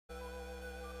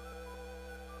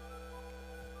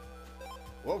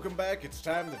Welcome back, it's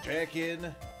time to jack in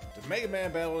to Mega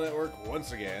Man Battle Network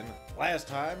once again. Last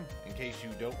time, in case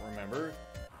you don't remember,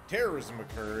 terrorism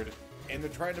occurred, and they're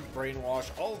trying to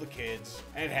brainwash all the kids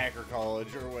at Hacker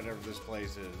College, or whatever this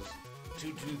place is,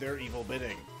 to do their evil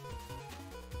bidding.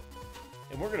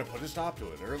 And we're gonna put a stop to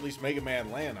it, or at least Mega Man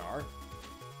Lanar.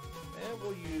 And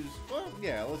we'll use, well,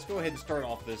 yeah, let's go ahead and start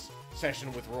off this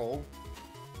session with Roll.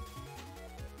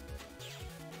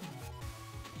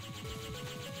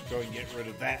 Go and get rid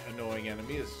of that annoying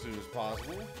enemy as soon as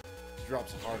possible. She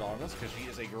drops a heart on us because she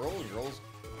is a girl, and girls,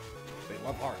 they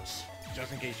love hearts.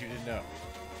 Just in case you didn't know.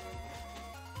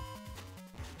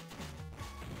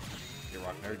 Here,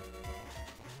 Rock Nerd.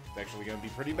 It's actually going to be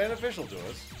pretty beneficial to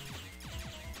us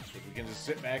if we can just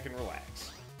sit back and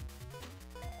relax.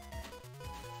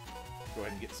 Go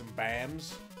ahead and get some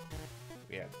BAMs.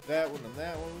 We have that one and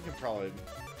that one. We can probably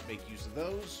make use of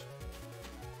those.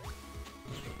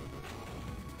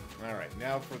 Alright,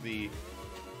 now for the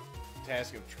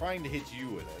task of trying to hit you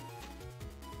with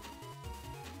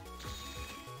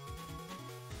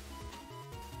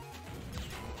it.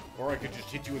 Or I could just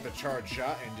hit you with a charge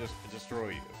shot and just destroy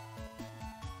you.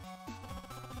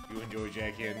 You enjoy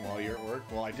jack in while you're at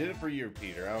work? Well, I did it for you,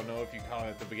 Peter. I don't know if you caught it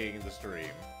at the beginning of the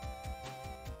stream.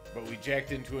 But we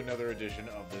jacked into another edition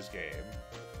of this game.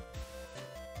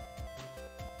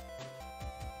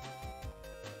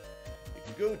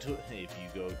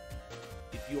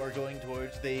 If you are going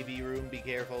towards the AV room, be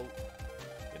careful.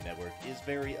 The network is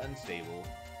very unstable.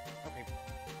 Okay.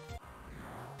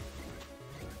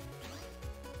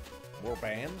 More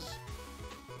BAMs.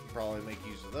 We can probably make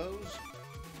use of those.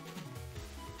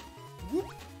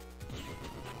 Whoop!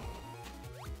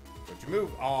 Don't you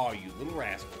move. Aw, you little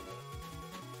rascal.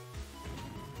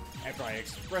 After I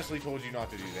expressly told you not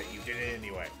to do that, you did it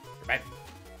anyway. You're bad.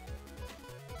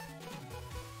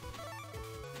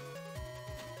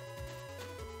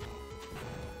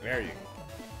 There you go.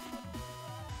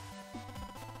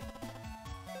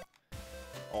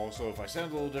 Also, if I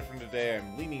sound a little different today,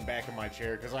 I'm leaning back in my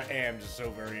chair because I am just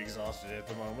so very exhausted at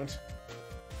the moment.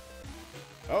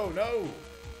 Oh no!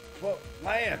 Well,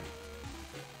 Lan!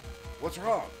 What's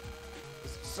wrong?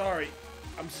 Sorry,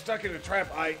 I'm stuck in a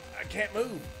trap. I can't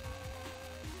move.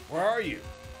 Where are you?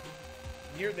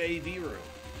 Near the AV room.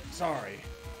 Sorry.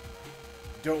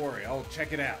 Don't worry, I'll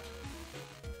check it out.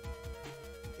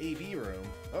 AV room?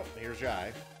 Oh, here's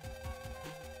Jai.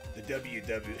 The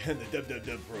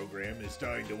WWW program is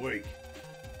starting to wake.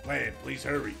 Lan, please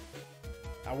hurry.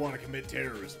 I want to commit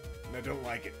terrorism, and I don't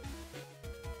like it.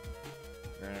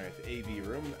 Alright, the AV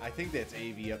room. I think that's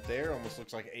AV up there. Almost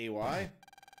looks like AY.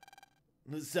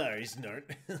 Sorry, Snort.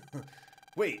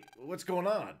 Wait, what's going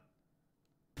on?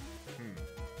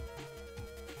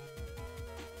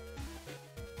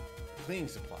 Cleaning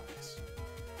supplies.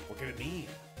 What could it mean?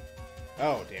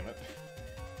 Oh, damn it.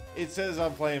 It says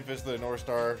I'm playing Fist of the North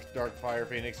Star Dark Fire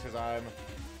Phoenix because I'm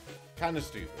kind of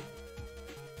stupid.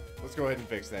 Let's go ahead and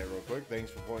fix that real quick.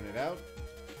 Thanks for pointing it out.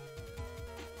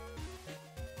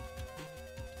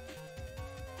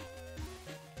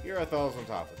 Here I thought I was on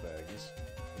top of things.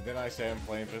 And then I say I'm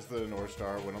playing Fist of the North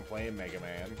Star when I'm playing Mega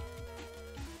Man.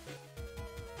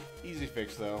 Easy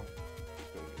fix though. Let's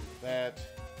go do that.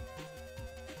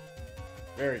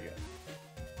 Very good.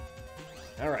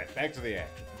 Alright, back to the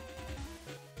action.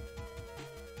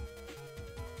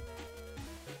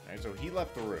 Alright, so he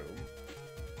left the room.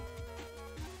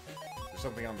 There's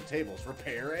something on the table. It's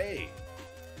repair A.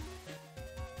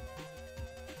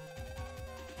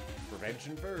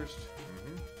 Prevention first.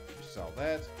 We saw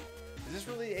that. Is this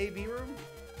really the AV room?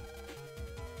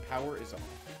 Power is off.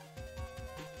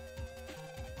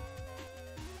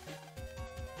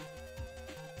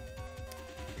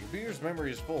 The computer's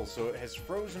memory is full, so it has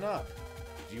frozen up.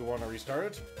 Do you want to restart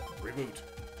it? Reboot.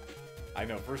 I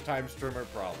know, first time streamer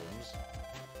problems.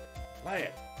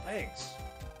 Lan, thanks.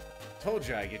 Told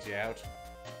you I'd get you out.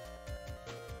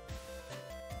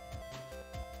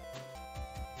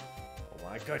 Oh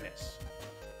my goodness.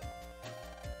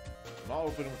 Not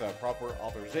open without proper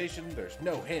authorization. There's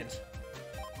no hint.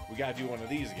 We gotta do one of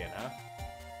these again, huh?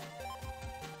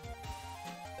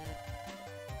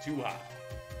 Too high.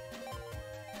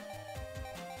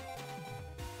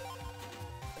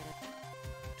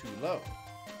 Too low.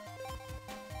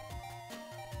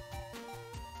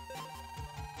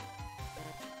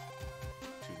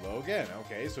 Too low again.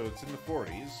 Okay, so it's in the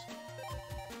 40s.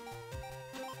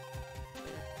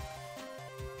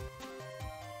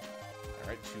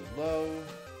 Alright, too low.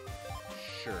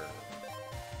 Sure.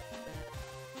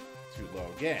 Too low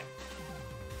again.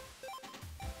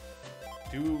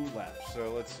 Two left,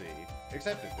 so let's see.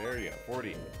 Accepted. There you go.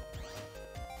 40.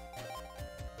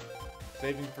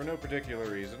 Saving for no particular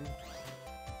reason.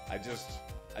 I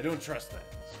don't trust things.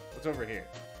 What's over here?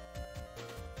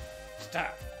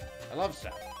 Stuff. I love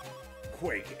stuff.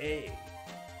 Quake A.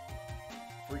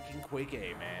 Freaking Quake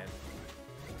A, man.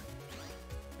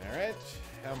 Alright.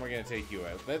 How am I going to take you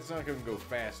out? That's not going to go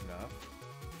fast enough.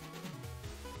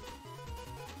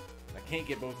 I can't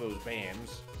get both those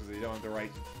BAMs because they don't have the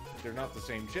right... They're not the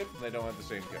same chip and they don't have the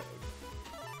same code.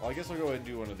 Well, I guess I'll go ahead and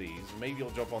do one of these. Maybe you'll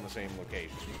jump on the same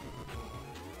location.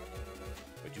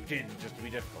 But you didn't, just to be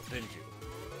difficult, didn't you?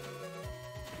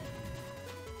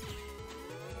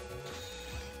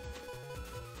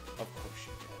 Of course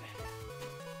you did.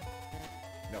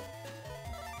 No.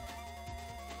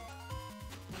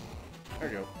 There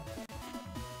you go.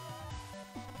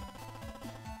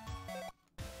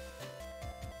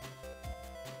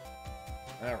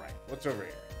 Alright, what's over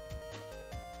here?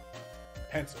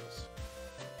 Pencils.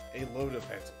 A load of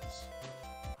pencils.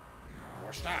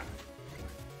 More stock.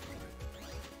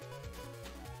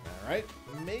 Alright,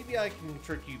 maybe I can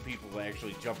trick you people by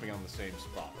actually jumping on the same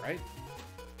spot, right?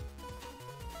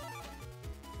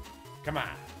 Come on.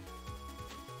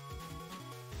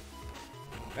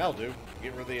 That'll do.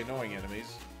 Get rid of the annoying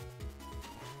enemies.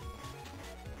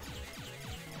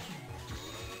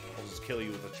 I'll just kill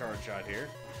you with a charge shot here.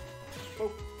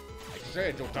 Oh, like I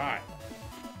said, you'll die.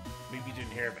 Maybe you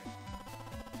didn't hear me.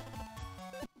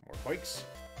 More quakes.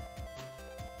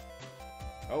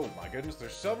 Oh my goodness,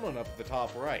 there's someone up at the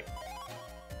top right.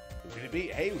 Who could it be?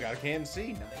 Hey, we got a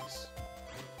KMC. Nice.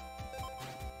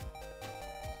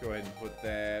 Let's go ahead and put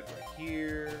that right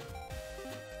here.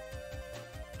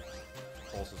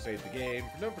 Also save the game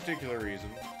for no particular reason.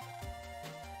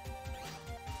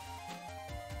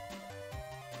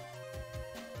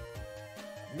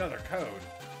 Another code.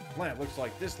 Man, looks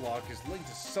like this lock is linked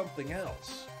to something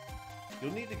else.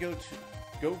 You'll need to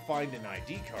go find an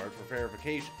ID card for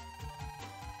verification.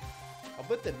 I'll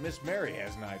bet that Miss Mary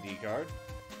has an ID card.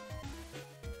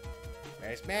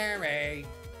 Miss Mary!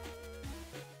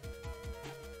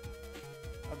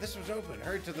 Oh, this was open.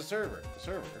 Hurry to the server. The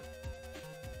server?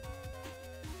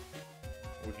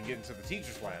 We can get into the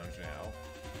teacher's lounge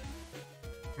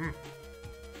now.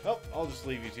 Oh, I'll just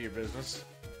leave you to your business.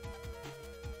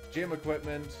 Gym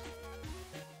equipment.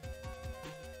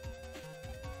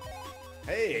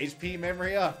 Hey, HP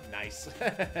memory up. Nice.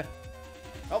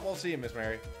 Oh, we'll see you, Miss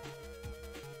Mary.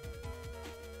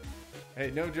 Hey,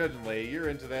 no judging, lady. You're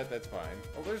into that, that's fine.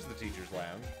 Oh, there's the teacher's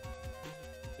lounge.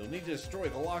 You'll need to destroy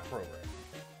the lock program.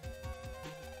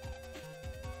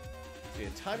 See, a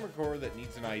time recorder that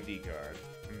needs an ID card.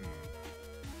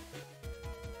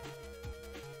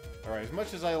 Alright, as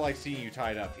much as I like seeing you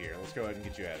tied up here, let's go ahead and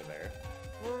get you out of there.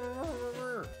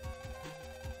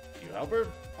 You help her?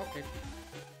 Okay.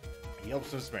 He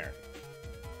helps Miss Mary.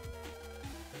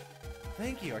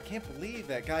 Thank you, I can't believe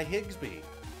that guy Higsby.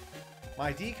 My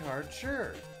ID card?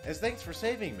 Sure. As thanks for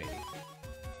saving me.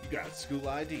 You got school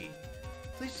ID.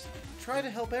 Please try to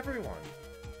help everyone.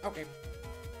 Okay.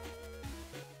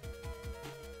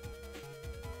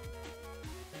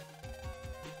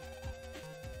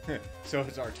 So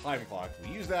it's our time clock. We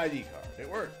use the ID card. It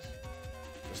worked.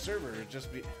 The server is just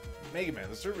Mega Man,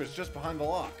 the server is just behind the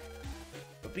lock.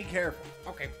 But be careful.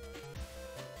 Okay.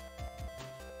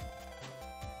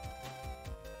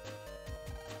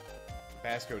 The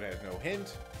passcode has no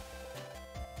hint.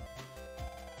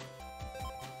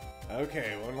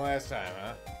 Okay, one last time,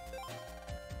 huh?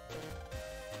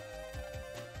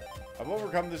 I've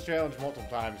overcome this challenge multiple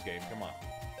times, game. Come on.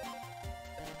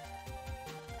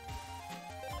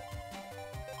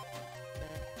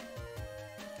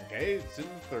 Okay, it's in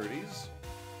the 30s.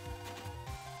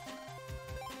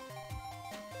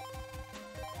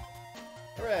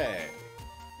 Hooray!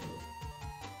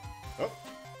 Oh.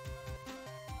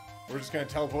 We're just gonna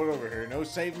teleport over here. No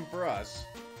saving for us.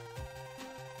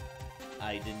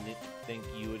 I didn't think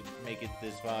you would make it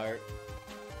this far.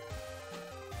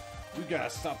 We gotta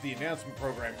stop the announcement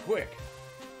program quick.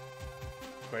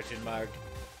 Question mark.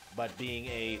 But being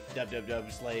a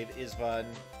dub slave is fun,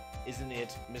 isn't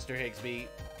it, Mr. Higsby?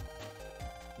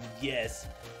 Yes.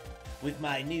 With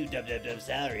my new dub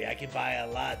salary, I can buy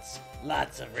lots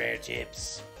of rare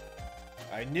chips.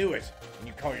 I knew it. And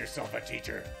you call yourself a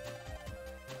teacher.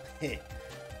 I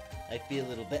did feel a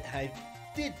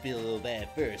little bad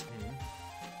first,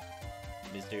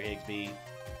 Mr. Higsby.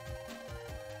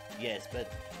 Yes,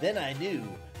 but then I knew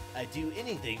I'd do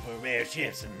anything for rare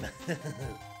chips.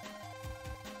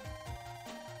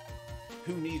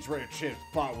 Who needs rare chips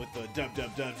bought with the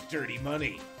dub's dirty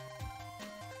money?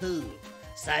 Who?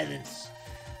 Silence.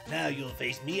 Now you'll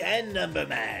face me and Number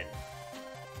Man.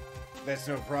 That's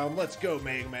no problem. Let's go,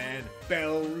 Mega Man.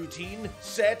 Battle routine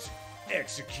set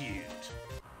Execute.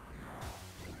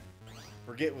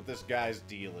 Forget what this guy's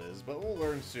deal is, but we'll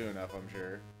learn soon enough, I'm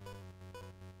sure.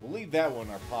 We'll leave that one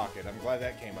in our pocket. I'm glad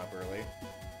that came up early.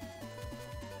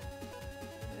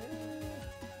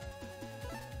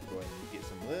 Go ahead and get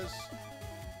some of this.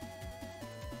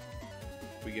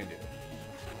 What are you gonna do?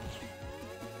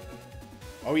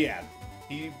 Oh yeah,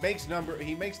 he makes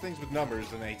things with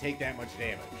numbers and they take that much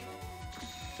damage.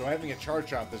 So having a charge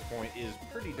shot at this point is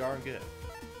pretty darn good.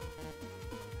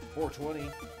 420.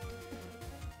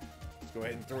 Let's go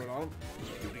ahead and throw it on him.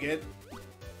 Do it again.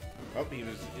 Oh, he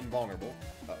was invulnerable.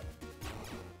 Uh-oh.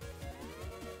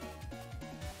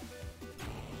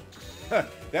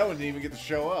 That one didn't even get to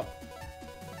show up.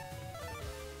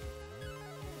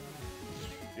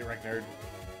 Get wrecked, nerd.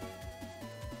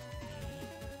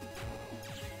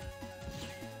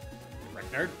 Get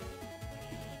wrecked, nerd.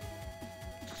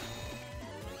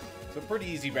 It's a pretty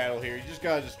easy battle here. You just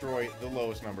gotta destroy the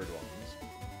lowest numbered ones.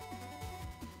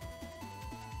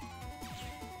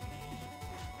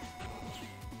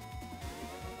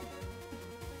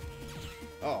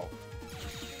 Oh.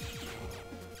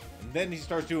 And then he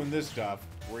starts doing this stuff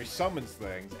where he summons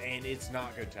things, and it's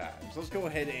not good times. So let's go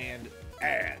ahead and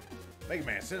add. Mega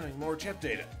Man sending more chip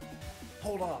data.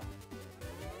 Hold on.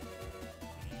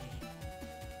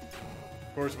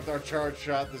 Of course, with our charge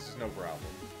shot, this is no problem.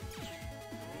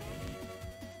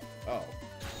 Oh.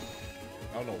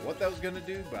 I don't know what that was gonna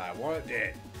do, but I want it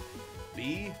dead.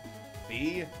 B,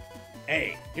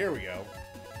 A. Here we go.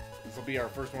 This will be our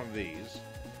first one of these.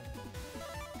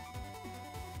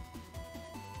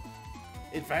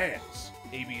 Advance.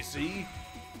 ABC.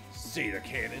 Say the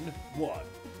cannon. 1.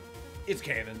 It's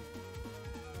cannon.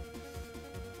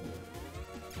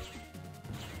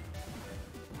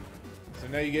 So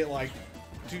now you get like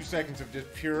 2 seconds of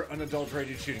just pure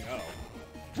unadulterated shooting. Uh oh.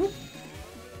 Whoop.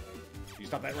 You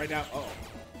stop that right now? Uh oh.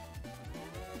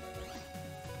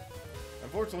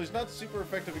 Unfortunately, it's not super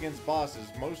effective against bosses,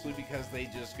 mostly because they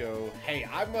just go, hey,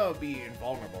 I'm gonna be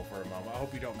invulnerable for a moment. I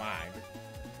hope you don't mind.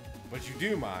 But you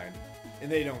do mind.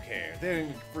 And they don't care. They don't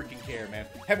even freaking care, man.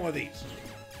 Have one of these.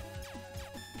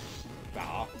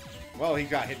 Aw. Well, he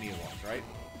got hit me once, right?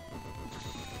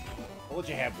 I'll let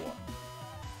you have one.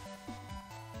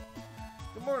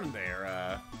 Good morning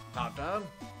there, Hot Don.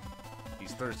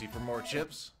 He's thirsty for more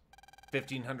chips.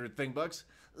 1,500 thing bucks.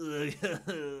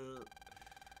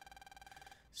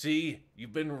 See,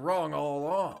 you've been wrong all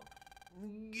along.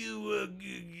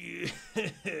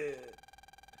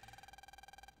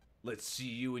 Let's see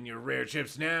you and your rare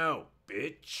chips now,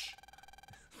 bitch.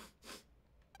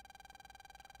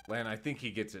 Lan, I think he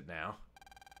gets it now.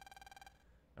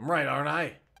 I'm right, aren't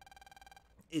I?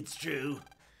 It's true.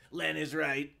 Lan is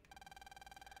right.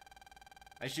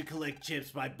 I should collect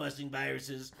chips by busting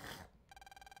viruses.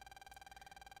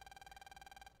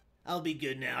 I'll be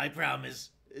good now, I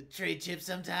promise. Trade chips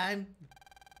sometime?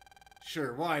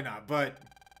 Sure, why not? But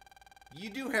you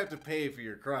do have to pay for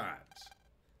your crimes.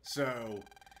 So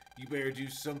you better do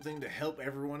something to help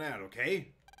everyone out,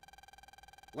 okay?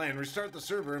 Lan, restart the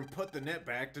server and put the net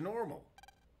back to normal.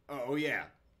 Oh, yeah.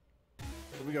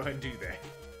 Let me go ahead and do that.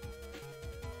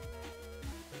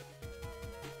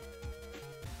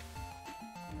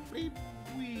 Bleep,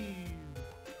 weep.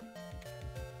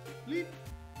 Bleep.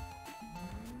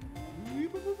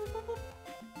 Weep, boop, boop, boop, boop.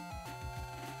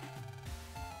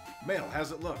 Mail,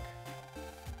 how's it look?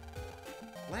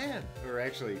 Lan, or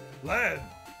actually, Lan,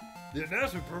 the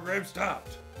announcement program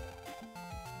stopped.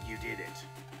 You did it.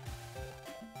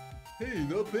 Hey,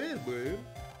 not bad, man.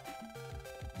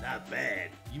 Not bad.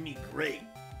 You mean great.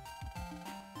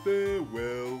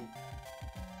 Farewell.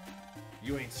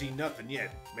 You ain't seen nothing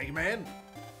yet. Mega Man?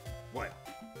 What?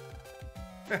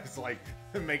 It's like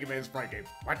Mega Man's sprite game.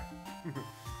 What?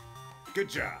 Good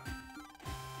job.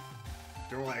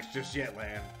 Don't relax just yet,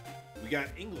 Lan. We got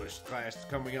English class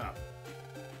coming up.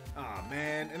 Aw,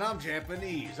 man, and I'm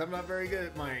Japanese. I'm not very good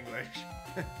at my English.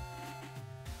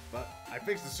 But I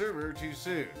fixed the server too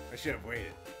soon. I should have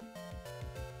waited.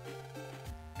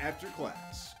 After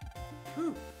class.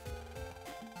 Whew.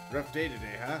 Rough day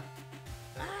today, huh?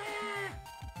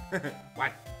 Ah!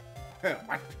 What?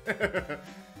 What?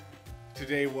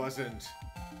 Today wasn't...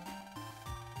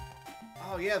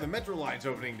 Oh yeah, the Metro Line's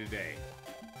opening today.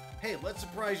 Hey, let's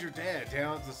surprise your dad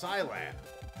down at the Scilab.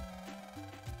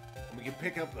 And we can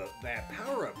pick up that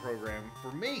power-up program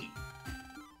for me.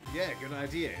 Yeah, good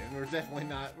idea. And we're definitely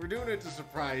not... We're doing it to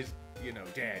surprise, you know,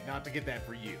 Dad, not to get that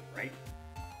for you, right?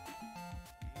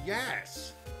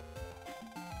 Yes!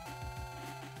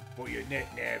 For your net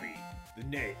navvy. The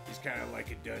net is kind of like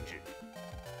a dungeon.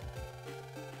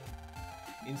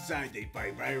 Inside they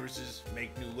fight viruses,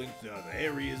 make new links to other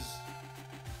areas.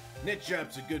 Net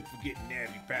shops are good for getting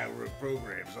Navi power-up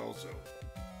programs also.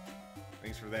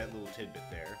 Thanks for that little tidbit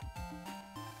there.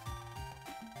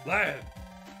 Lad,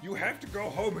 you have to go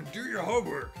home and do your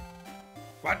homework.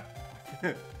 What?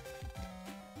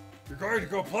 You're going to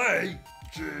go play?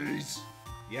 Jeez.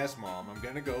 Yes, Mom, I'm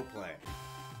gonna go play.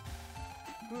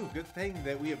 Ooh, good thing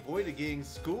that we avoided getting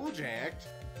school-jacked.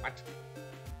 What?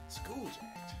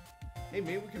 School-jacked? Hey,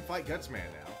 maybe we can fight Gutsman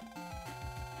now.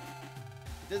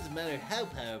 It doesn't matter how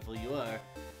powerful you are,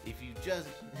 if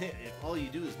all you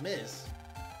do is miss.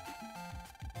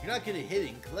 You're not good at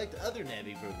hitting, collect other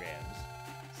Navi programs.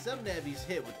 Some Navis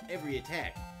hit with every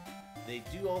attack. They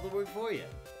do all the work for you.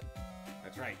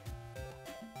 That's right.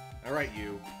 Alright,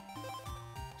 you.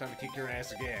 Time to kick your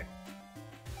ass again.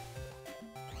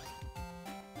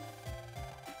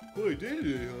 Oh, I did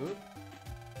it, huh?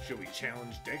 Shall we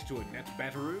challenge Dex to a net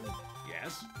batteroo?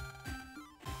 Yes.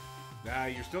 Nah,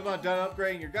 you're still not done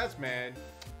upgrading your guts, man.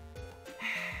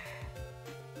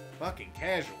 Fucking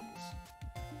casuals.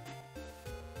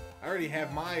 I already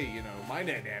have my, my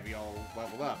net Navi all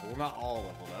leveled up. Well, not all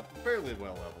leveled up, but fairly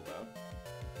well leveled up.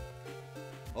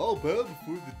 All bow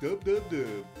before the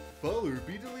dub. Follower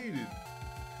be deleted.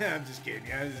 I'm just kidding.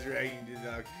 I was just ragging the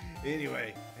dog.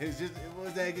 Anyway,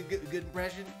 was that a good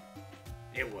impression?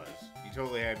 It was. You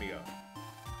totally had me up.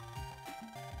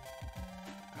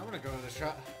 I want to go to the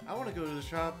shop. I want to go to the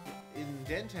shop in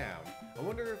Dentown. I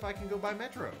wonder if I can go by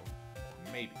Metro.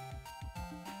 Maybe.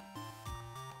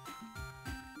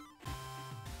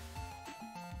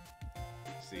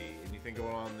 Let's see, anything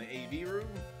going on in the AV room?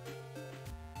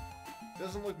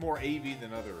 Doesn't look more AV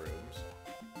than other rooms.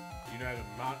 You know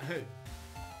how to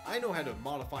I know how to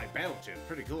modify battle chips.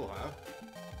 Pretty cool, huh?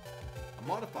 I'm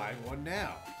modifying one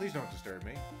now. Please don't disturb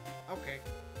me. Okay.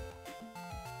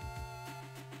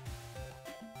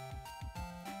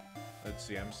 Let's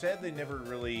see. I'm sad they never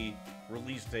really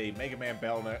released a Mega Man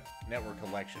Battle Network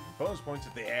collection. Bonus points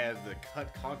if they add the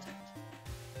cut content.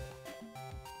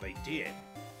 They did.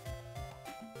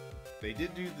 They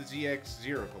did do the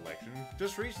ZX0 collection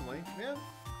just recently. Yeah.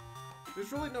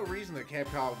 There's really no reason that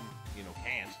Capcom,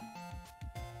 can't.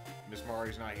 Miss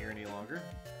Mari's not here any longer.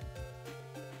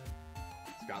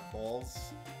 He's got balls.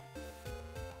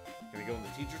 Gonna go in the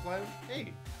teacher's lounge?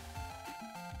 Hey,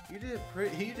 you did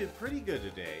pretty good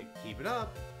today. Keep it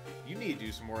up. You need to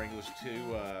do some more English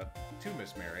to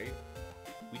Miss Mary.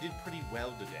 We did pretty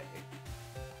well today.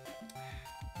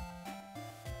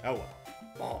 Oh well,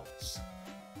 balls.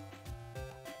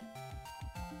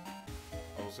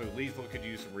 Also, Lethal could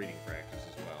use some reading practice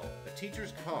as well. The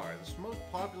teacher's car, the most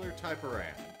popular type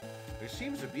around. There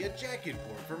seems to be a jack-in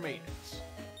port for maintenance.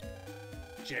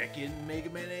 Jack-in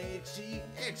Mega Man AXE,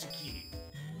 execute!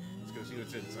 Let's go see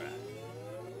what's inside.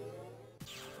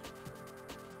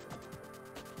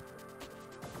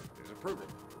 There's a program.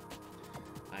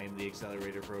 I am the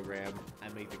accelerator program. I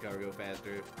make the car go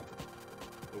faster.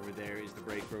 Over there is the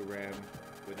brake program.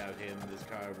 Without him, this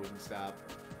car wouldn't stop.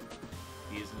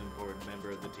 He is an important member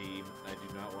of the team. I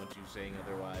do not want you saying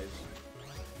otherwise.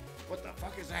 What the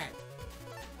fuck is that?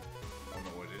 I don't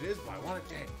know what it is, but I want it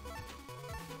dead.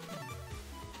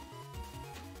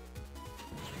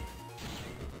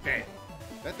 Dead.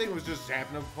 That thing was just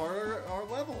zapping up our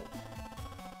level.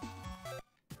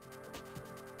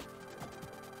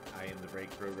 I am the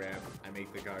brake program. I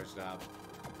make the car stop.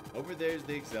 Over there's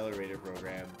the accelerator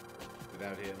program.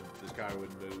 Without him, this car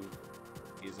wouldn't move.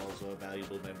 He is also a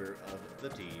valuable member of the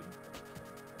team.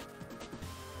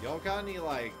 Y'all got any,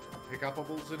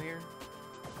 pick-upables in here?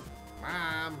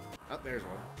 Mom! Oh, there's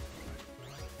one.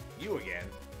 You again.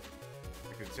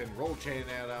 I could send Roll Chain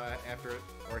out after it,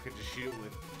 or I could just shoot it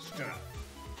with stuff.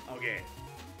 Okay.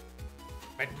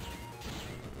 But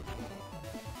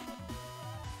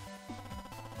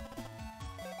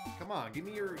come on, give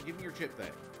me your chip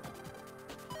thing.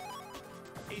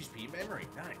 HP memory,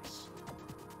 nice.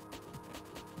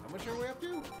 How much are we up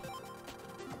to?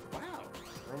 Wow,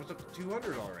 we're almost up to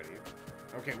 200 already.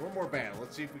 Okay, one more battle.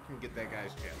 Let's see if we can get that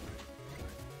guy's chip.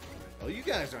 Oh, you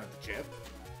guys aren't the chip.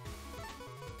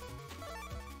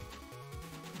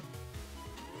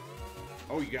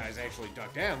 Oh, you guys actually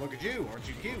ducked down. Look at you. Aren't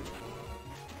you cute?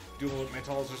 Doing what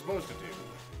Mentals are supposed to do.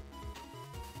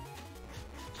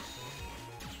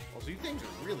 Also, you things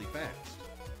are really fast.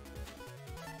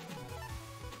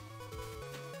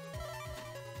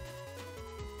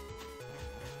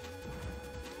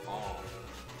 Oh.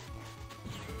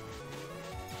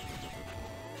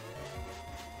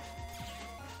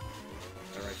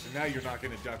 Alright, so now you're not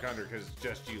going to duck under because it's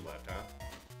just you left, huh?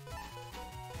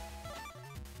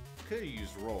 Could have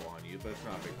used roll on you, but it's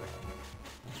not a big problem.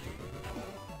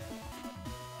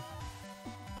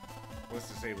 Let's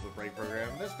disable the break program.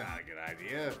 That's not a good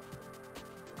idea.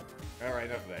 Alright,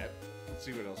 enough of that. Let's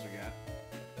see what else we got.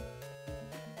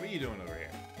 What are you doing over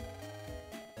here?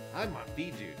 I'm on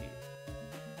feed duty.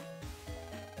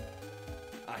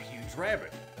 A huge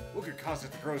rabbit. What could cause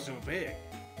it to grow so big?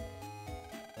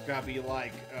 It's gotta be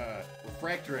like,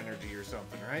 refractor energy or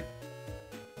something, right?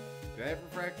 Do they have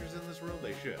refractors in this world?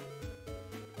 They should.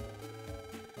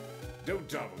 Don't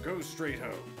double, go straight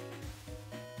home.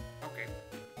 Okay.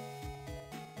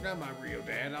 Not my real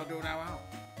dad, I'll do it how I want.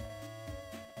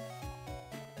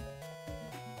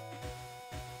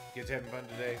 Kids having fun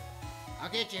today? I'll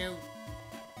get you.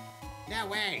 No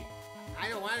way. I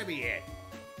don't want to be it.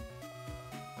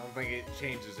 I don't think it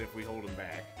changes if we hold him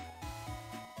back.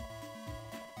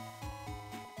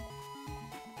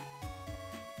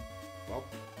 Well,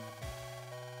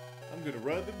 I'm gonna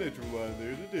ride the metro line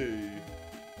there today.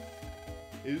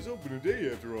 It is open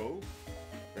today after all.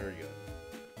 Very good.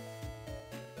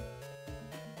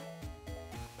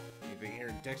 Anything here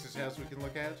in Texas House we can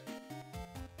look at?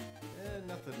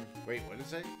 Nothing. Wait, what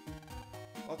is it?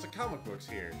 Lots of comic books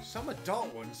here. Some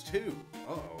adult ones, too.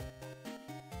 Uh-oh.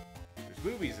 There's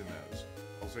movies in those.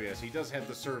 Also, yes, he does have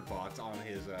the serve bots on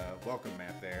his welcome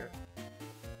map there.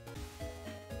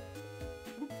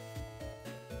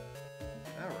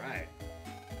 Alright.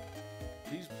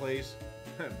 Please place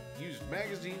used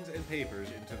magazines and papers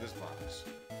into this box.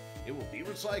 It will be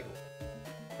recycled.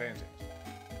 Fantastic.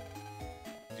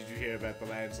 Did you hear about the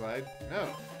landslide? No.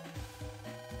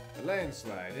 A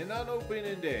landslide and on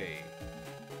opening day.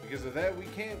 Because of that, you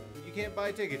can't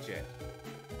buy tickets yet.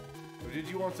 Or did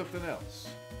you want something else?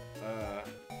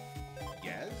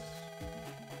 Yes?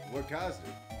 What caused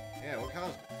it? Yeah, what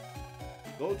caused it?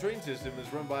 The whole train system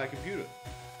is run by a computer.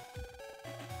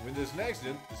 When there's an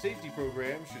accident, the safety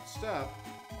program should stop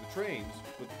the trains,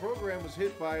 but the program was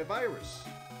hit by a virus.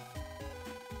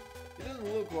 It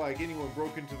doesn't look like anyone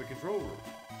broke into the control room.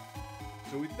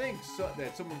 So we think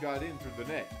that someone got in through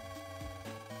the net.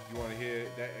 You want to hear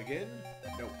that again?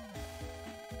 No.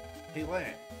 Hey,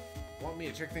 Lan, want me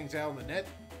to check things out on the net?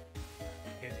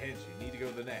 Hint, hint, you need to go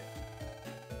to the net.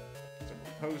 Some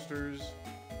posters.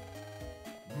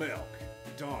 Milk.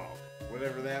 Dog.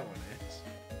 Whatever that one is.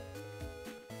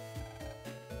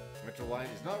 Metro Line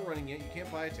is not running yet. You can't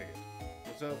buy a ticket.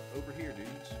 What's up over here,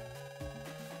 dudes?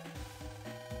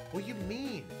 What do you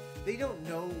mean? They don't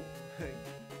know...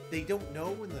 They don't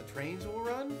know when the trains will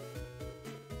run?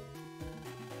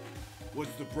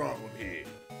 What's the problem here?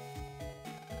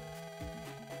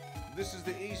 This is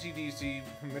the ACDC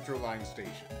Metro Line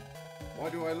station. Why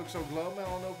do I look so glum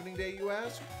on opening day, you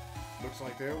ask? Looks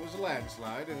like there was a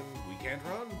landslide and we can't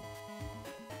run.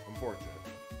 Unfortunate.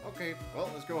 Okay, well,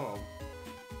 let's go home.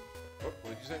 Oh,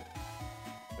 what'd you say?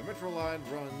 The Metro Line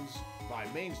runs by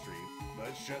Main Street, but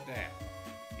it's shut down.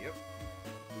 Yep,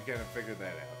 we kind of figured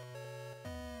that out.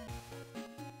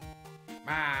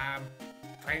 Mom,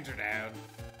 trains are down.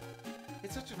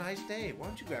 It's such a nice day. Why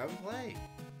don't you go out and play?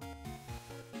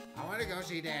 I want to go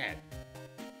see Dad.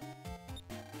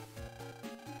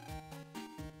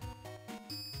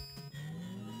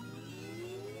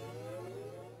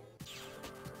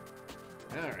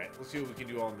 Alright, let's see what we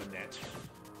can do on the net.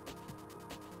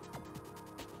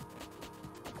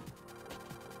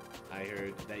 I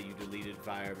heard that you deleted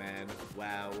Fireman.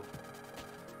 Wow.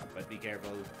 But be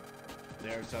careful.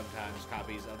 There are sometimes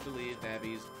copies of deleted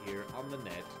nabbies here on the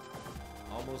net.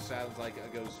 Almost sounds like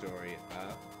a ghost story,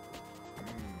 huh?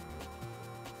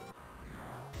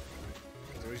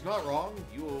 So he's not wrong.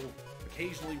 You will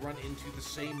occasionally run into the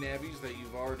same nabbies that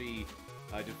you've already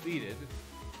defeated.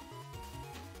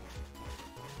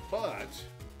 But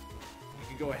you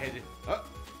can go ahead and... Oh!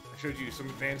 I showed you some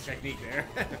advanced technique there.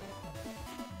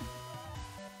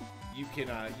 You can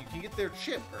get their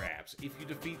chip, perhaps, if you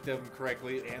defeat them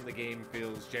correctly and the game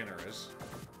feels generous.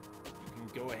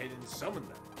 You can go ahead and summon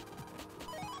them.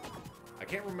 I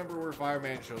can't remember where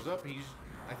Fireman shows up.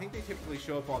 I think they typically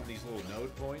show up on these little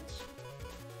node points.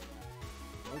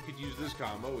 Well, we could use this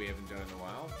combo we haven't done in a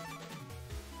while.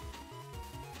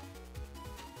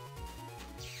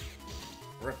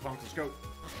 Rip punk, let's go.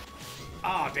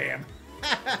 Aw, oh, damn.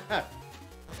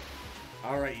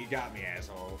 Alright, you got me,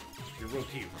 asshole. You're real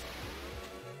cute.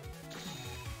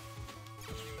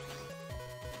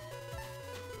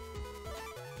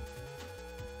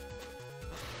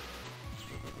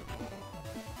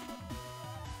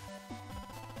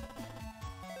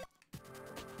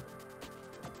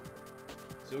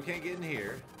 Still can't get in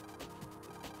here.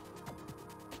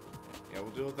 Yeah,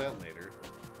 we'll deal with that later.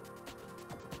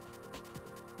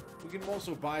 We can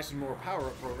also buy some more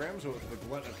power-up programs with the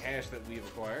glut of cash that we've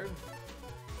acquired.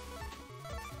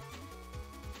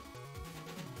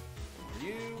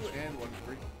 one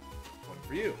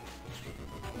for you.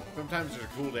 Sometimes there's a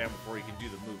cooldown before you can do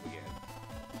the move again.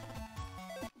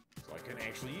 So I couldn't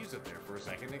actually use it there for a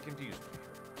second. It confused me.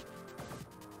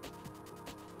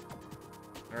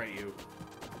 Alright, you.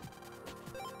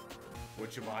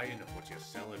 What you buying? What you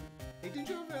selling? Hey, did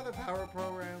you have another power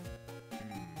program?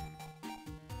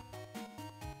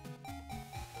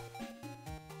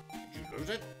 Did you lose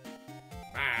it?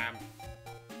 Mom.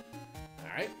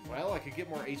 Alright, well, I could get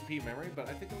more HP memory, but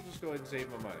I think I'll just go ahead and save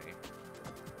my money.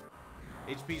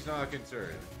 HP's not a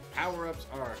concern. Power-ups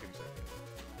are a concern.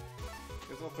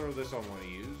 Guess I'll throw this on one of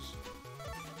yous.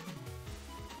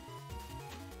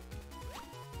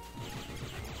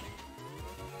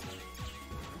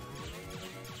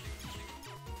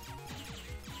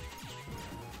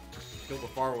 Kill the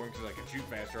far one because I can shoot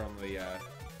faster on the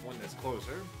one that's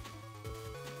closer.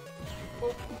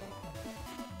 Oh.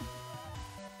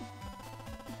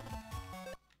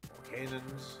 More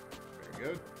cannons.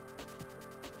 Very good.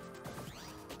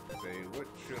 What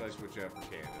should I switch out for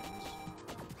cannons?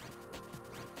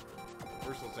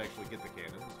 First, let's actually get the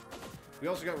cannons. We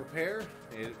also got repair.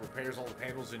 It repairs all the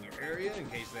panels in your area in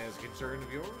case that is a concern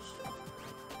of yours.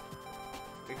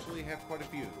 Actually have quite a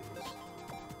few of these.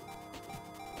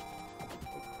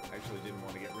 Oh, actually didn't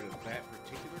want to get rid of that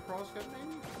particular crosscut,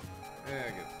 maybe? I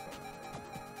guess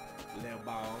fine. Little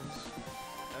bombs.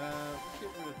 Let's get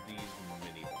rid of these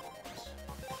mini bombs.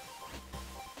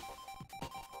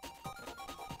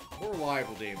 More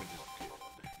reliable damage is good.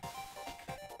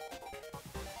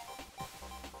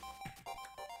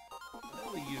 I'm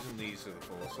only using these to the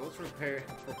fullest, so let's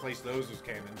replace those as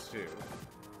cannons too.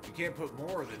 You can't put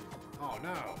more than... Oh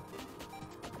no!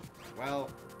 Well,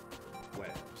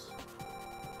 webs.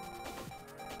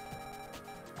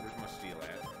 Where's my steel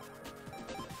at?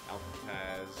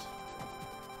 Alcatraz.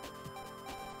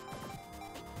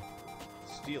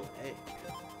 Steel egg.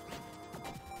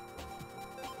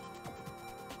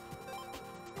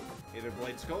 Either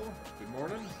Blade Skull, good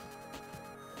morning.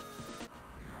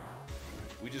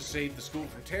 We just saved the school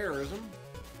from terrorism.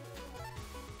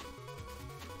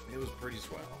 It was pretty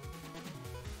swell.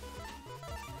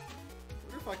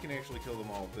 Wonder if I can actually kill them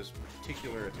all with this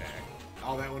particular attack.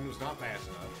 Oh, that one was not fast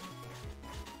enough.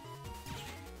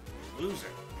 Loser.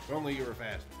 If only you were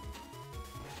faster.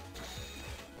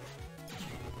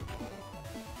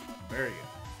 Very good.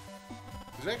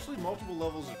 There's actually multiple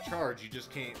levels of charge, you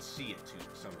just can't see it too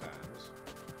sometimes.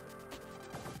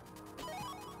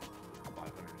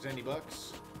 500 Zenny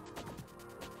bucks.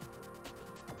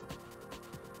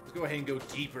 Let's go ahead and go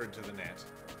deeper into the net.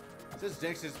 It says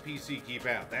Dex is PC, keep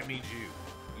out. That means you.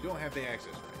 You don't have the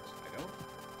access rights. I don't?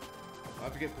 I'll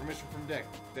have to get permission from Dex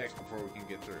before we can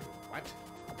get through. What?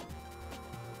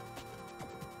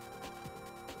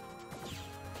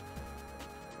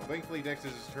 Well, thankfully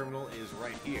Dex's terminal is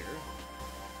right here.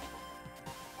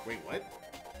 Wait, what?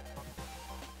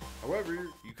 However,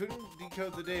 you couldn't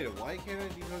decode the data. Why can't I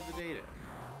decode the data?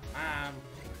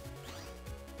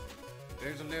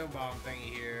 There's a little bomb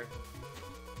thingy here.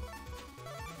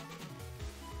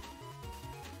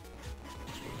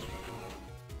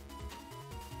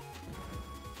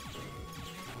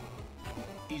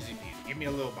 Easy peasy. Give me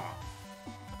a little bomb.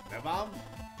 Little bomb?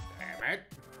 Damn it.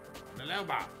 The little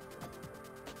bomb.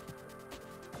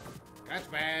 That's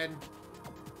bad.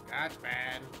 That's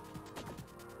bad.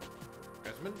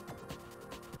 Resman?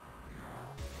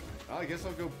 Well, I guess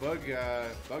I'll go bug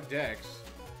Dex.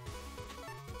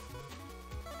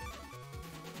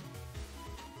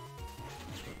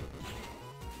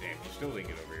 Damn, you still didn't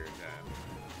get over here in time.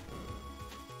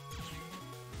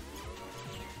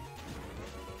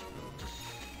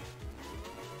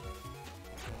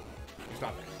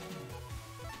 Stop it.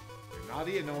 You're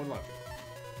naughty and no one loves you.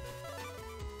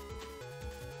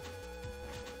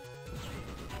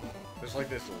 Just like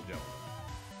this little gentleman.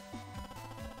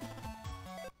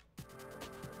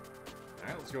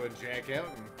 Alright, let's go ahead and jack out,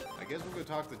 and I guess we'll go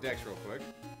talk to Dex real quick.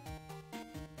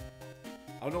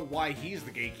 I don't know why he's the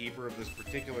gatekeeper of this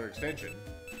particular extension.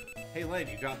 Hey Len,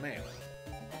 you got mail.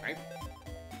 Alright.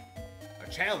 A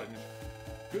challenge?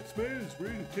 Gutsman is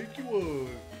ready to take you on.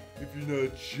 If you're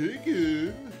not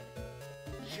chicken.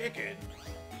 Chicken?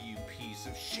 You piece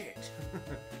of shit.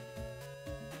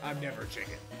 I'm never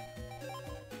chicken.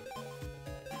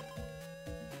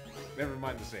 Never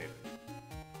mind the saving.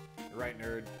 You're right,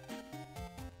 nerd.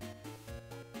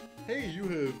 Hey, you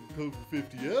have code for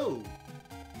 50L.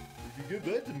 If you give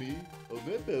that to me, I'll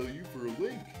net battle you for a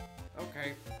link.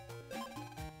 Okay.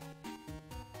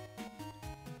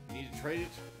 You need to trade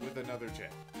it with another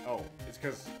check. Oh, it's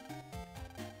because...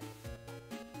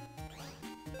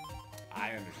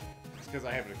 I understand. It's because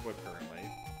I have it equipped currently.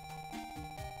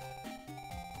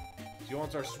 She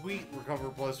wants our sweet recover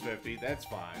plus 50. That's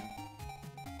fine.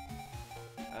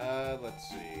 Let's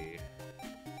see.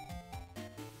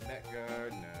 Net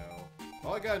guard, no.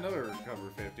 Oh, I got another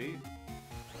recover 50.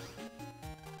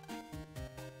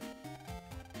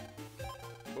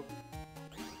 Whoop.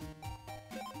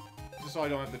 Just so I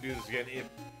don't have to do this again if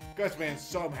Gutsman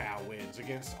somehow wins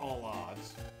against all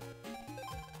odds.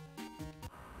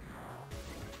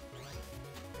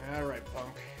 Alright,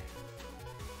 punk.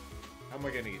 How am I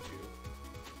gonna get you?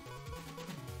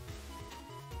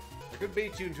 I could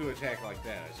bait you into an attack like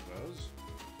that, I suppose.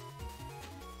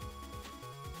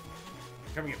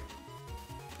 Come here.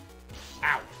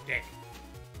 Ow, dick.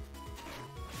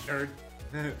 Nerd.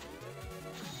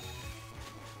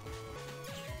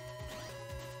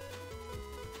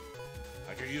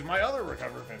 I could use my other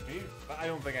recover 50, but I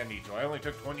don't think I need to. I only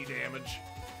took 20 damage.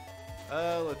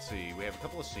 Let's see. We have a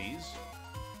couple of C's.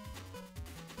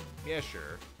 Yeah,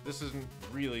 sure. This isn't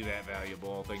really that valuable,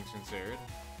 all things considered.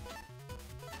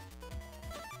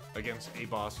 Against a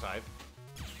boss type.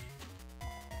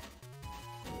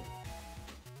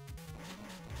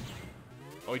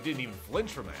 Oh, he didn't even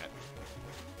flinch from that.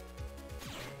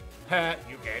 Ha!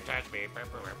 You can't touch me. I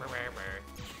was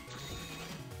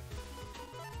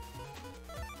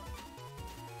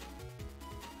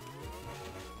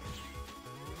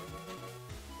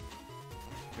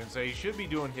gonna say, he should be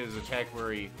doing his attack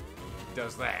where he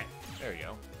does that. There you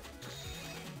go.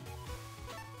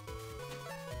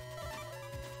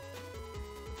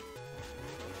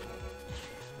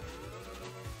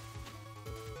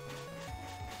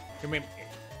 Come here.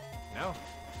 No?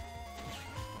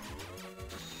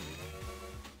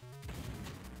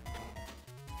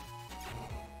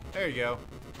 There you go.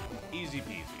 Easy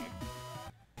peasy.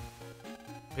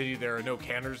 Pity there are no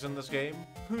counters in this game.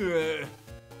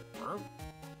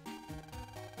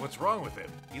 What's wrong with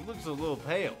him? He looks a little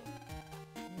pale.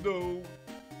 No.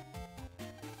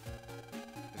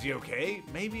 Is he okay?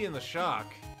 Maybe in the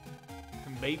shock.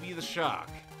 Maybe the shock.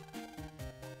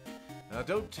 Now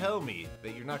don't tell me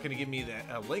that you're not going to give me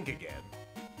that link again.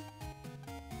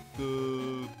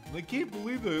 I can't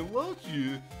believe that I lost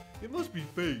you. It must be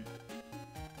fate.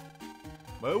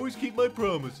 I always keep my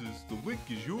promises. The link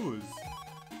is yours.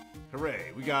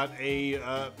 Hooray, we got a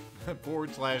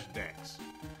 /Dex.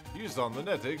 Used on the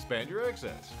net to expand your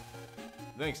access.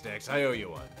 Thanks, Dex. I owe you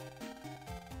one.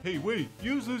 Hey, wait.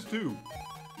 Use this too.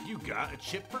 You got a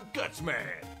chip for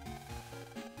Gutsman.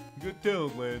 Good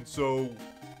talent, Land, so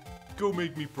go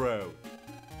make me proud.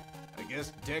 I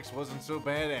guess Dex wasn't so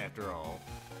bad after all.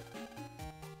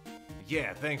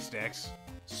 Yeah, thanks, Dex.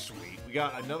 Sweet. We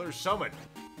got another summon.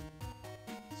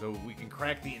 So we can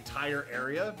crack the entire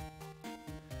area.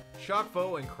 Shock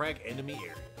foe and crack enemy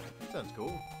area. That sounds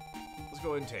cool. Let's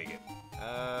go ahead and take it.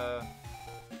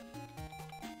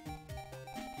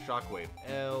 Shockwave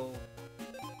L.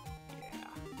 Yeah.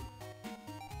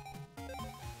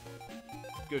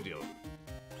 Good deal.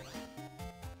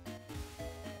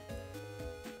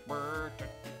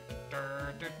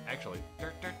 Actually,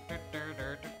 can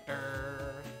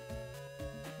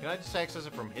I just access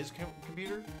it from his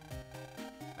computer?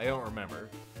 I don't remember.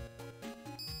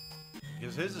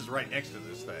 Because his is right next to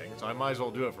this thing, so I might as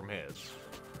well do it from his.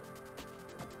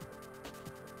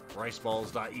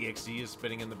 Riceballs.exe is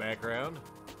spinning in the background.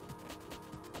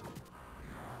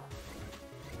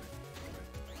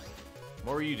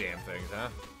 More of you damn things, huh?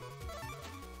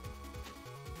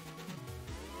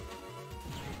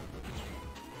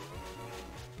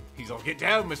 He's all, get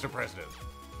down, Mr. President.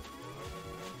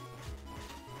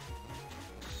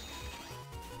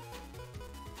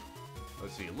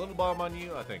 Let's see, a little bomb on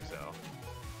you? I think so.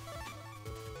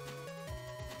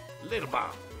 Little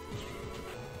bomb.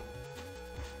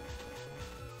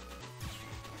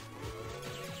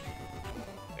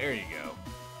 There you go.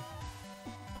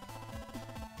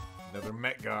 Another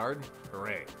Met Guard.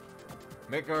 Hooray.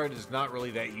 Met Guard is not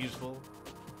really that useful,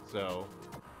 so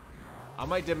I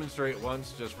might demonstrate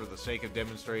once just for the sake of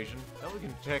demonstration. Now we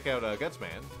can check out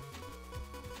Gutsman.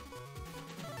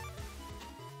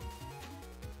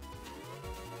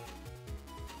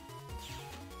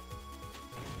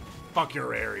 Fuck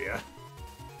your area.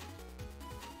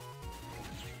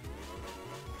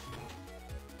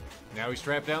 Now he's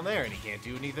trapped down there and he can't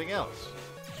do anything else.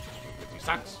 Because he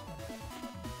sucks.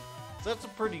 So that's a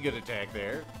pretty good attack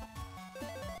there.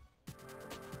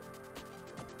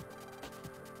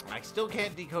 I still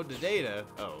can't decode the data.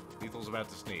 Oh, Lethal's about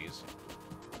to sneeze.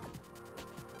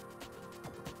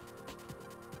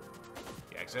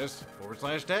 Access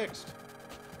 /text.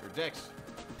 Or Dex.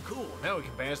 Cool, now we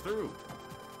can pass through.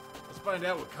 Let's find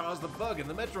out what caused the bug in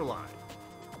the metro line.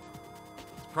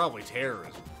 It's probably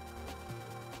terrorism.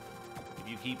 If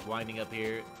you keep winding up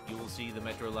here, you will see the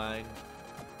Metro line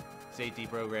safety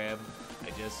program. I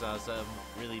just saw some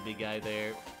really big guy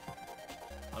there.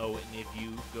 Oh, and if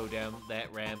you go down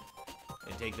that ramp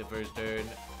and take the first turn,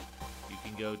 you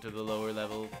can go to the lower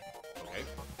level. Okay.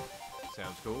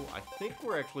 Sounds cool. I think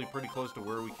we're actually pretty close to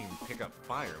where we can pick up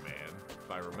Fireman,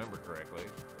 if I remember correctly.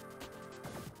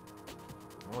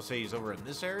 I want to say he's over in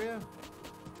this area?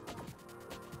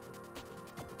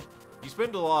 You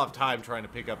spend a lot of time trying to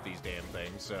pick up these damn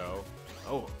things, so...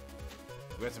 Oh,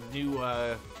 we got some new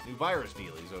virus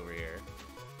dealies over here.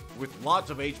 With lots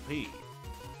of HP.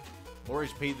 More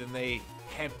HP than they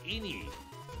have any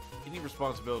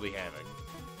responsibility having.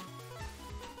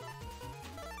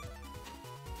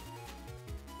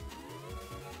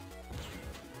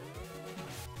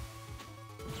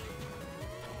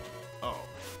 Oh.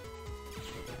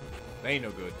 They ain't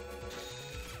no good.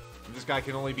 This guy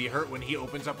can only be hurt when he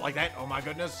opens up like that. Oh my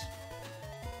goodness.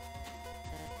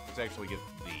 Let's actually get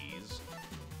these.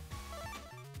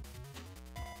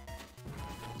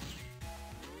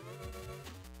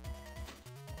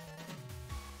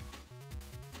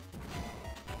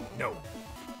 No.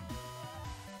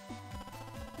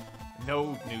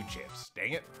 No new chips.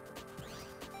 Dang it.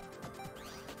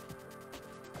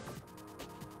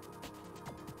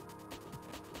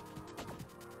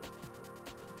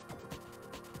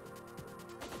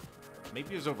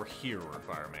 Maybe it's over here where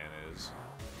Fireman is.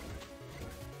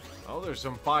 Oh, there's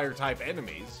some fire-type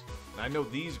enemies. And I know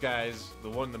these guys, the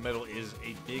one in the middle, is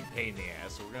a big pain in the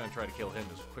ass, so we're going to try to kill him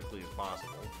as quickly as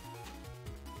possible.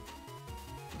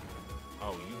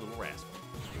 Oh, you little rascal.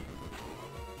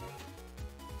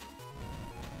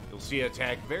 You'll see an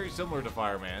attack very similar to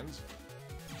Fireman's,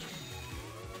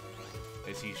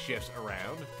 as he shifts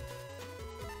around.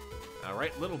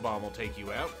 Alright, Little Bomb will take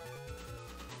you out.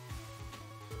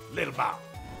 Little Bomb.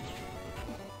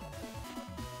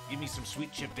 Give me some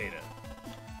sweet chip data.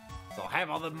 So I'll have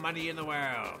all the money in the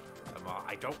world.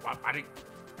 I don't want money.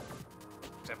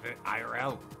 Except for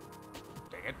IRL.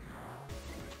 Dang it.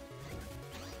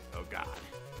 Oh, God.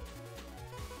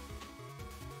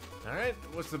 Alright,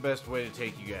 what's the best way to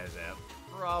take you guys out?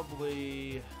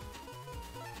 Probably...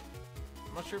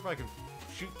 I'm not sure if I can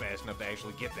shoot fast enough to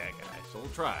actually get that guy, so we'll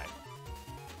try.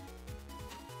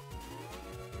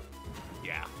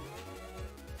 Yeah.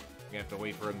 You have to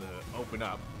wait for him to open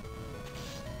up.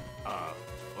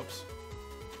 Whoops.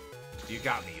 You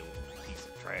got me, you little piece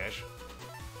of trash.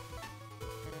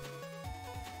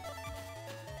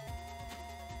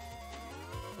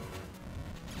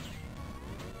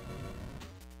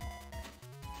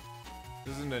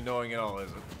 This isn't annoying at all,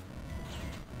 is it?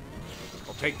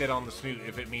 I'll take that on the snoot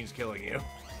if it means killing you.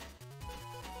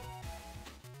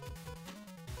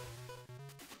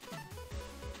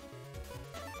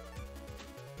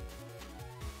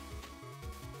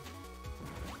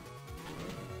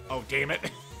 Oh, damn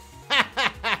it.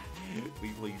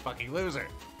 You fucking loser.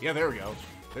 Yeah, there we go.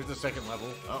 There's the second level.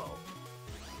 Uh-oh.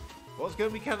 Well, it's gonna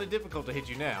be kind of difficult to hit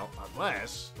you now,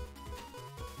 unless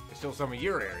I steal some of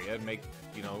your area and make,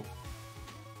 you know,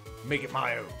 make it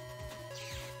my own.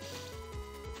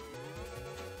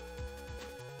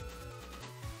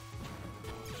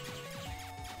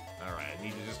 Alright, I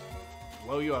need to just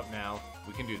blow you up now.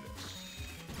 We can do this.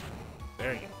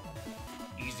 There you go.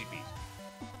 Easy peasy.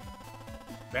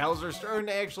 Battles are starting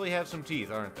to actually have some teeth,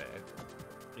 aren't they?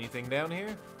 Anything down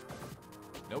here?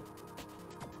 Nope.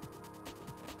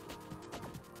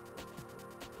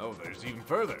 Oh, there's even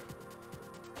further.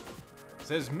 It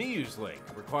says Miyu's link,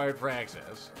 required for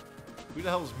access. Who the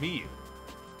hell's Miyu?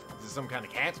 Is this some kind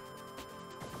of cat?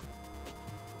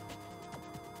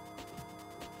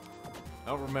 I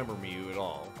don't remember Miyu at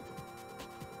all.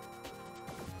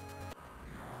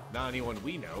 Not anyone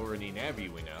we know or any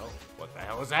Navi we know. What the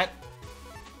hell is that?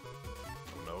 I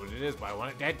don't know what it is, but I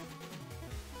want it dead.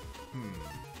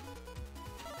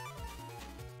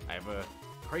 I have a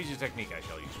crazy technique I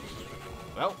shall use.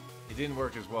 Well, it didn't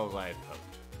work as well as I had hoped.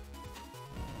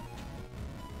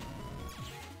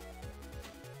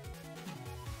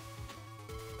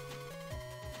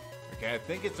 Okay, I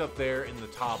think it's up there in the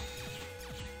top.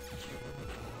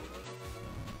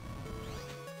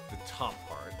 The top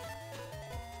part.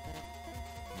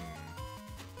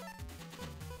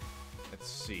 Let's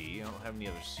see. I don't have any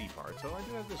other C parts. Oh, I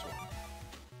do have this one.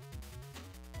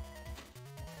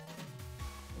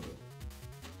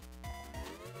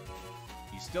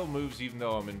 He still moves even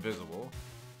though I'm invisible.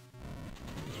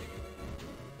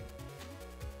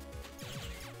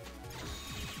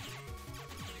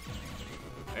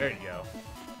 There you go.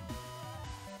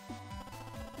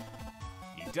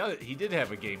 He did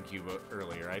have a GameCube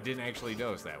earlier. I didn't actually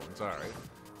notice that one. Sorry.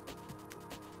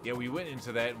 Yeah, we went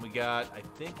into that and we got, I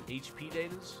think, HP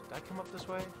datas. Did I come up this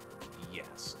way?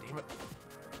 Yes. Damn it.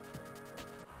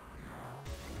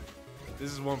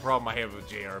 This is one problem I have with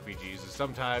JRPGs, is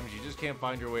sometimes you just can't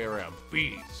find your way around.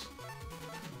 Bees.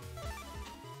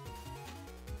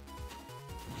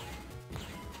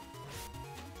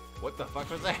 What the fuck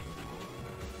was that?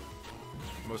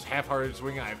 The most half-hearted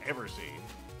swing I've ever seen.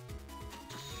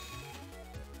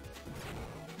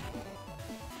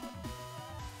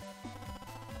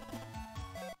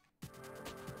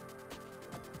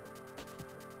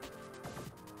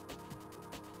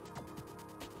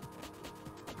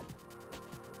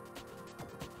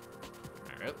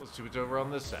 Alright, let's see what's over on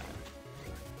this side.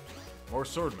 More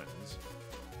swordmans.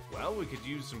 Well, we could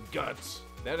use some guts.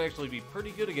 That'd actually be pretty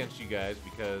good against you guys,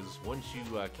 because once you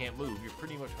can't move, you're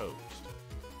pretty much hosed.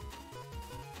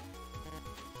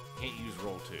 Can't use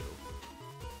roll 2.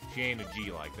 She ain't a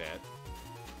G like that.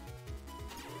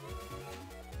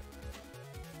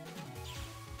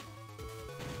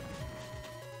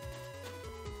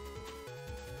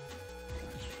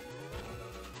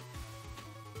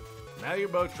 Now you're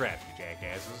both trapped, you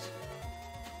jackasses.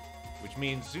 Which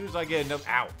means as soon as I get enough—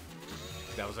 Ow!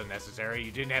 That was unnecessary.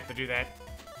 You didn't have to do that.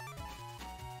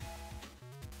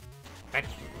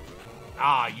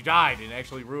 Ah, you died and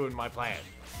actually ruined my plan.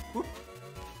 Whoop.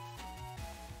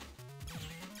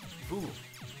 Fool.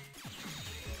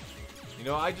 You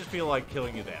know, I just feel like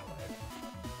killing you that way.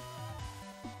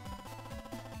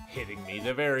 Hitting me,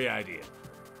 the very idea.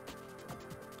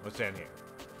 What's down here?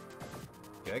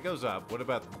 Okay, that goes up. What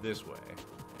about this way?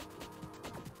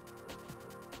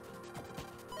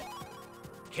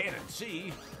 Cannon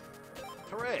C?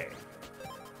 Hooray!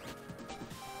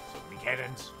 So many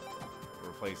cannons.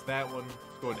 Replace that one.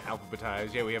 Let's go and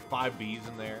alphabetize. Yeah, we have 5 Bs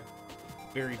in there.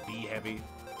 Very B heavy.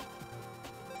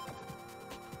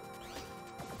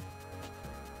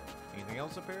 Anything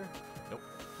else up here? Nope.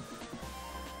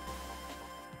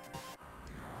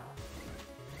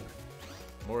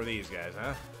 More of these guys,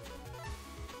 huh?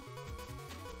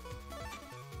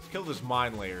 Let's kill this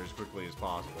mine layer as quickly as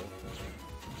possible.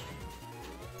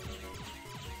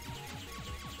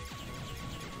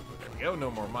 There we go.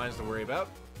 No more mines to worry about.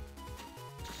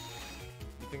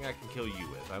 Anything I can kill you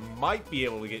with? I might be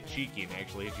able to get cheeky and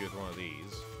actually hit you with one of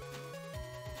these.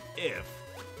 If...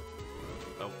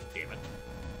 Oh, damn it.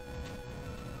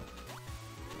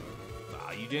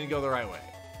 Ah, you didn't go the right way.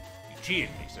 You cheated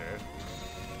me, sir.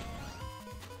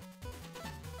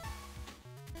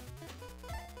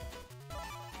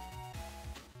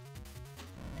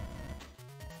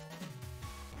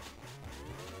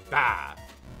 Ah!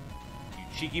 You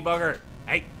cheeky bugger!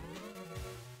 Hey!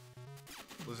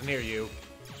 Listen here, you.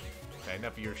 Okay,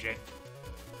 enough of your shit.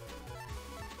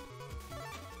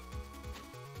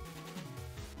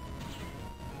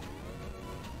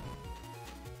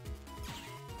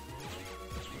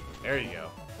 There you go.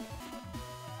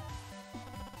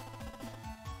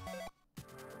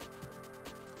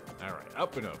 Alright,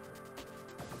 up and over.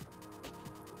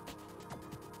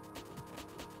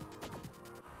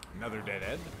 Another dead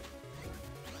end.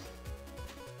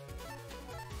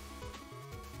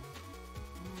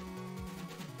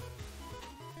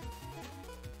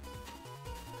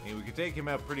 I mean, we could take him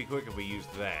out pretty quick if we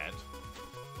used that.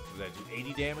 Does that do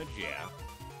 80 damage? Yeah.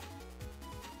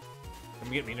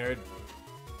 Come get me, nerd.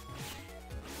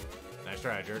 Nice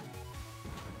try, jerk.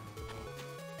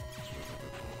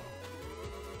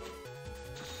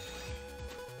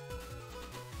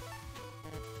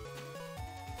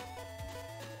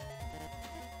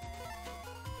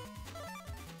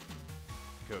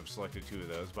 Could have selected 2 of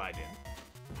those, but I didn't.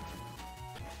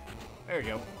 There you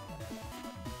go.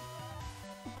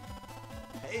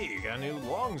 Hey, you got a new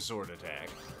longsword attack.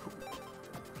 Cool.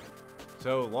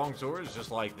 So, longsword is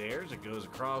just like theirs. It goes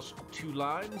across 2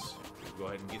 lines. Go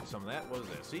ahead and get some of that. What is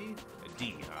that? C? A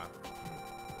D, huh?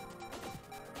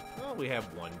 Well, we have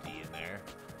 1 D in there.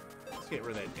 Let's get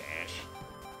rid of that dash.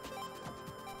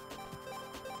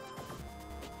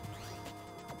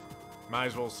 Might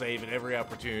as well save at every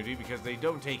opportunity because they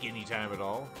don't take any time at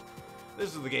all.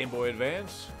 This is the Game Boy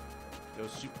Advance. It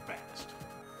goes super fast.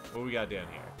 What we got down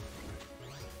here?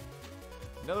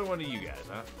 Another one of you guys,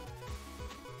 huh?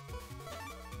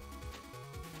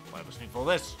 We'll have a sneakful of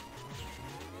this.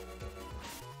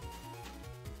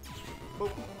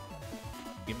 Boop.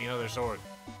 Give me another sword.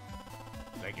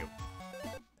 Thank you.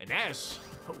 An S?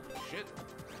 Holy shit.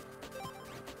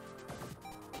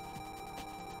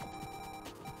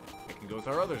 I can go with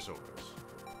our other swords.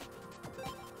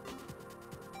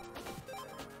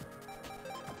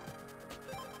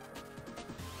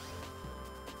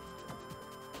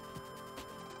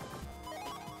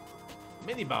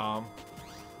 Mini bomb.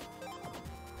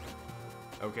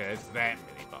 Okay, it's that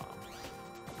mini bomb.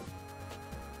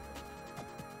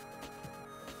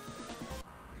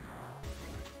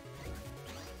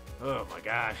 Oh my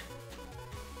god.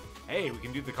 Hey, we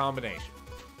can do the combination.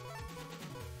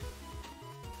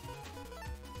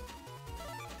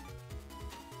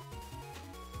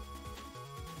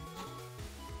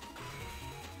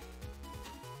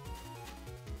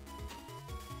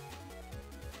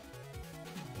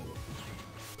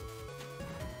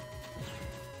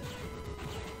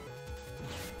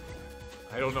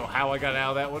 I don't know how I got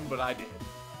out of that one, but I did.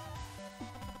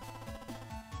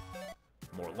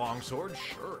 More longsword?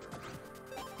 Sure.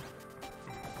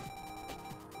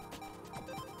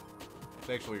 Let's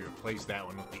actually replace that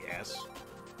one with the S.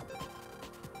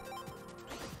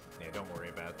 Yeah, don't worry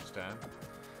about it this time.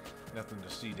 Nothing to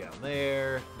see down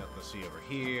there. Nothing to see over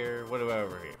here. What about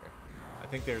over here? I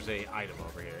think there's a item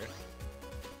over here.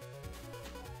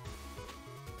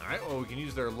 Alright, well, we can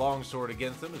use their longsword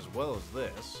against them as well as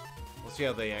this. Let's see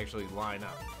how they actually line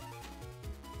up.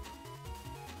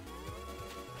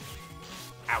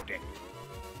 Ow, dick.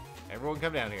 Everyone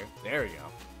come down here. There you go.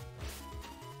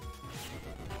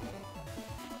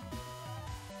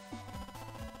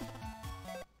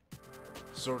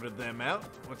 Sorted them out.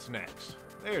 What's next?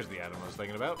 There's the item I was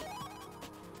thinking about.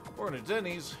 400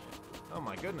 zennies. Oh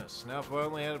my goodness. Now if I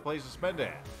only had a place to spend it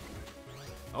at.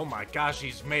 Oh my gosh,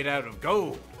 he's made out of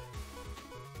gold.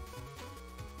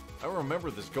 I remember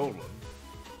this gold one.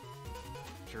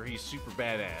 Sure, he's super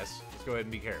badass. Let's go ahead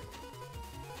and be careful.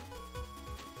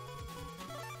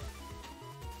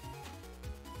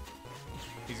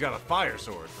 He's got a fire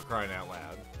sword, for crying out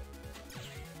loud.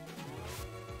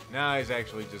 Nah, he's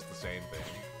actually just the same thing.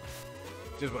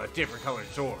 Just with a different colored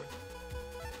sword.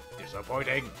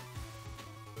 Disappointing.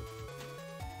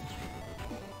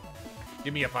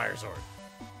 Give me a fire sword.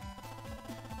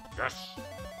 Yes.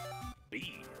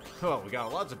 Bee. Oh, we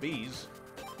got lots of bees.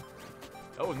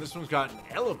 Oh, and this one's got an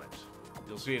element.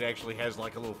 You'll see it actually has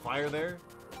like a little fire there.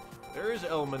 There is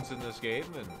elements in this game,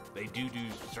 and they do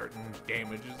certain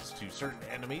damages to certain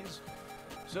enemies.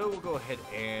 So we'll go ahead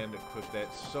and equip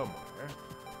that somewhere.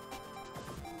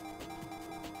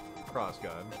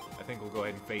 Crossgun. I think we'll go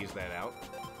ahead and phase that out.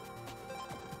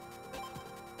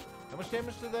 How much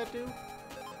damage did that do?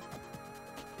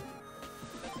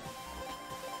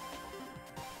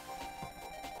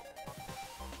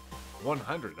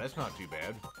 $100. That's not too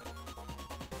bad.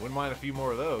 Wouldn't mind a few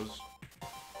more of those.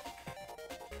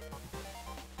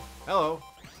 Hello.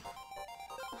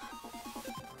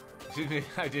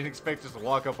 I didn't expect us to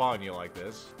walk up on you like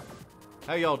this.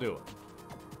 How y'all doing?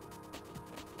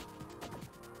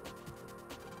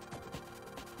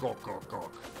 Gawk, gawk,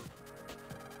 gawk.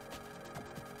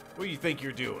 What do you think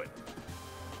you're doing?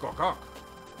 Gawk, gawk.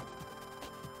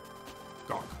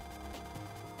 Gawk.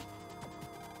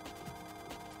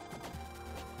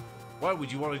 Why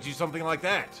would you want to do something like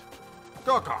that?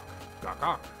 Gawk, gawk. Gawk,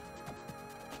 gawk.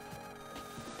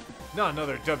 Not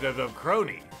another dub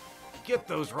crony. Get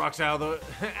those rocks out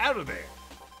of there.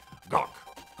 Gawk.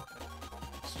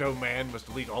 Stone Man must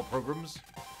delete all programs.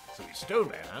 So he's Stone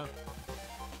Man, huh?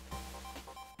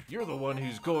 You're the one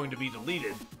who's going to be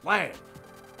deleted. Land.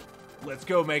 Let's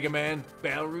go, Mega Man.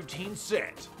 Battle routine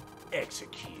set.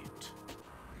 Execute.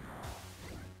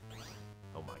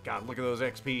 Oh my god, look at those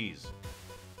XPs.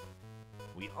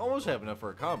 We almost have enough for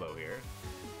a combo here.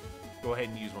 Go ahead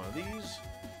and use one of these.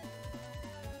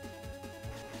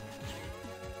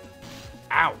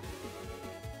 Ow!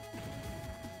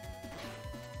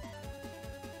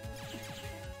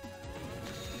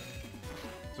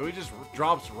 So he just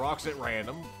drops rocks at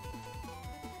random.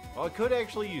 Well, I could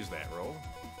actually use that roll.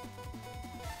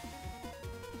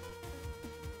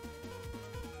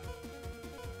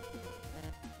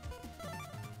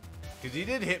 Because he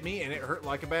did hit me and it hurt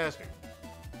like a bastard.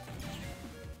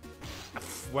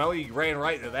 Well, he ran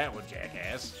right into that one,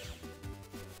 jackass.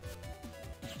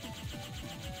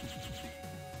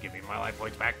 Give me my life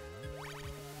points back.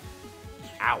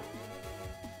 Ow.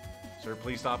 Sir,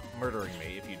 please stop murdering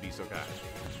me if you'd be so kind.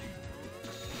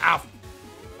 Ow!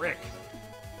 Rick.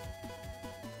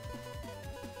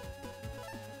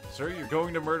 Sir, you're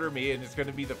going to murder me and it's going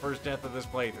to be the first death of this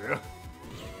playthrough.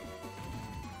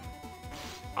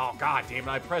 Oh, god damn it,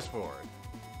 I pressed forward.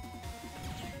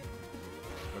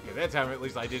 Okay, that time at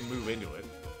least I didn't move into it.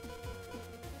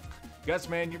 Guts,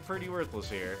 man, you're pretty worthless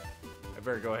here. I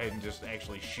better go ahead and just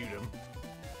actually shoot him.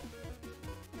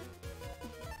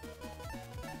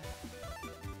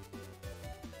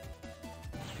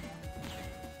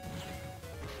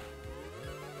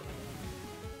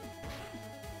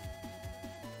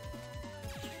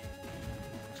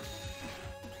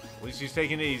 At least he's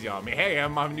taking it easy on me. Hey,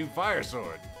 I'm my new fire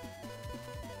sword.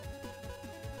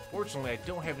 Unfortunately, I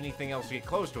don't have anything else to get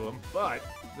close to him, but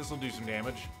this will do some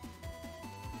damage.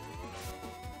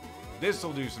 This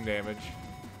will do some damage.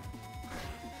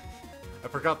 I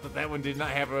forgot that that one did not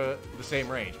have the same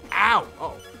range. Ow!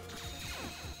 Oh.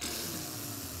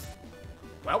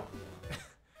 Well.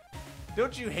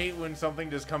 Don't you hate when something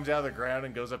just comes out of the ground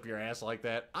and goes up your ass like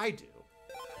that? I do.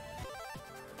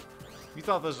 You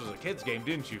thought this was a kid's game,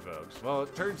 didn't you, folks? Well,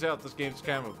 it turns out this game's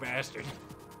kind of a bastard.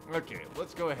 Okay,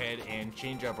 let's go ahead and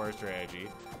change up our strategy.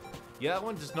 Yeah, that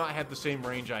one does not have the same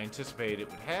range I anticipated it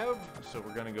would have, so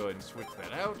we're going to go ahead and switch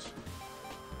that out.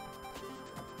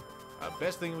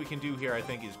 Best thing we can do here, I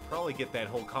think, is probably get that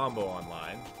whole combo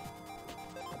online.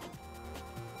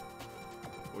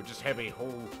 Or just have a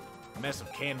whole mess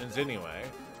of cannons anyway.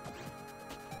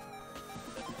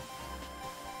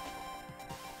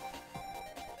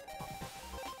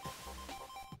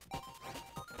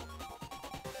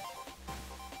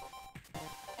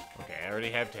 Okay, I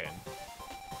already have 10.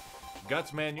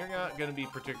 Guts, man, you're not going to be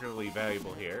particularly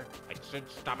valuable here. I said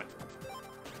stop it.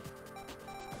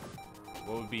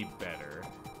 What would be better?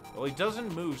 Well, he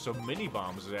doesn't move, so mini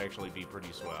bombs would actually be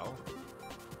pretty swell.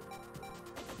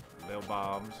 Lil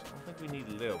bombs. I don't think we need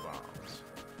lil bombs.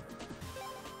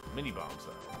 Mini bombs,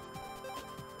 though.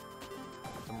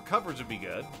 Some recovers would be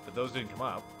good, but those didn't come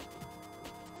up.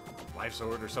 Life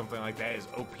sword or something like that is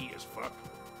OP as fuck.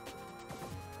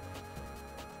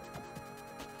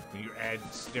 When you add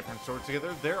different swords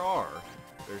together,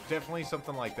 there's definitely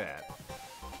something like that.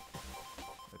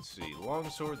 Let's see,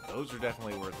 longsword, those are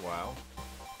definitely worthwhile.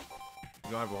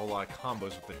 You don't have a whole lot of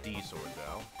combos with the D sword,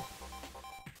 though.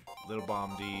 Little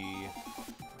bomb D,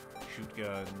 shoot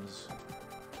guns.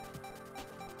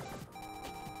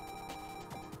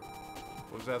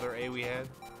 What was the other A we had?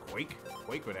 Quake?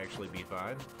 Quake would actually be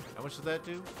fine. How much does that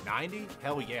do? 90?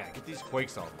 Hell yeah, get these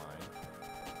Quakes online.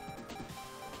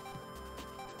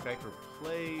 In fact,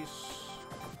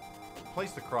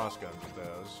 replace the cross guns with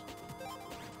those.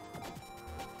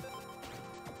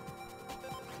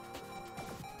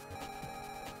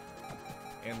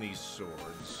 And these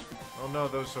swords. Oh no,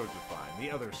 those swords are fine. The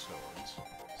other swords.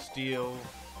 Steel.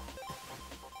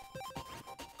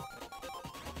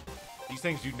 These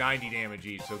things do 90 damage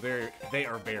each, so they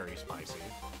are very spicy.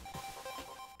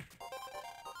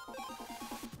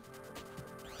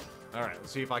 Alright,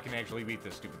 let's see if I can actually beat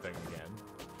this stupid thing again.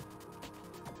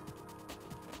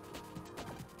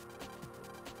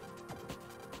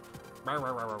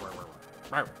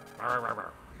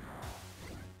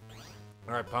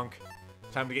 Alright, punk.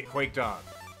 Time to get quaked on.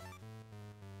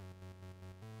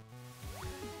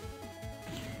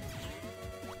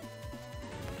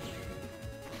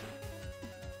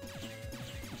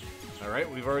 Alright,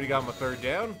 we've already got him a third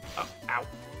down. Oh, ow.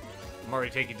 I'm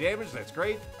already taking damage, that's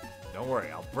great. Don't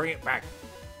worry, I'll bring it back.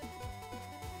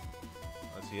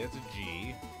 Let's see, that's a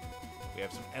G. We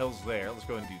have some L's there. Let's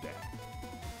go ahead and do that.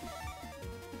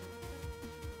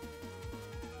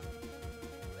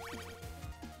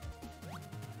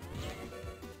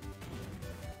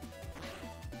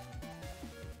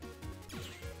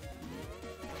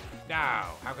 No,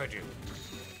 how could you?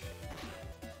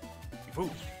 You fool.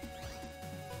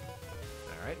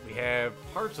 Alright, we have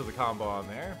parts of the combo on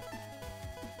there.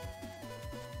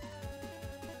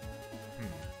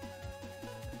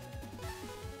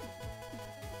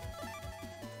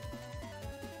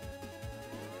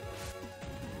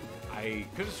 I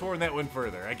could have sworn that went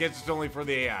further. I guess it's only for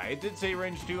the AI. It did say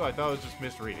range 2. I thought I was just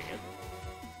misreading it.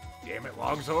 Damn it,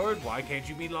 longsword. Why can't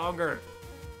you be longer?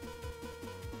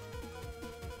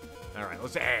 Alright,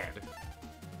 let's add.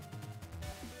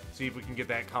 See if we can get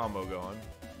that combo going.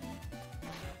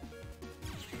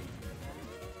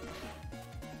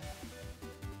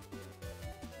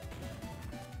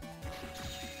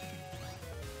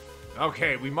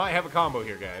 Okay, we might have a combo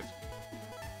here, guys.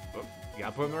 Oh, you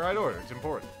gotta put in the right order. It's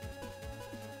important.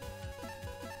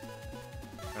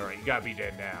 Alright, you gotta be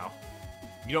dead now.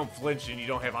 You don't flinch and you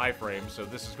don't have iframes, so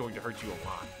this is going to hurt you a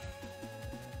lot.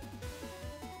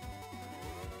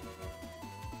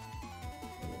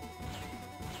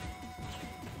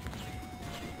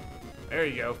 There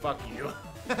you go, fuck you.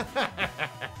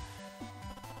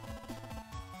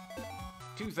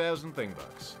 2,000 thing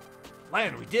bucks.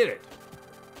 Man, we did it!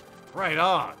 Right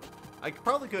on! I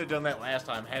probably could have done that last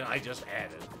time had I just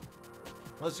added.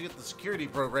 Let's get the security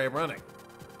program running.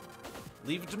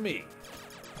 Leave it to me.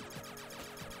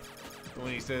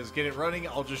 When he says get it running,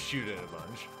 I'll just shoot it a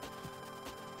bunch.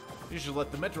 You should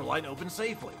let the metro line open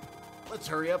safely. Let's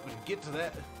hurry up and get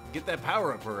that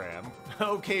power-up program.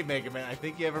 Okay, Mega Man, I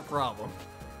think you have a problem.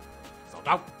 So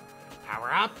don't.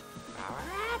 Power up. Power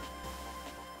up.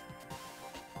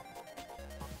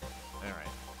 Alright.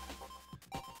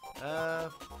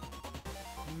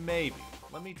 Maybe.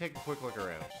 Let me take a quick look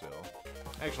around still.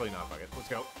 Actually, not fuck it. Let's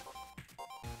go.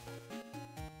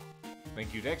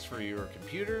 Thank you, Dex, for your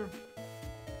computer.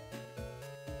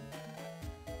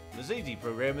 The safety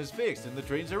program is fixed and the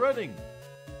trains are running.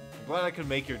 I'm glad I could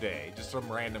make your day. Just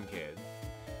some random kid.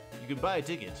 You can buy a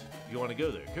ticket if you want to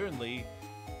go there. Currently,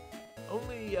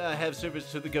 only have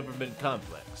service to the government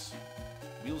complex.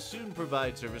 We'll soon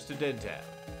provide service to Dentown.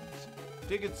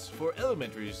 Tickets for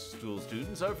elementary school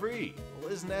students are free.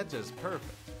 Well, isn't that just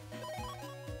perfect?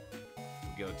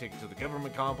 We get a ticket to the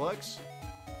government complex.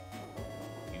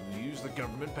 You use the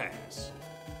government pass.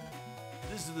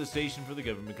 This is the station for the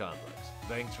government complex.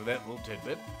 Thanks for that little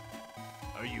tidbit.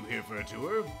 Are you here for a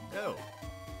tour? No.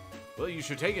 Well, you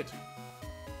should take it.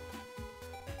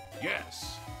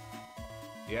 Yes.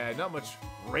 Yeah, not much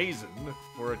reason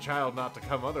for a child not to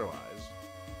come otherwise.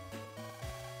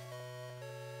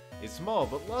 It's small,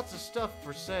 but lots of stuff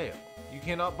for sale. You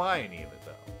cannot buy any of it,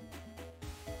 though.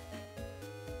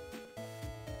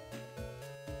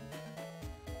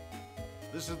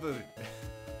 This is the...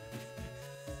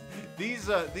 these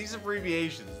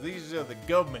abbreviations, these are the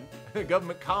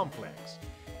government complex.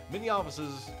 Many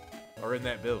offices are in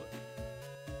that building.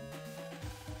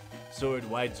 Sword,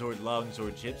 wide sword, long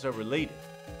sword ships are related.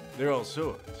 They're all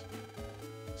swords.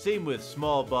 Same with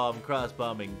small bomb, cross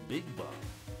bombing, big bomb.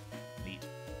 Neat.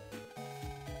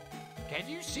 Can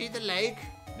you see the lake?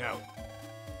 No.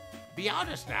 Be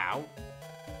honest now.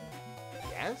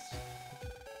 Yes?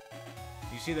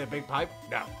 You see that big pipe?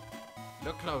 No.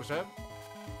 Look closer.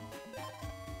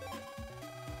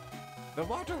 The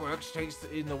waterworks takes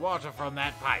in the water from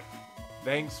that pipe.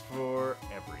 Thanks for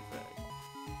everything.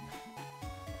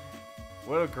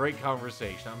 What a great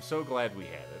conversation. I'm so glad we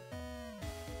had it.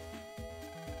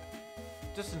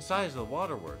 Just inside is the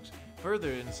waterworks.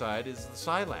 Further inside is the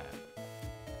Psi Lab.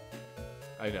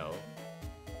 I know.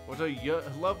 What a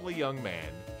lovely young man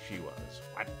she was.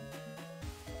 What?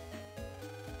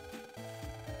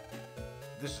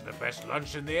 This is the best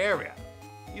lunch in the area.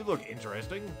 You look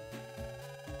interesting.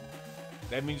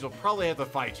 That means we'll probably have to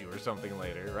fight you or something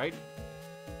later, right?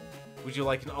 Would you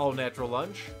like an all-natural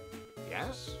lunch?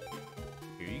 Yes?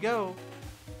 Here you go.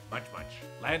 Munch, munch.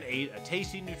 Lan ate a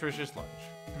tasty, nutritious lunch.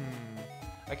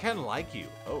 I kind of like you.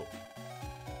 Oh.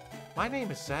 My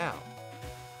name is Sal.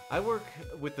 I work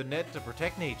with the net to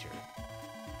protect nature.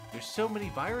 There's so many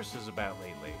viruses about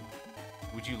lately.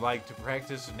 Would you like to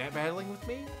practice net battling with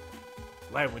me?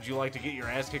 Lan, would you like to get your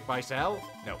ass kicked by Sal?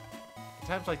 No. At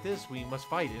times like this, we must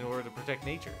fight in order to protect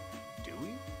nature. Do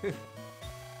we?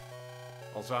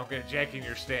 Also, I'm gonna jack in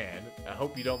your stand. I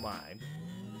hope you don't mind.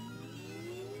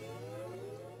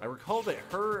 I recall that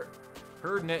her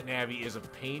net navy is a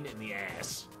pain in the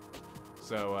ass.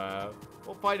 So,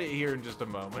 we'll fight it here in just a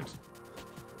moment.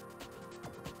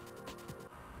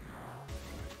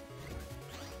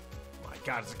 My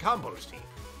god, it's a compost heap.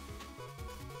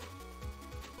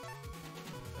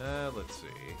 Let's see.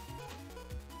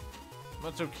 I'm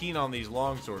not so keen on these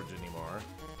long swords anymore.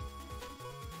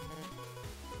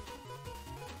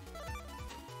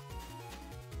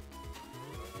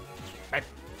 Hey.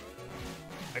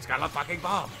 It's got a fucking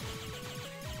bomb.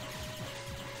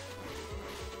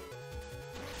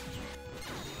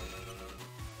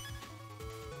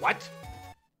 What?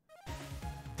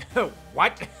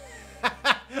 What?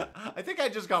 I think I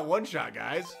just got one shot,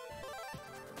 guys.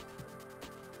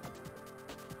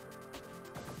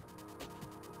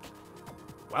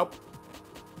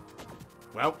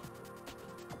 Well.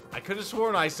 I could have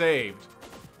sworn I saved.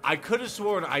 I could have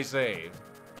sworn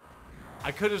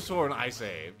I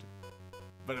saved.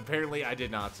 But apparently I did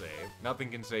not save. Nothing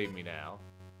can save me now.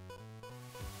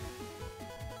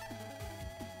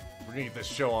 We're gonna get this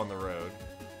show on the road.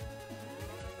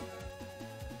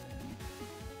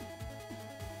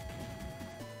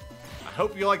 I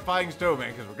hope you like fighting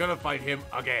Snowman, because we're gonna fight him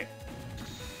again.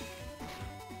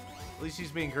 At least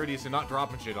he's being courteous and not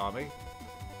dropping shit on me.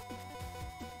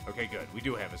 Okay, good. We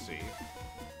do have a C.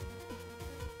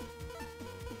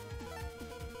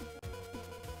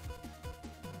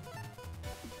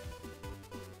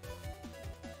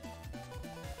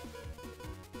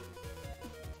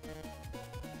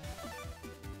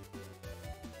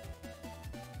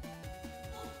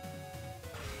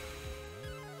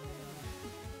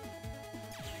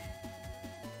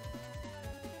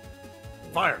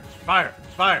 Fire! Fire!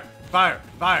 Fire! Fire!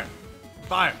 Fire!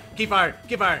 Fire! Keep firing!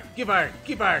 Keep firing! Keep firing!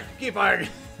 Keep firing! Keep firing!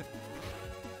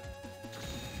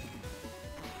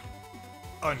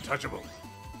 Untouchable.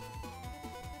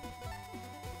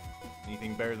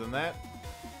 Anything better than that?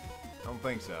 I don't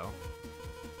think so.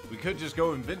 We could just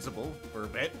go invincible for a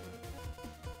bit.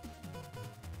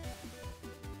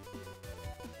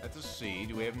 That's a C.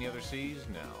 Do we have any other C's?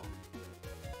 No.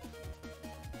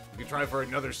 We could try for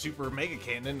another super mega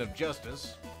cannon of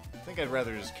justice. I think I'd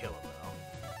rather just kill him,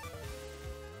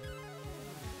 though.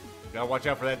 Gotta watch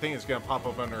out for that thing that's gonna pop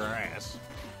up under our ass.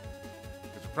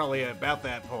 Because we're probably at about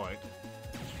that point.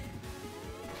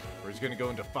 Where he's gonna go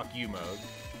into fuck you mode.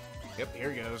 Yep,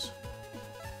 here he goes.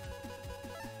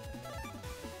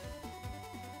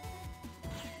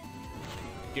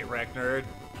 Get wrecked, nerd.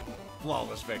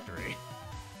 Flawless victory.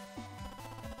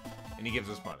 And he gives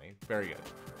us money. Very good.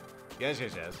 Yes,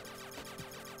 yes, yes.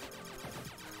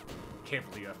 Can't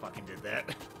believe I fucking did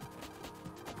that.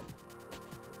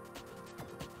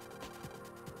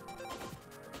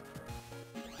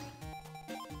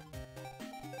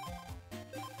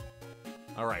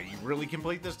 Alright, you really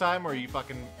complete this time, or are you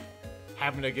fucking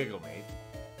having to giggle me?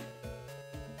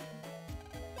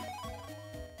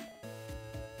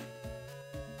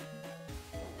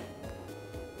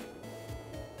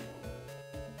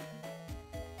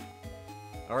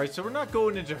 Alright, so we're not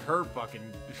going into her fucking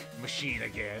machine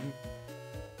again.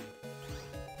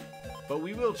 But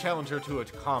we will challenge her to a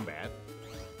combat.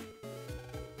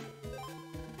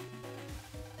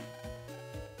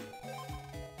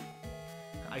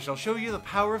 I shall show you the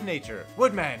power of nature.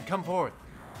 Woodman, come forth.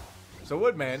 So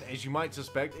Woodman, as you might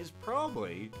suspect, is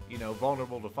probably, you know,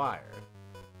 vulnerable to fire.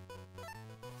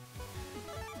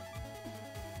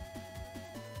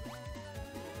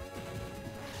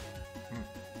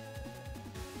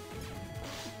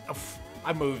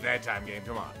 I moved that time, game.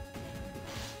 Come on.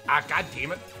 Ah, god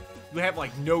damn it. You have,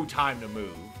 like, no time to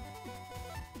move.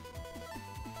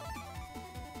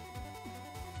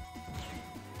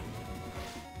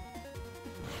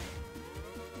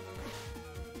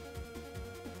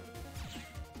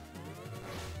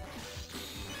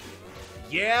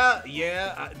 Yeah,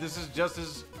 this is just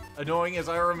as annoying as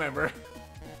I remember.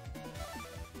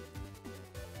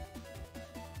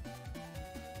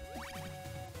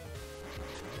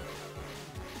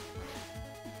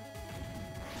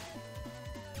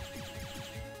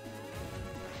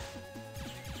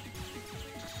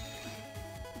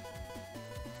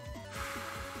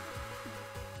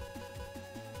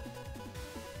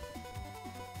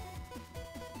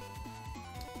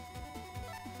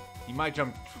 He might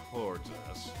jump towards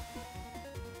us.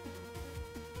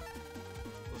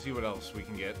 Let's see what else we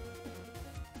can get.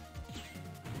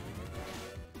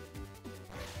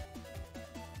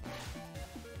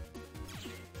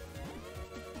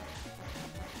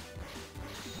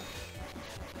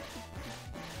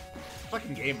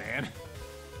 Fucking game, man.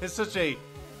 It's such a,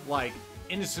 like,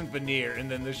 innocent veneer,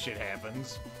 and then this shit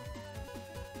happens.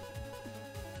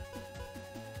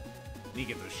 Need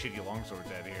to get those shitty longswords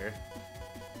out of here.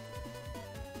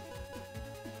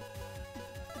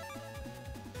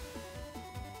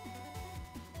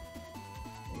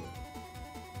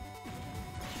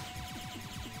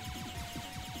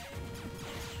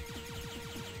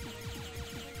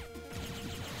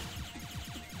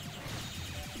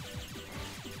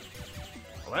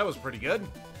 Well, that was pretty good.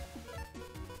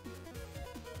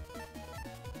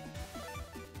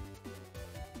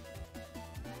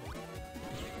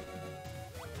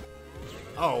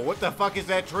 Oh, what the fuck is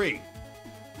that tree?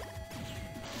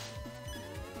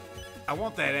 I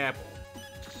want that apple.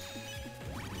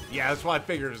 Yeah, that's what I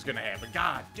figured was gonna happen.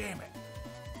 God damn it.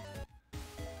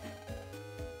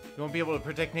 You won't be able to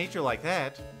protect nature like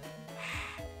that.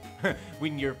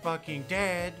 When you're fucking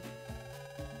dead.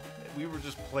 We were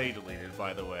just play deleted,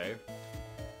 by the way.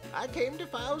 I came to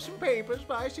file some papers,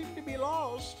 but I seem to be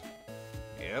lost.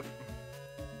 Yep.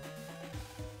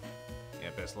 Yeah,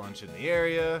 best lunch in the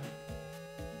area.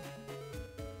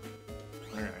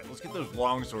 Alright, let's get those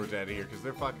longswords out of here, because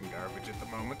they're fucking garbage at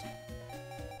the moment.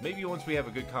 Maybe once we have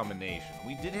a good combination.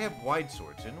 We did have wide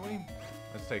swords, didn't we?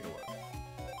 Let's take a look.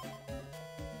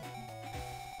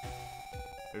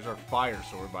 There's our fire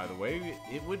sword, by the way.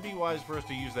 It would be wise for us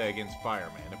to use that against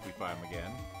firemen if we find them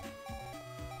again.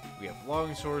 We have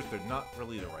long swords. They're not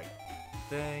really the right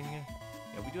thing.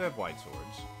 Yeah, we do have wide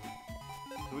swords.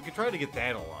 So we could try to get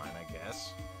that aligned, I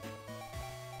guess.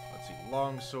 Let's see.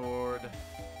 Long sword.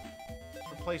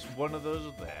 Let's replace one of those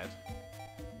with that.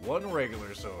 One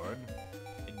regular sword.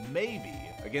 And maybe,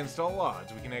 against all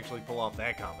odds, we can actually pull off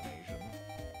that combination.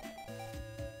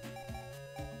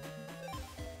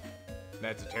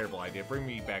 That's a terrible idea. Bring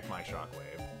me back my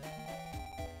shockwave.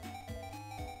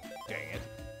 Dang it.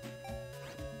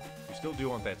 We still do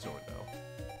want that sword, though.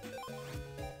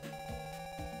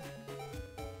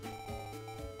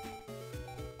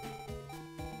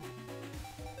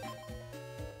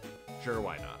 Sure,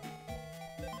 why not?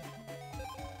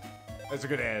 That's a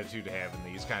good attitude to have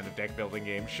in these kind of deck building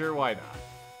games. Sure, why not?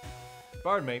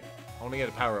 Pardon me. Only had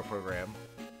a power-up program.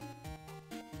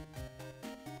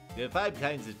 There are 5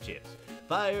 kinds of chips.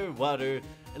 Fire, water,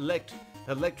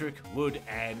 electric, wood,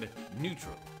 and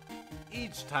neutral.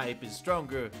 Each type is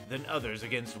stronger than others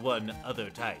against one other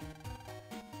type.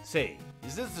 Say,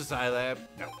 is this the Scilab?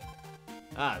 No.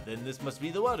 Ah, then this must be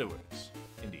the Waterworks.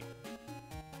 Indeed.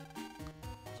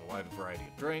 There's a wide variety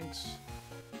of drinks.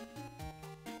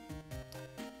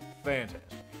 Fantastic.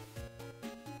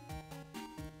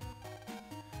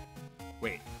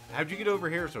 Wait, how'd you get over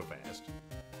here so fast?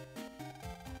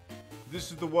 This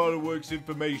is the Waterworks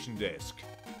information desk.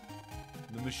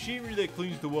 The machinery that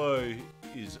cleans the water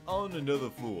is on another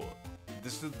floor.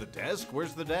 This is the desk?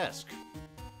 Where's the desk?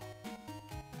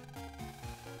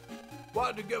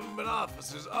 Why do government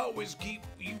offices always keep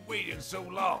you waiting so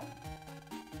long?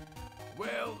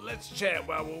 Well, let's chat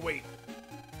while we're waiting.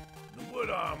 The wood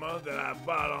armor that I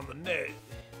bought on the net,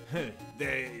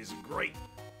 there is great.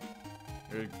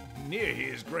 Near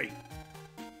here is great.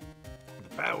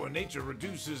 The power of nature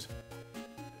reduces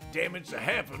damage to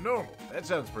half of normal. That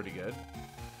sounds pretty good.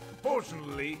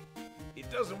 Unfortunately,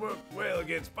 it doesn't work well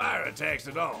against fire attacks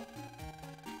at all.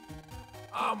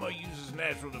 Armor uses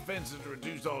natural defenses to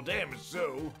reduce all damage,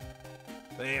 so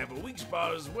they have a weak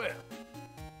spot as well.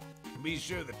 Be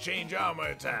sure to change armor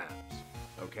at times.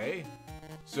 Okay.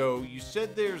 So you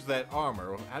said there's that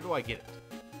armor. How do I get it?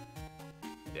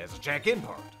 It has a check-in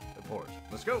part.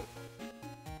 Let's go.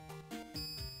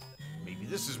 Maybe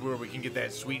this is where we can get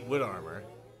that sweet wood armor.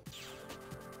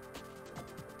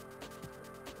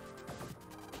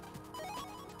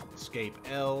 Escape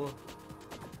L.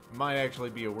 Might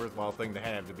actually be a worthwhile thing to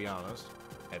have, to be honest.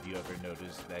 Have you ever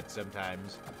noticed that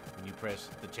sometimes when you press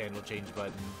the channel change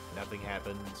button, nothing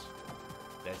happens?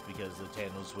 That's because the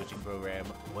channel switching program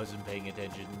wasn't paying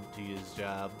attention to his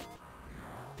job.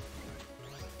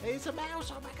 Hey, it's a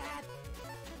mouse! Oh my god!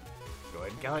 Go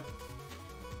ahead and kill it.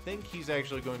 I think he's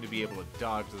actually going to be able to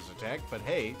dodge this attack, but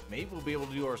hey, maybe we'll be able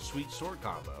to do our sweet sword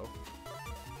combo.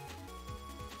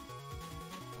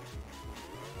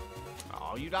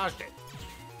 Oh, you dodged it.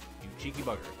 You cheeky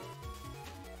bugger.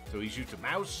 So he shoots a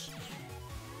mouse.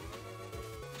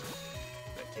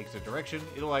 That takes a direction.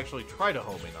 It'll actually try to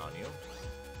home in on you.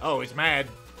 Oh, it's mad.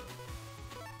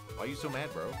 Why are you so mad,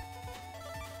 bro?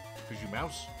 Because you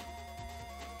mouse?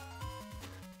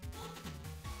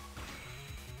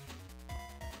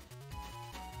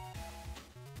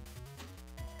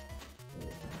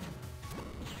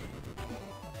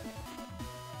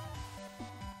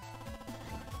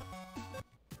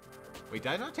 Wait, did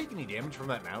I not take any damage from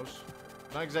that mouse?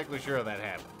 Not exactly sure how that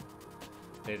happened.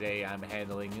 Today I'm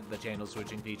handling the channel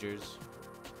switching features.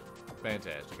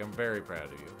 Fantastic. I'm very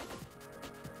proud of you.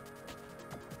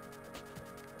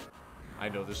 I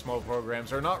know the small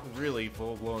programs are not really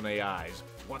full-blown AIs.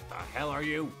 What the hell are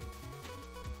you?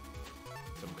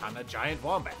 Some kind of giant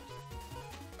wombat.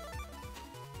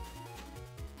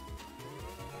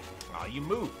 Aw, you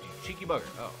moved, you cheeky bugger.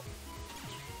 Oh.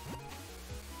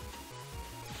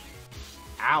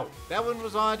 Ow! That one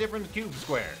was on a different cube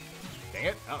square. Dang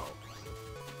it. Uh-oh.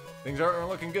 Things aren't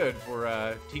looking good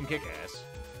for Team Kick-Ass.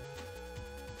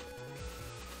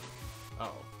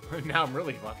 Uh-oh. Now I'm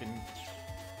really fucking...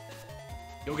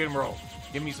 Go get him rolled.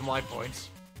 Give me some life points.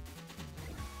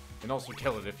 And also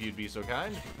kill it if you'd be so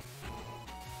kind.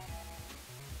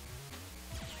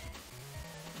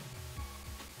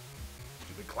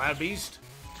 Stupid Cloud Beast.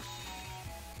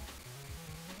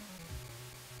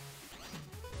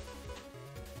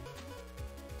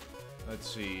 Let's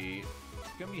see.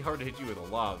 It's gonna be hard to hit you with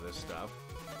a lot of this stuff.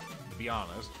 To be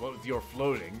honest. What with your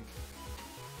floating?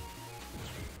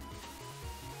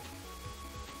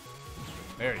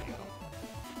 There you go.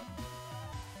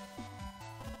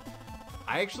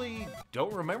 I actually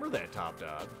don't remember that top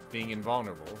dog being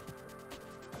invulnerable.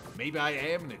 Maybe I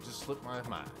am and it just slipped my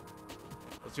mind.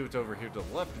 Let's see what's over here to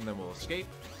the left and then we'll escape.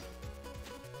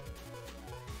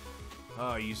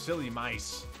 Oh, you silly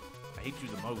mice. I hate you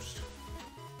the most.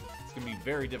 It's gonna be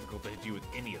very difficult to hit you with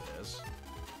any of this.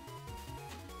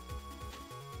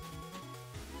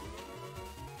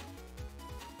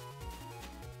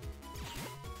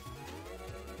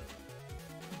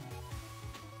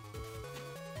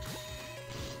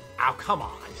 Ow, come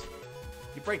on.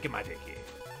 You're breaking my dick here.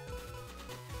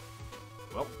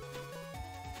 Well.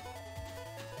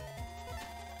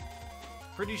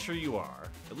 Pretty sure you are.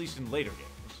 At least in later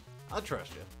games. I'll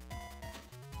trust you.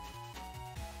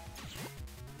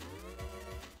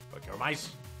 Fuck your mice.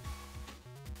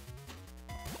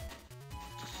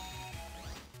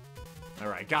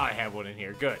 Alright, gotta have one in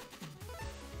here. Good.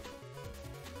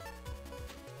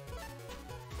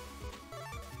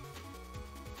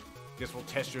 Guess we'll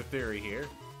test your theory here.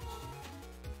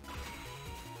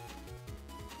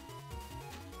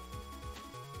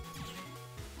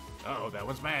 Uh-oh, that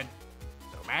one's mad.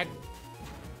 So mad.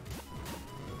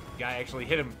 You gotta actually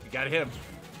hit him. You gotta hit him.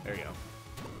 There you go.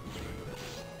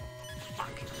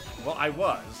 Fuck. Well, I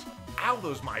was. Ow,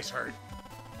 those mice hurt.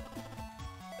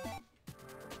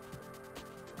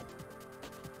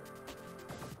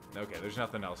 Okay, there's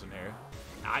nothing else in here.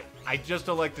 I just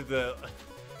elected to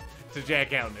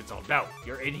jack out and it's all, no,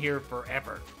 you're in here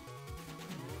forever.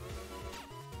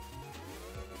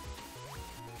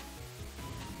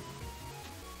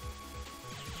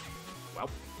 Well,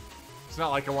 it's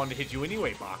not like I wanted to hit you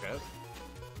anyway, Baka.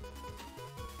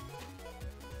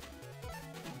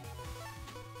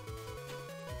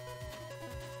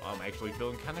 I'm actually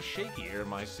feeling kind of shaky here in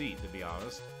my seat, to be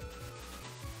honest.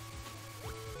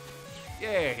 Yeah,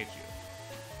 I hit you.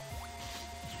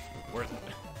 Worth it.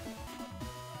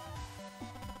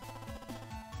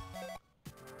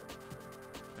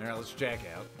 Alright, let's jack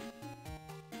out.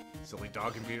 Silly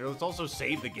dog computer. Let's also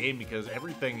save the game because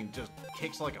everything just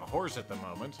kicks like a horse at the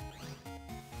moment.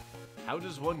 How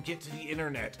does one get to the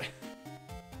internet?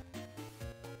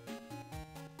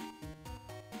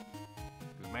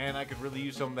 Because, man, I could really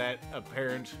use some of that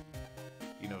apparent,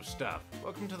 you know, stuff.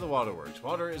 Welcome to the Waterworks.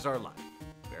 Water is our life.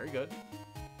 Very good.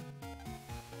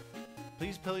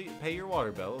 Please pay your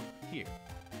water bill here.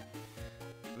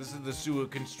 This is the sewer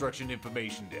construction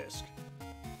information desk.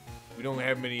 We don't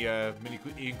have many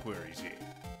inquiries here.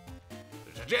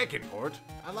 There's a jack in port.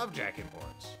 I love jack in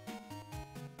ports.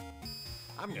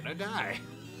 I'm gonna die.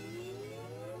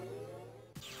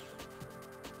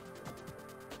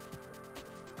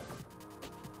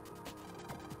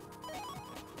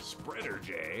 Spreader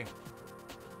J.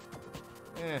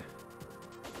 Eh.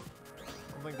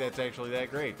 I don't think that's actually that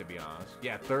great, to be honest.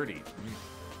 Yeah, 30.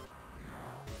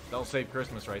 That'll save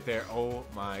Christmas right there. Oh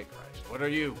my Christ. What are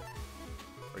you?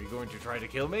 Are you going to try to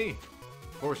kill me?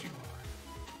 Of course you are.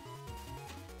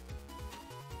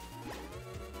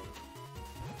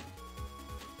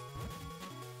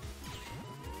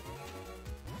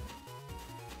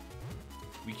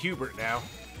 We Hubert now.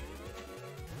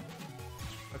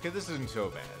 Okay, this isn't so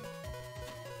bad.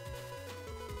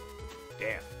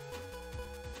 Damn.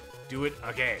 Do it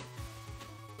again.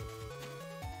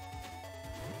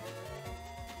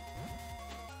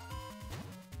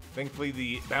 Thankfully,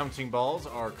 the bouncing balls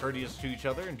are courteous to each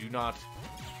other and do not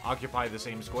occupy the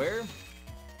same square. I'm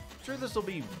sure this will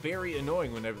be very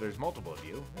annoying whenever there's multiple of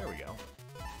you. There we go.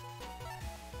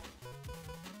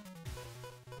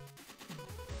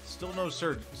 Still no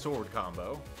sword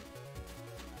combo.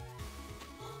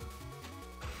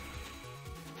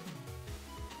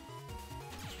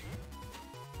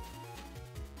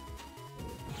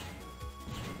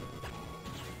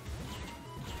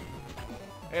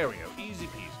 There we go, easy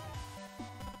peasy.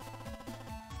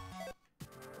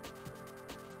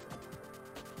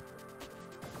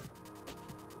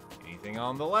 Anything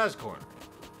on the last corner?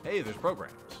 Hey, there's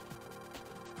programs.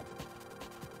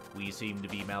 We seem to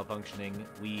be malfunctioning.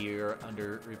 We're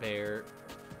under repair.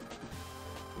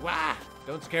 Wah!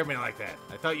 Don't scare me like that.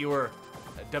 I thought you were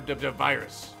a dub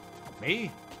virus.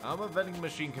 Me? I'm a vending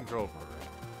machine control program.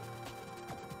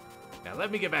 Now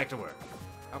let me get back to work.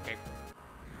 Okay.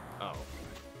 Oh.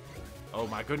 Oh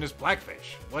my goodness,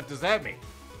 Blackfish. What does that mean?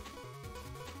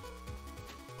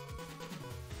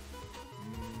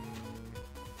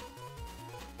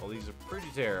 Well, these are pretty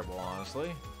terrible,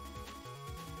 honestly.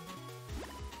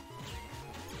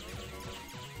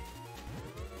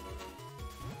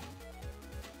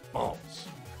 Balls.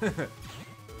 It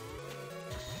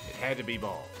had to be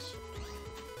balls.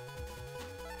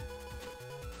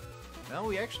 Now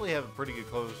we actually have a pretty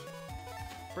close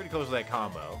to that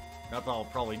combo. Not that I'll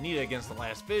probably need it against the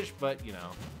last fish, but, you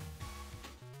know.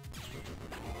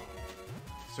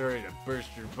 Sorry to burst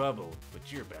your bubble, but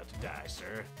you're about to die,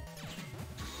 sir.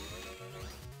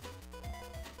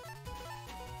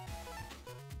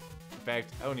 In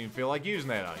fact, I don't even feel like using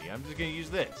that on you. I'm just gonna use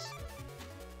this.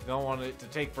 Don't want it to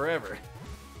take forever.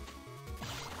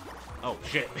 Oh,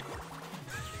 shit.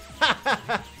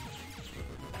 I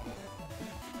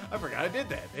forgot I did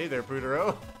that. Hey there,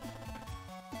 Poodoro.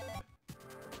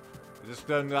 This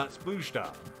done got splooshed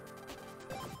on.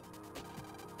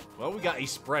 Well, we got a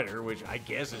spreader, which I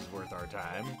guess is worth our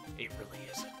time. It really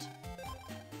isn't.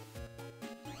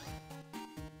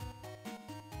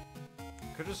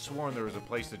 Could have sworn there was a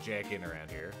place to jack in around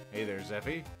here. Hey there,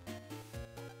 Zeffy.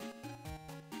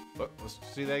 But let's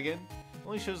see that again.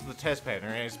 Only shows the test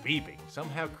pattern and it's beeping.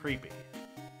 Somehow creepy.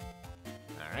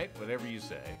 Alright, whatever you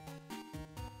say.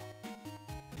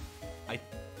 I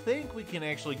think we can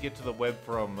actually get to the web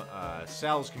from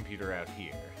Sal's computer out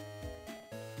here.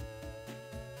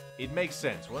 It makes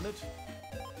sense, wouldn't it?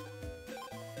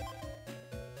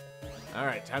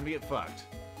 Alright, time to get fucked.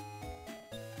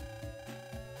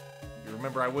 You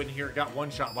remember I went here and got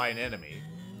one-shot by an enemy.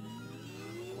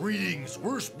 Greetings,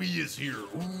 Worst Bee is here.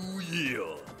 Ooh, yeah.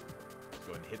 Let's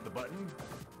go ahead and hit the button.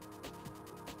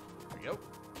 There we go.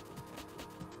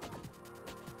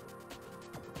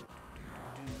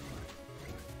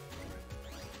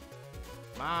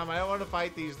 Mom, I don't want to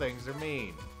fight these things. They're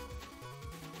mean.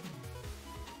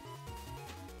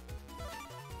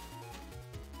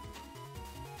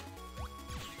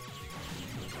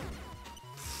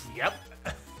 Yep.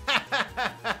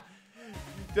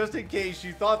 Just in case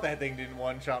you thought that thing didn't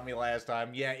one-shot me last time.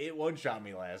 Yeah, it one-shot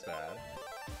me last time.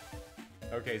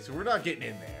 Okay, so we're not getting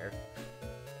in there.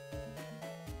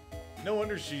 No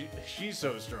wonder she's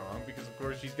so strong, because of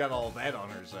course she's got all that on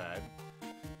her side.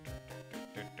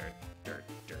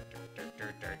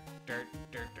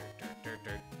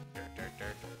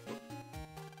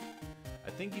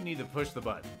 I think you need to push the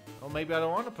button. Well, maybe I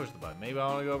don't want to push the button. Maybe I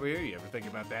want to go over here. You ever think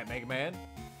about that, Mega Man?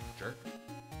 Sure.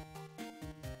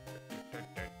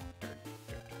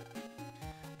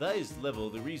 The highest level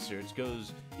of the research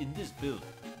goes in this building.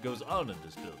 Goes on in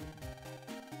this building.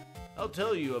 I'll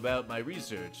tell you about my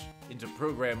research into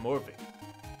program morphing.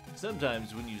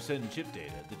 Sometimes when you send chip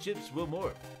data, the chips will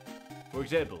morph. For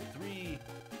example, three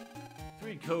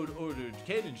code-ordered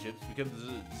cannon chips become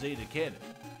the Zeta cannon.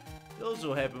 It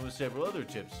also happened with several other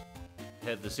chips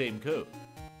had the same code.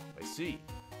 I see.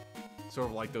 Sort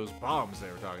of like those bombs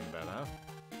they were talking about, huh?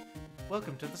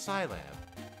 Welcome to the Sci Lab.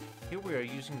 Here we are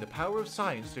using the power of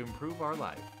science to improve our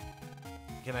life.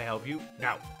 Can I help you?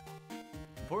 No.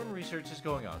 Important research is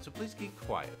going on, so please keep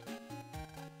quiet.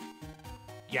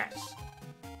 Yes.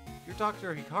 You're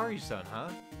Dr. Hikari's son, huh?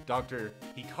 Dr.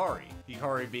 Hikari.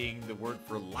 Hikari being the word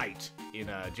for light in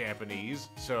Japanese,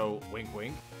 so wink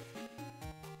wink.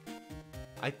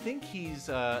 I think he's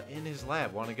in his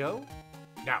lab. Want to go?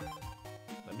 No.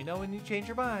 Let me know when you change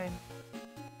your mind.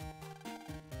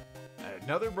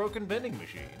 Another broken vending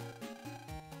machine.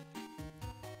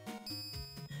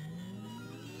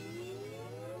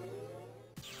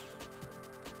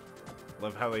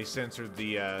 Love how they censored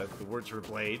the words for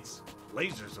blades.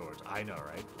 Laser swords. I know,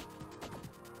 right?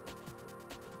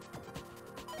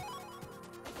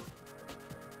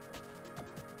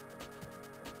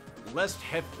 Less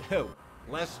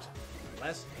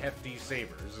hefty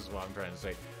sabers is what I'm trying to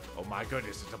say. Oh my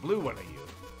goodness, it's a blue one of you.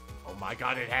 Oh my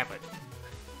god, it happened.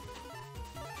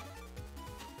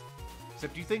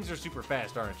 Except you things are super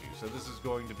fast, aren't you? So this is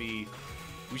going to be...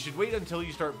 We should wait until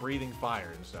you start breathing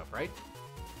fire and stuff, right?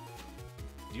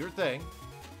 Do your thing.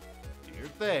 Do your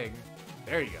thing.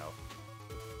 There you go.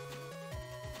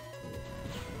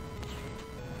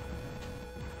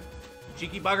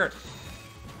 Cheeky bugger.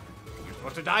 You're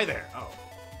supposed to die there. Oh.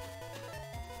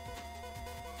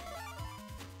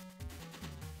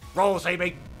 Roll,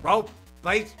 Sammy. Roll,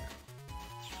 please.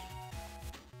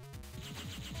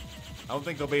 I don't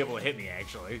think they'll be able to hit me,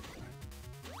 actually.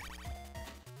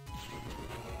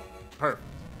 Perfect.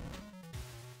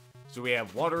 So we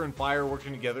have water and fire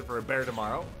working together for a bear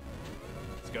tomorrow.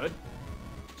 That's good.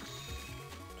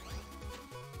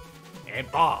 And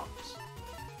bombs.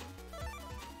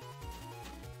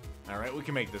 Alright, we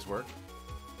can make this work.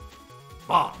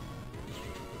 Bomb.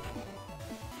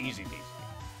 Easy peasy.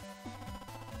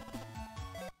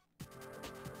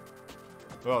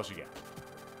 What else you got?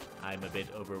 I'm a bit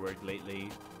overworked lately.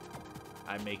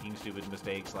 I'm making stupid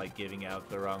mistakes like giving out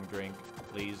the wrong drink.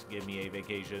 Please give me a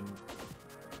vacation.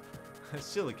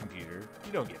 Silly computer.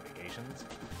 You don't get vacations.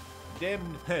 Damn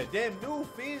new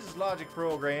fizz logic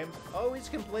programs. Always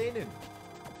complaining.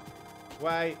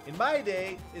 Why, in my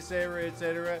day,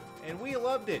 etc., and we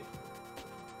loved it.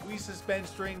 We suspend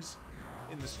strings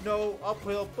in the snow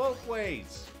uphill both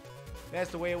ways.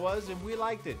 That's the way it was, and we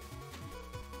liked it.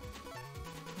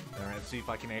 Alright, let's see if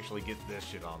I can actually get this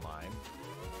shit online.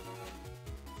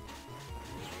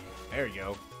 There you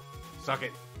go. Suck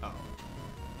it. Uh-oh.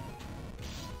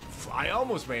 I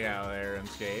almost made it out of there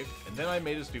unscathed, and then I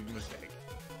made a stupid mistake.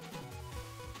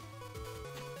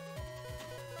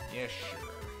 Yeah, sure.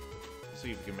 Let's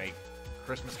see if we can make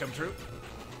Christmas come true.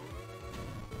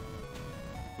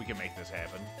 We can make this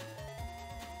happen.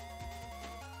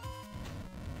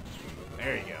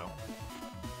 There you go.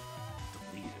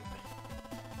 Deleted.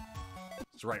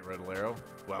 That's right, Redolero.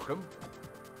 Welcome.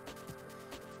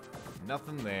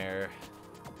 Nothing there.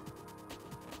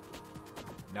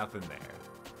 Nothing there.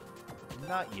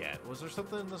 Not yet. Was there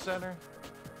something in the center?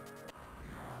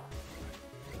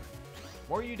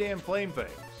 More you damn flame things.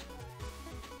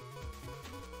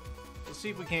 Let's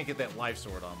see if we can't get that life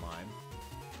sword online.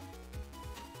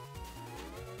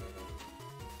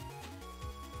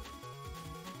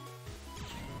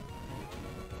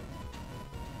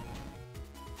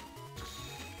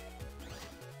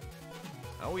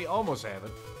 Oh, we almost have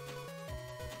it.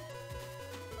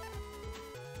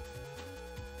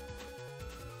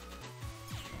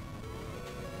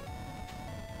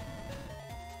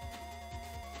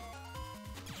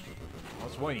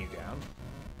 That's one of you down.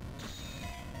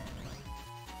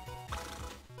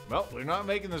 Well, we're not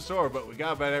making the sword, but we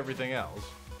got about everything else.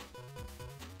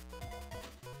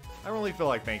 I don't really feel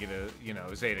like making a, you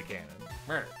know, Zeta cannon.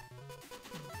 Mer.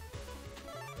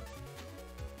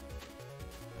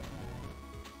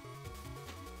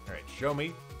 Alright, show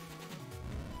me.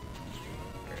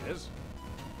 There it is.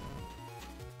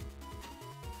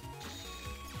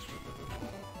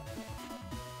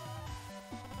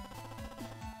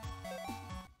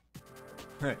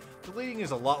 Deleting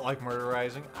is a lot like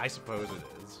murderizing. I suppose it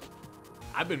is.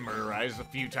 I've been murderized a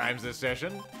few times this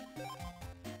session.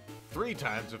 3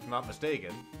 times, if not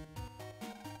mistaken.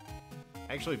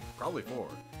 Actually, probably 4.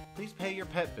 Please pay your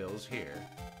pet bills here.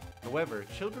 However,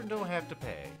 children don't have to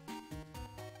pay.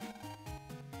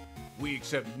 We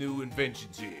accept new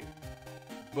inventions here,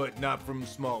 but not from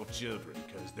small children,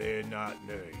 because they're not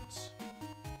nerds.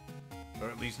 Or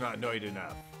at least not nerd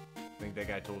enough. I think that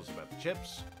guy told us about the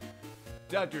chips.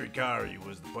 Dr. Ikari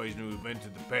was the person who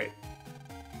invented the pet.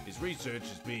 His research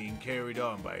is being carried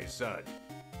on by his son.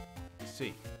 I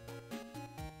see.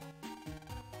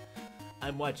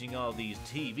 I'm watching all these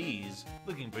TVs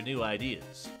looking for new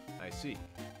ideas. I see.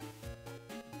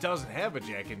 It doesn't have a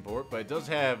jack-in port, but it does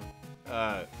have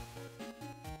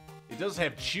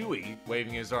Chewie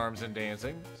waving his arms and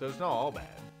dancing, so it's not all bad.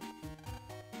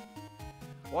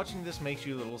 Watching this makes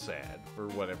you a little sad, for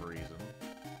whatever reason.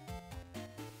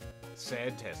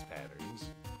 Sad test patterns.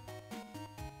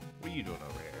 What are you doing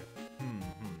over here?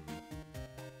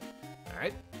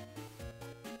 Alright.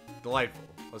 Delightful.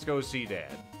 Let's go see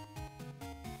Dad.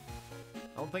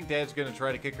 I don't think Dad's gonna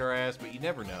try to kick our ass, but you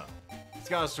never know. He's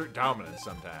got a certain dominance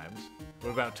sometimes.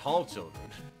 What about tall children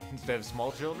instead of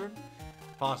small children?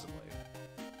 Possibly.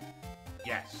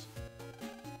 Yes.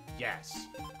 Yes.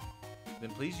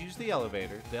 Then please use the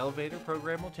elevator. The elevator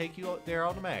program will take you there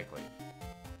automatically.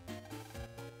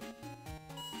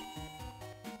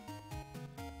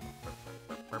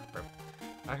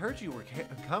 I heard you were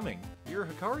coming. You're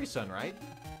Hikari's son, right?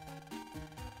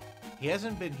 He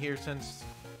hasn't been here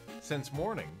since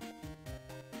morning.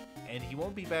 And he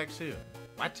won't be back soon.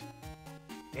 What?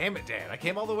 Damn it, Dad. I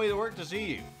came all the way to work to see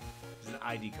you. It's an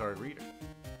ID card reader.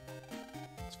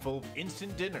 It's full of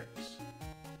instant dinners.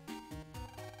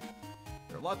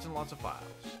 There are lots and lots of files.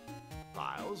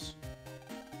 Files?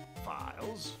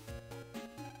 Files?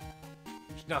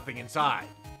 There's nothing inside.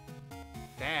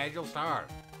 Dad, you'll starve.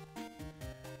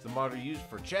 It's the model used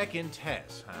for check-in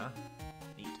tests, huh?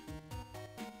 Neat.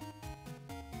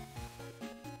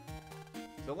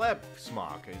 The lab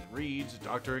smock reads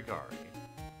Dr. Ikari.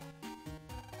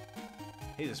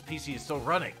 Hey, this PC is still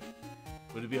running.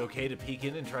 Would it be okay to peek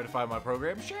in and try to find my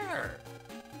program? Sure.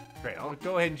 Great, I'll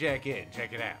go ahead and jack in.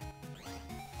 Check it out.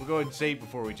 We'll go ahead and save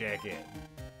before we jack in.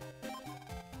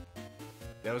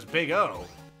 That was Big O.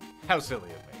 How silly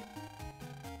of me.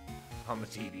 On the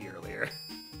TV earlier.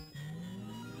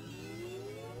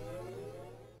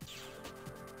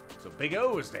 So Big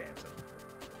O was dancing.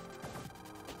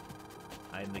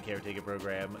 I'm the caretaker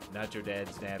program, not your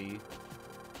dad's nappy.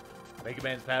 Mega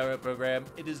Man's power-up program,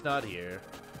 it is not here.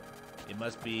 It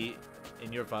must be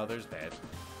in your father's bed.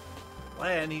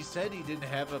 Lan, he said he didn't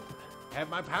have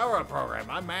my power-up program.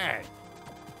 I'm mad.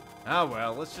 Oh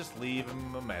well, let's just leave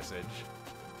him a message.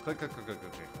 Click, click, click, click,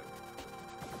 click, click, click.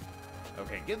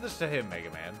 Okay, give this to him, Mega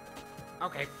Man.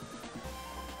 Okay.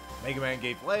 Mega Man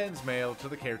gave Lan's mail to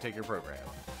the caretaker program.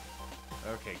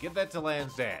 Okay, give that to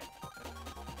Lan's dad.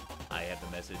 I have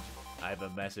the message. I have a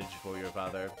message for your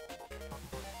father.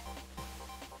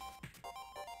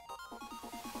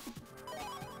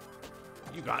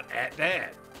 You got at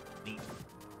Dad. Neat.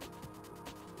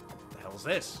 What the hell's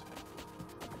this?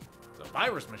 It's a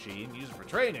virus machine used for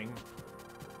training.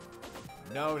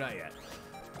 No, not yet.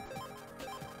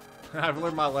 I've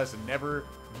learned my lesson. Never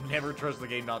trust the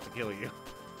game not to kill you.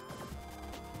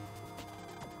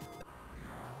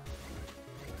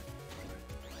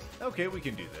 Okay, we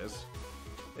can do this.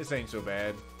 This ain't so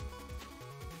bad.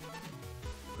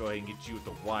 Go ahead and get you with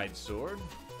the wide sword.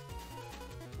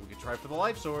 We can try for the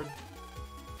life sword.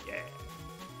 Yeah.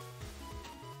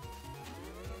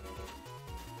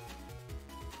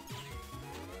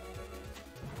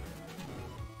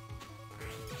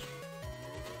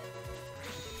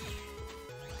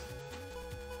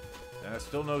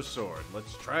 Still no sword.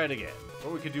 Let's try it again.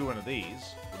 Or we could do one of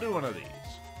these. We'll do one of these.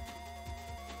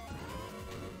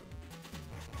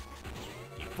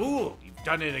 You fool! You've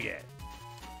done it again.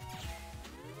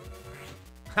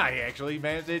 I actually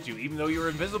managed to hit you, even though you were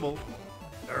invisible.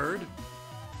 Nerd.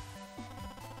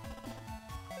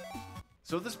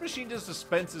 So this machine just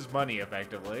dispenses money,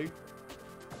 effectively.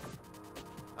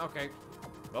 Okay.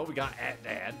 Well, we got at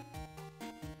Dad.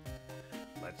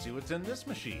 Let's see what's in this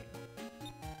machine.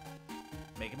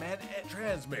 Mega Man at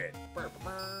Transmit. Burr,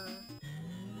 burr, burr.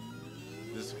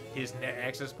 This his net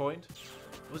access point.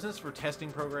 Wasn't this for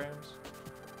testing programs?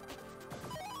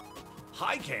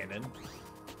 High cannon.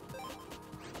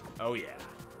 Oh yeah,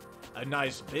 a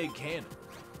nice big cannon.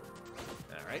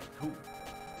 All right, cool.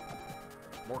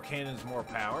 More cannons, more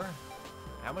power.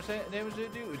 How much damage did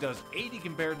it do? It does 80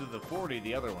 compared to the 40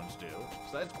 the other ones do,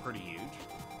 so that's pretty huge.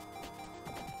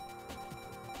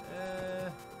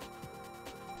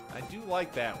 I do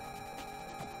like that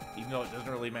one, even though it doesn't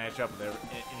really match up with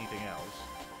anything else.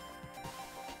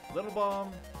 Little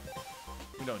Bomb,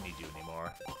 we don't need you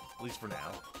anymore, at least for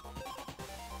now.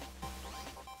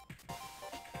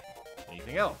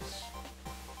 Anything else?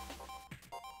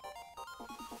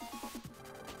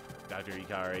 Dr.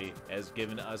 Ikari has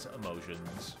given us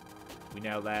emotions. We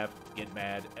now laugh, get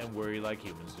mad, and worry like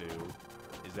humans do.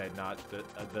 Is that not the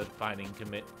defining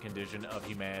condition of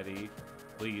humanity?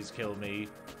 Please kill me.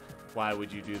 Why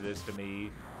would you do this to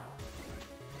me?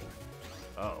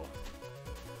 Uh-oh.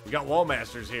 We got wall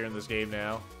masters here in this game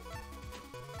now.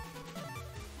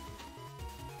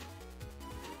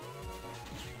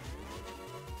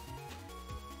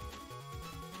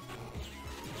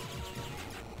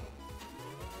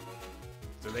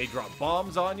 So they drop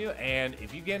bombs on you, and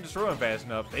if you can't destroy them fast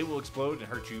enough, they will explode and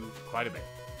hurt you quite a bit.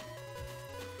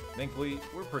 Thankfully,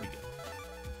 we're pretty good.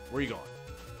 Where are you going?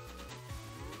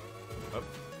 Oh.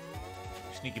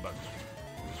 Sneaky bug.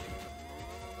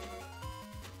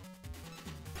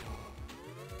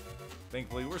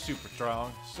 Thankfully, we're super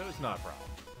strong, so it's not a problem.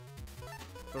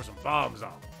 Throw some bombs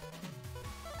on them.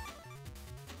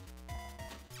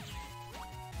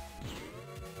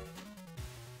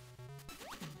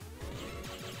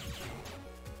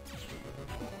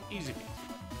 Easy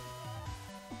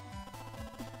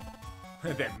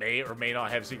peasy. That may or may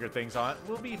not have secret things on it.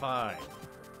 We'll be fine.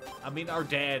 I mean, our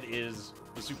dad is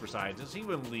the super scientist. He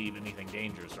wouldn't leave anything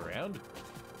dangerous around.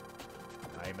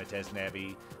 I am a test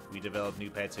navvy. We develop new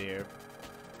pets here.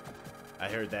 I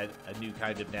heard that a new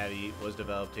kind of navvy was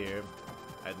developed here.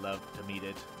 I'd love to meet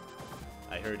it.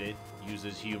 I heard it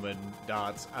uses human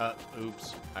dots.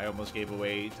 Oops. I almost gave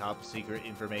away top secret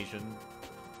information.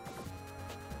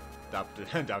 Dr.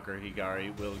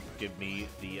 Higari will give me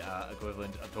the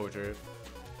equivalent of torture.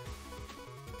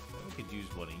 We could use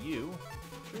one of you.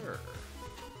 Sure.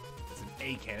 It's an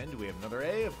A cannon. Do we have another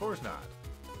A? Of course not.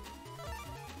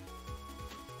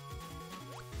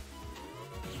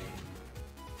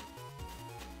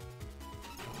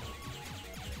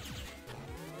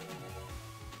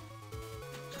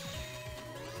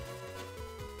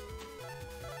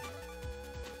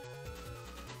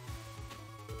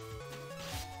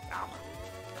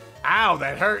 Ow,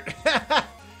 that hurt.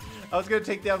 I was going to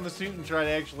take down the suit and try to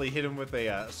actually hit him with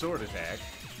a sword attack.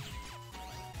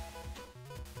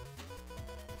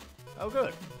 Oh,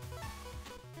 good.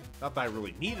 Not that I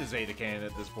really need a Zeta cannon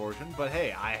at this portion, but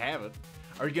hey, I have it.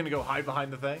 Are you going to go hide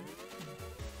behind the thing?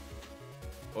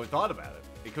 Well, I thought about it.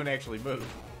 It couldn't actually move.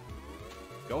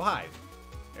 Go hide.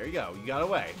 There you go. You got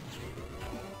away.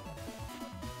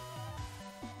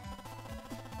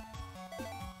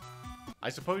 I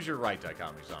suppose you're right,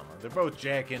 Taikami-sama. They're both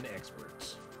Jack-in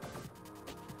experts.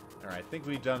 Alright, I think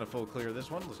we've done a full clear of this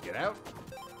one. Let's get out.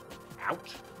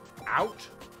 Out. Out.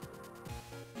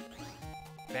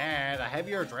 Dad, I have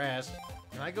your address.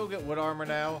 Can I go get wood armor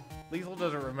now? Lethal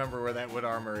doesn't remember where that wood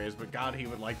armor is, but God, he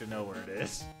would like to know where it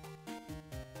is.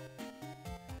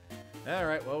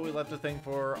 Alright, well, we left a thing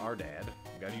for our dad.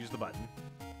 We gotta use the button.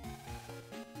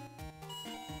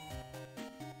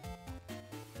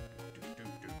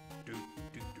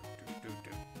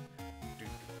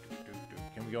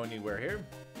 Can we go anywhere here?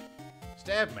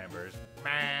 Staff members.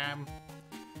 Ma'am.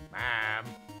 Ma'am.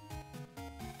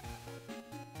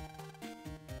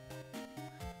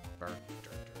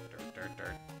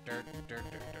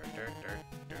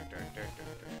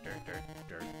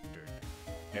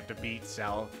 You have to beat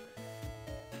Sal.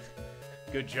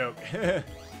 Good joke.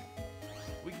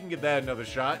 We can give that another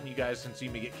shot, and you guys can see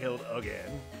me get killed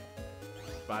again.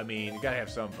 But I mean, you gotta have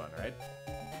some fun, right?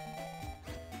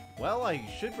 Well, I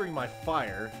should bring my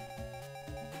fire,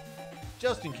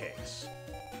 just in case.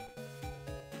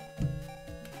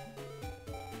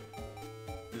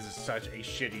 This is such a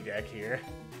shitty deck here.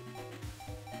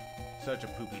 Such a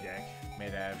poopy deck,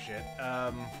 made out of shit.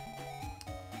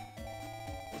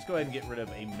 Let's go ahead and get rid of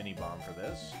a mini bomb for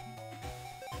this.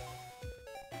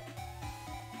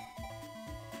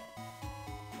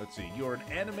 let's see. You're an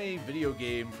anime video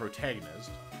game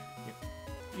protagonist.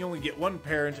 You only get one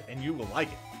parent, and you will like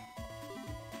it.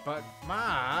 But,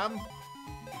 Mom,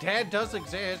 Dad does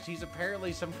exist. He's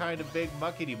apparently some kind of big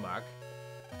muckety-muck.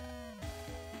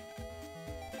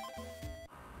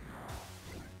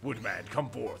 Woodman, come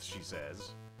forth, she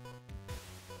says.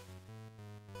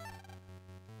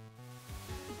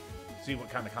 See what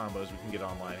kind of combos we can get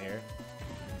online here.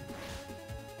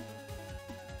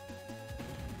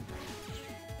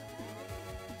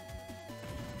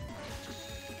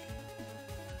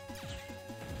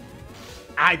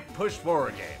 I pushed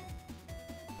forward, game.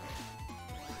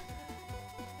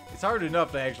 It's hard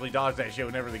enough to actually dodge that shit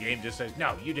whenever the game just says,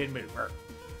 no, you didn't move.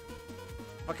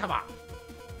 But come on.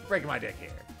 You're breaking my dick here.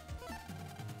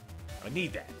 I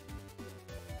need that.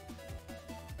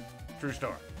 True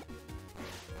story.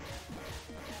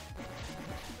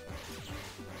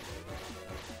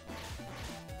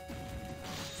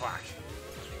 Fuck.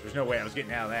 There's no way I was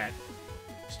getting out of that.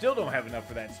 Still don't have enough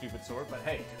for that stupid sword, but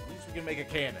hey, at least we can make a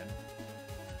cannon.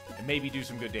 And maybe do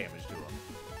some good damage to him.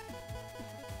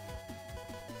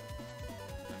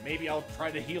 And maybe I'll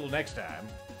try to heal next time.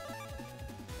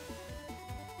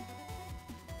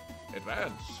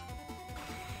 Advance.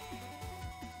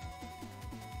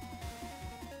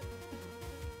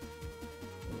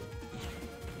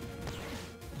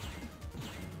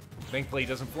 Thankfully, he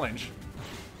doesn't flinch.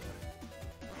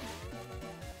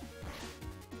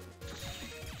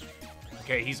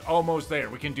 Okay, he's almost there.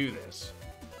 We can do this.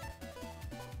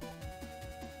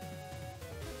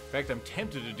 In fact, I'm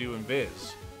tempted to do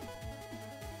Invis.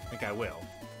 I think I will.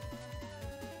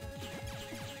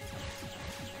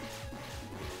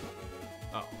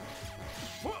 Oh.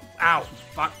 Whoa. Ow!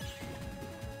 Fuck!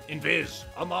 Invis!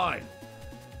 I'm mine!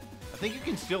 I think you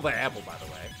can steal that apple, by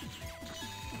the way.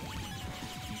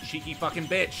 You cheeky fucking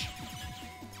bitch!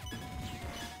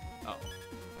 Oh.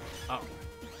 Oh.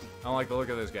 I don't like the look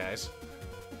of this, guys.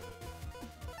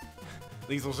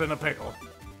 Lethal's in a pickle.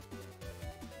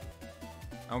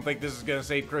 I don't think this is gonna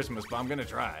save Christmas, but I'm gonna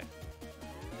try.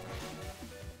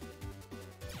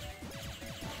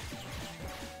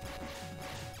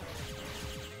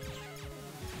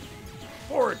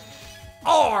 Forward!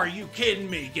 Oh, are you kidding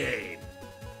me, game?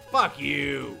 Fuck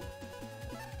you.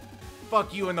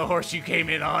 Fuck you and the horse you came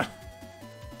in on.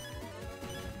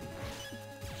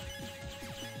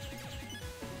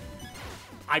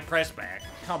 I press back.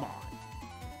 Come on.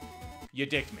 You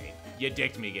dicked me. You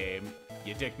dicked me, game.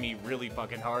 You dicked me really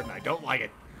fucking hard, and I don't like it.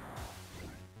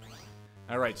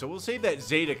 Alright, so we'll save that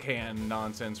Zeta Can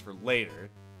nonsense for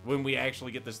later. When we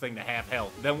actually get this thing to half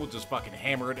health, then we'll just fucking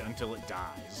hammer it until it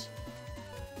dies.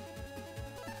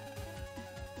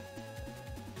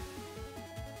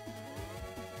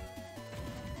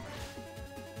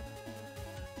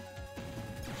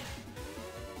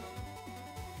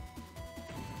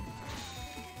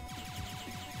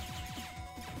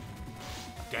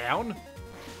 Down?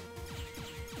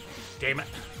 Damn it.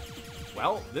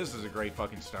 Well, this is a great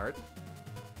fucking start.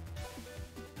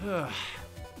 Oh,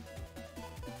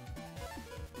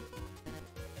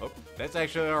 that's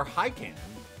actually our high cannon.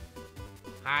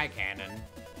 High cannon.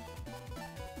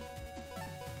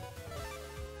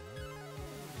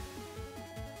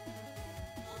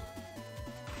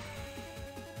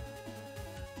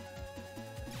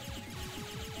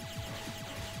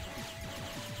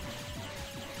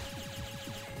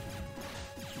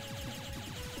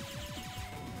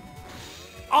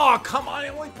 Oh, come on, I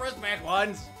only pressed back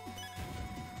once.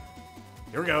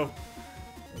 Here we go.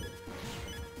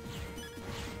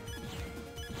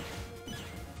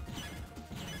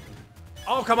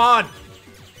 Oh, come on.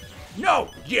 No,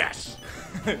 yes.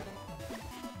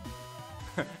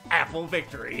 Apple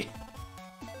victory.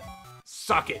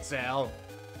 Suck it, Sal.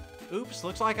 Oops,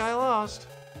 looks like I lost.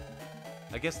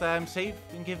 I guess that I'm safe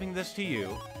in giving this to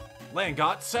you.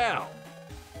 Langot Sal.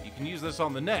 You can use this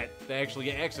on the net to actually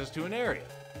get access to an area.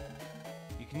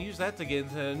 You can use that to get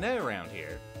into the net around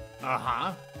here.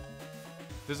 Uh-huh.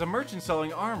 There's a merchant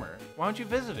selling armor. Why don't you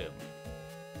visit him?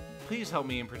 Please help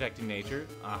me in protecting nature.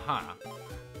 Uh-huh.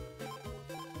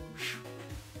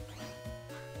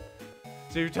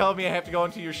 So you're telling me I have to go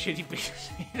into your shitty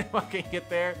PC to fucking get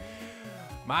there?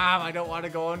 Mom, I don't want to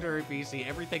go under her PC.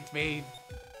 Everything's made.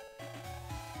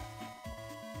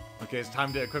 Okay, it's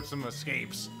time to equip some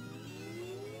escapes.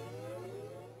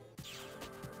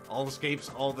 All escapes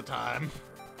all the time.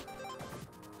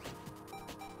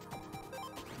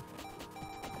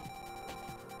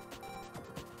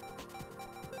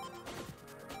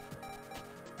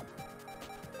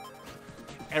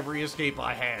 Every escape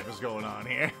I had was going on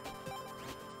here.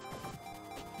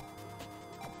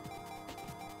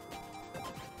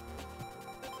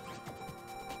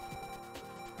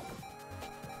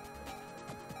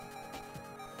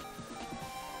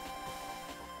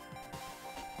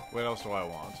 What else do I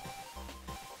want?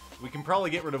 We can probably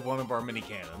get rid of one of our mini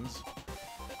cannons.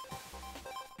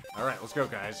 Alright, let's go,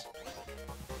 guys.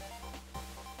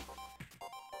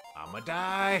 I'ma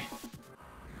die.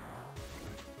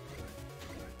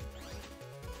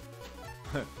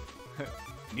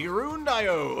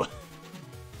 Nirundayo!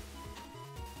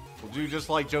 We'll do just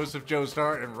like Joseph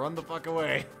Joestar and run the fuck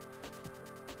away.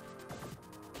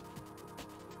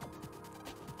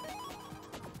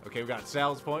 Okay, we got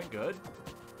Sal's point. Good.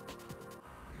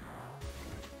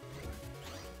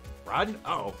 Run?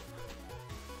 Uh-oh.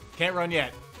 Can't run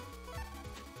yet.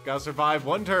 Gotta survive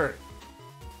one turn.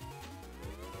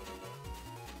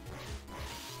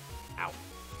 Ow.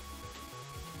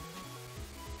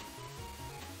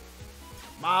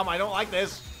 Mom, I don't like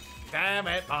this. Damn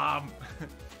it, Mom.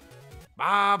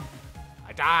 Mom!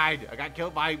 I died. I got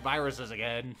killed by viruses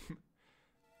again.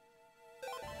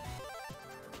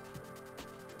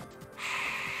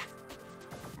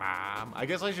 Mom. I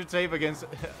guess I should save against...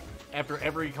 after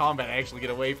every combat I actually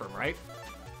get away from, right?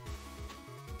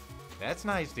 That's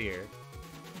nice, dear.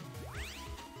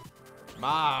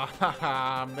 Mom,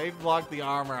 they've blocked the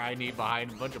armor I need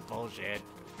behind a bunch of bullshit.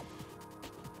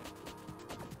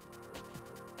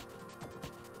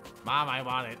 Mom, I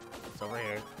want it. It's over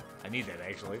here. I need that,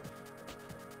 actually.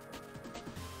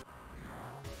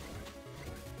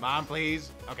 Mom,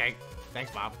 please. Okay.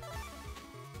 Thanks, Mom.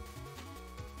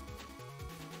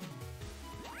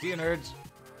 See you, nerds.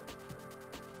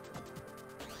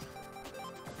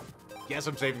 Yes,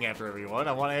 I'm saving after everyone.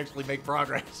 I want to actually make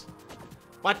progress.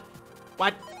 What?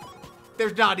 What?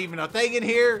 There's not even a thing in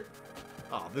here?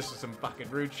 Oh, this is some fucking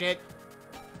rude shit.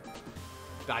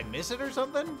 Did I miss it or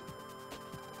something?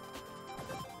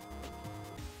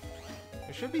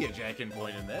 There should be a check-in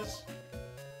point in this.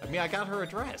 I mean, I got her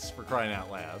address, for crying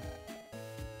out loud.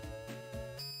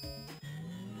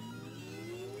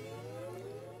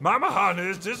 Mama Hana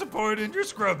is disappointed in your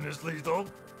scrubness, Lethal.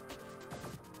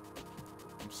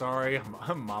 I'm sorry,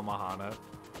 I'm Mama Hana.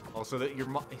 Also, that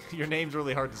your name's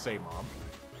really hard to say, Mom.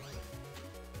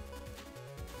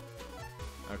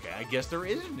 Okay, I guess there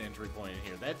is an entry point in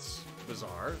here. That's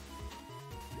bizarre.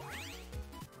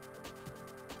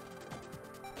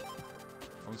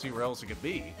 I don't see where else it could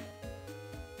be.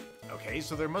 Okay,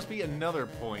 so there must be another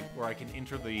point where I can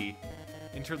enter the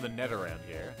net around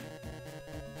here.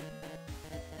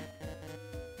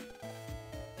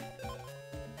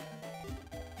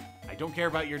 I don't care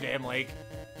about your damn lake.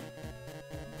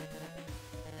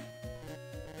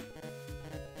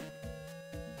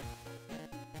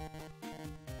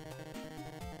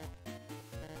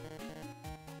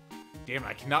 Damn,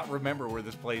 I cannot remember where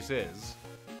this place is.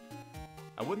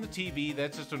 I wouldn't the TV,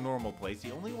 that's just a normal place.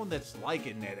 The only one that's like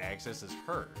a net access is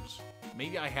hers.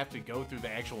 Maybe I have to go through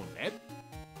the actual net?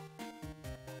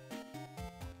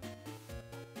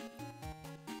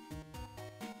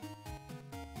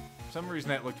 For some reason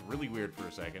that looked really weird for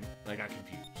a second. I got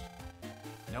confused.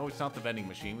 No, it's not the vending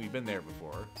machine. We've been there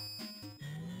before.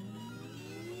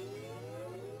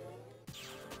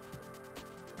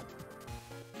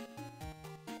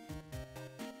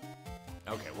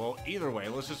 Okay, well, either way,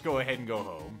 let's just go ahead and go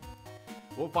home.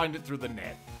 We'll find it through the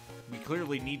net. We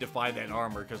clearly need to find that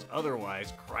armor, because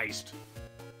otherwise, Christ.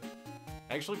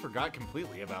 I actually forgot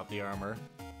completely about the armor.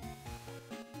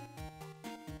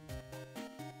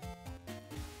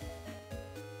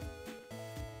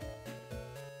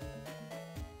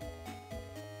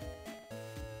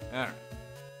 Alright.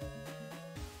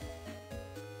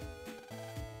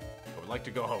 I would like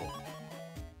to go home.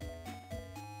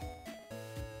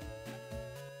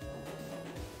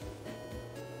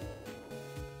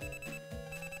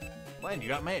 Lan, you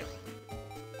got mail.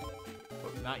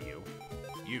 Oh, not you.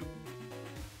 You.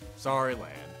 Sorry, Lan.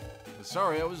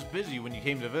 Sorry, I was busy when you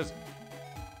came to visit.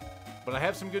 But I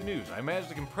have some good news. I managed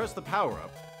to compress the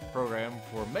power-up program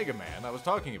for Mega Man I was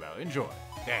talking about. Enjoy.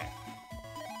 Dad.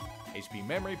 HP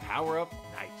memory, power-up,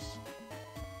 nice.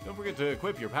 Don't forget to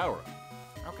equip your power-up.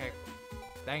 Okay.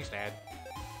 Thanks, Dad.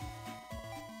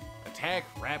 Attack,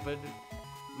 rapid.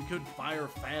 We could fire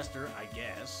faster, I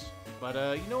guess. But,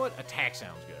 you know what? Attack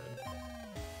sounds good.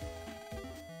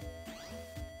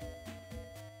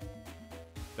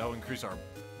 That'll increase our,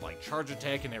 charge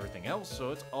attack and everything else,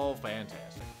 so it's all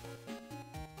fantastic.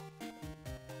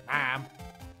 Mom!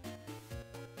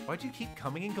 Why do you keep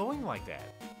coming and going like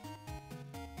that?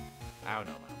 I don't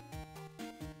know, Mom.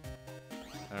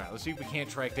 Alright, let's see if we can't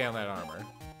track down that armor.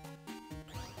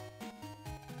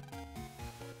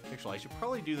 Actually, I should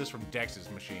probably do this from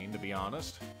Dex's machine, to be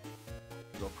honest.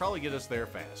 It'll probably get us there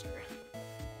faster.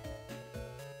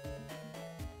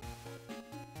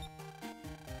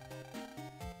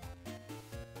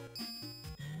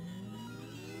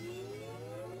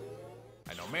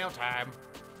 Mail time.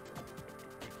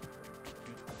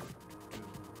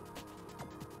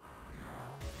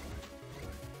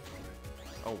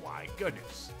 Oh my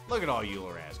goodness. Look at all you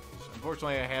little rascals.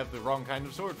 Unfortunately, I have the wrong kind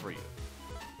of sword for you.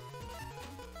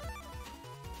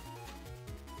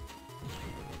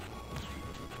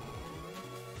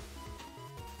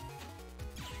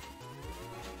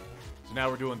 So now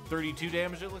we're doing 32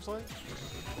 damage, it looks like?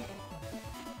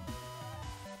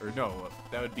 Or no,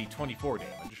 that would be 24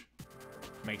 damage.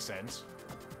 Makes sense.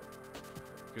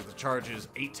 Because the charge is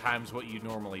 8 times what you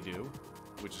normally do,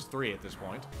 which is 3 at this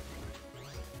point.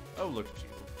 Oh, look at you.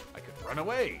 I could run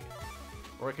away.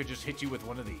 Or I could just hit you with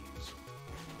one of these.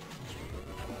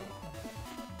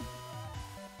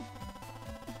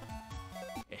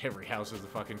 Every house is the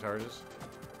fucking TARDIS.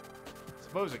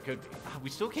 Suppose it could be. We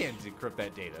still can't decrypt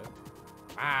that data.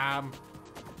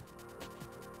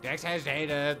 Dex has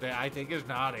data that I think is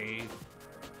naughty.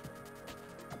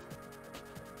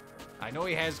 I know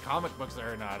he has comic books that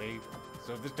are naughty,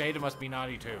 so this data must be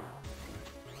naughty too.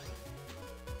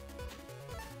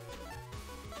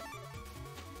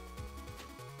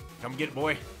 Come get it,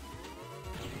 boy.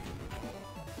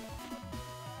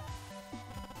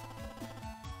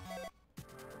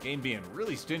 Game being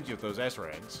really stingy with those S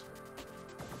ranks.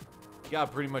 You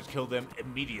gotta pretty much kill them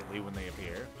immediately when they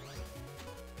appear.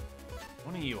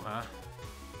 One of you, huh?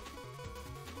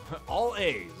 All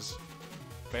A's.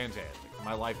 Fantastic.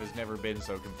 My life has never been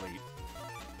so complete.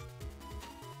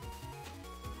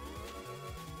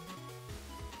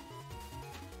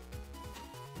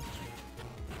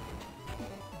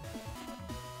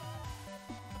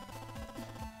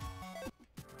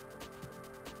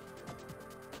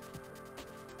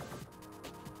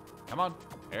 Come on.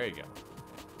 There you go.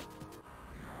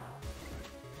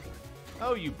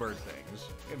 Oh, you bird things.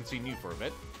 Haven't seen you for a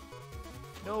bit.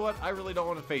 You know what? I really don't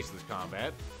want to face this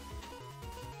combat.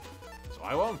 So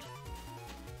I won't.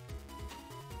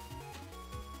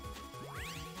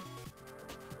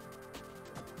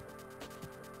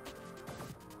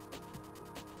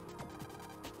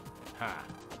 Ha.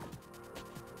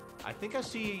 I think I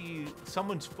see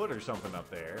someone's foot or something up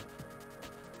there.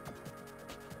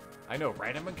 I know,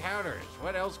 random encounters.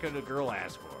 What else could a girl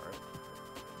ask for?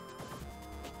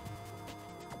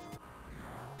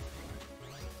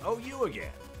 Oh, you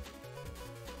again.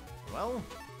 Well,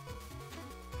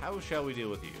 how shall we deal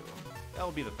with you?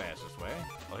 That'll be the fastest way.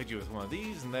 I'll hit you with one of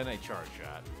these and then a charge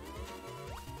shot.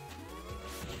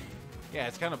 Yeah,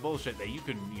 it's kind of bullshit that you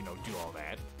can, you know, do all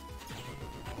that.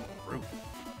 Rude.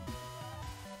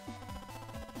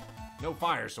 No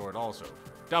fire sword also.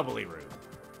 Doubly rude.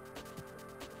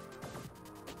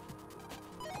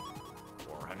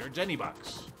 400 Jenny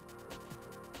bucks.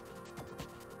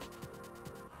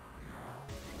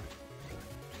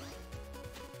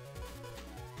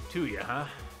 To you, huh?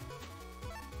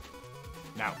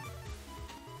 Now.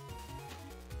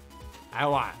 I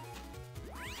want.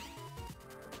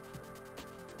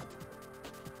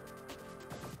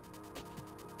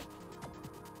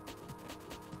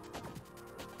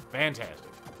 Fantastic.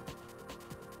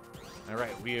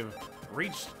 Alright, we have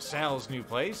reached Sal's new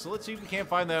place, so let's see if we can't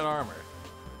find that armor.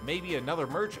 Maybe another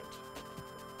merchant.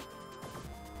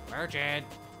 Merchant!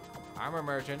 Armor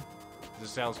merchant. Is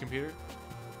this Sal's computer?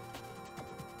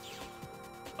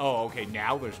 Oh, okay,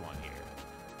 now there's one here.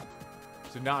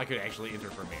 So now I could actually enter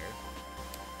from here.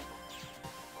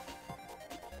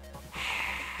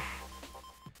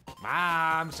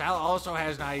 Mom, Sal also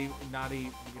has naughty,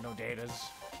 you know, datas.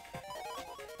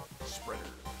 Spreader.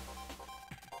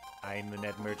 I'm the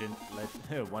net merchant.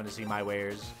 Want to see my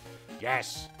wares?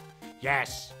 Yes.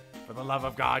 Yes. For the love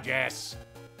of God, yes.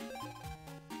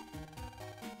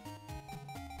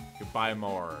 Could buy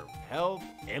more health.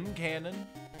 M cannon.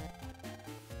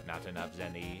 Not enough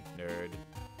Zenny, nerd.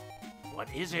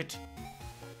 What is it?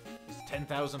 It's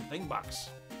 10,000 thing bucks.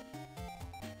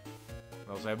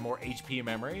 I also have more HP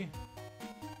memory.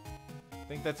 I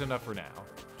think that's enough for now.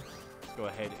 Let's go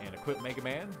ahead and equip Mega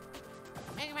Man.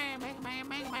 Mega Man, Mega Man,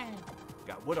 Mega Man.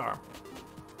 Got wood armor.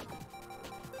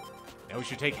 Now we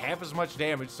should take half as much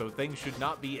damage, so things should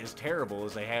not be as terrible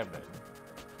as they have been.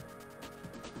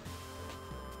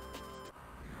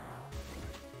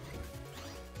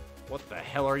 What the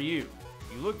hell are you?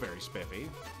 You look very spiffy.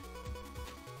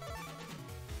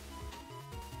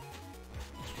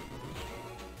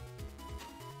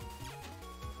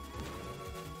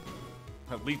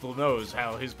 Lethal knows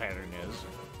how his pattern is.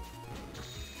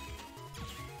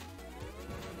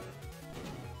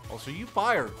 Also, you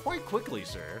fire quite quickly,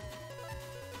 sir.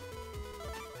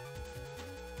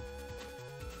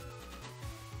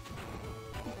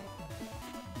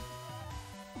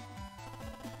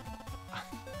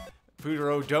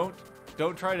 Futuro, don't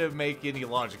Don't try to make any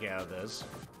logic out of this.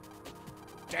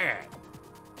 Dad!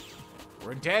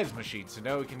 We're in Dad's machine, so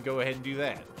now we can go ahead and do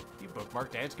that. You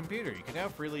bookmarked Dad's computer. You can now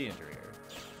freely enter here.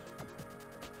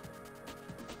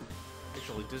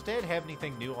 Actually, does Dad have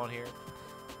anything new on here?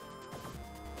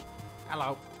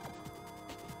 Hello.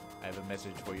 I have a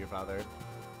message for your father.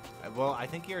 Well, I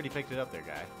think he already picked it up there,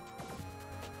 guy.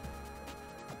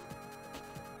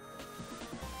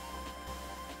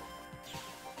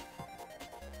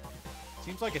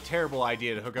 Seems like a terrible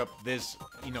idea to hook up this,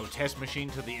 test machine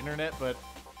to the internet, but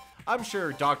I'm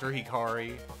sure Dr.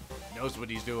 Hikari knows what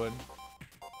he's doing.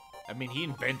 I mean, he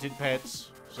invented pets,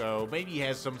 so maybe he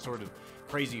has some sort of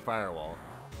crazy firewall.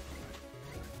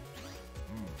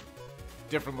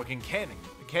 Different looking cannon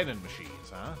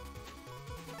machines, huh?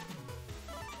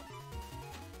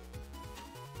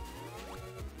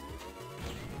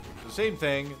 The same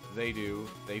thing they do.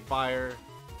 They fire,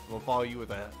 will follow you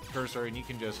with a cursor, and you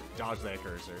can just dodge that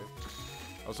cursor.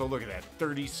 Also, look at that,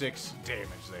 36 damage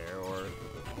there, or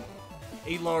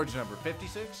a large number,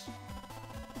 56?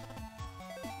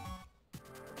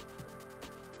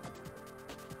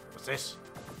 What's this?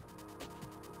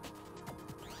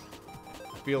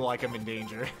 I feel like I'm in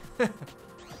danger.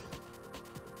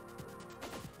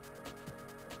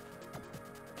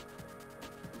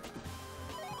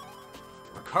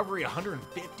 Recovery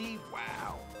 150?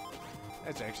 Wow.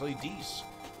 That's actually decent.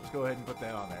 Let's go ahead and put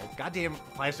that on there. Goddamn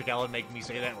Plastic Alan making me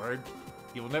say that word.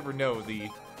 He'll never know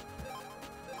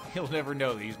He'll never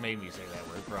know that he's made me say that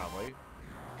word, probably.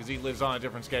 Because he lives on a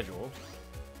different schedule.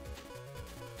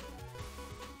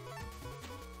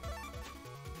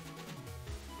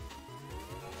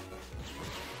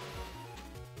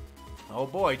 Oh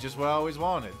boy, just what I always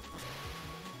wanted.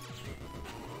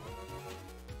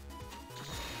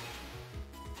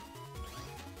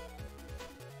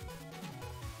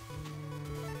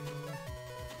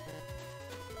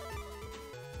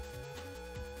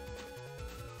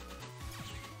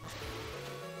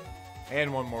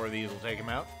 And one more of these will take him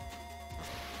out.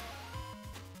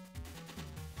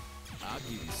 I'll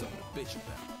give you something to bitch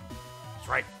about. That's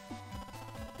right.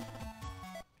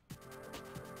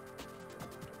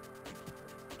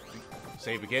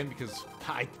 Save again because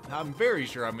I'm very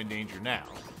sure I'm in danger now.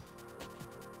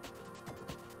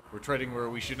 We're treading where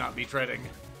we should not be treading.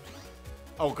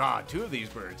 Oh god, 2 of these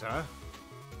birds, huh?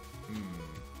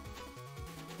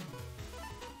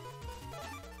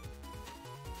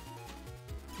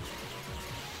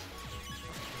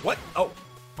 What? Oh,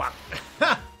 fuck.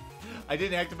 I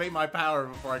didn't activate my power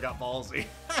before I got ballsy.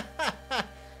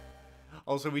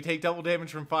 Also, we take double damage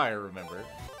from fire, remember?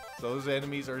 So those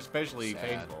enemies are especially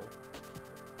painful.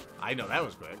 I know, that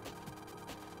was quick.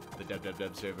 The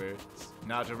dub server. It's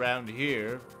not around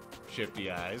here, Shifty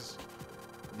Eyes.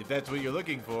 If that's what you're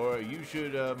looking for, you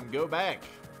should go back.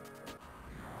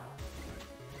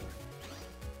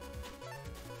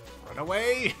 Run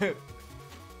away!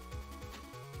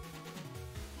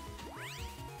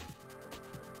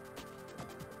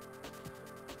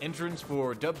 Entrance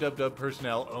for dub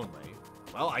personnel only.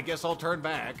 Well, I guess I'll turn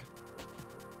back.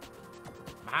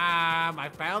 Mom, I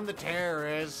found the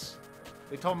terrorists.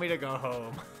 They told me to go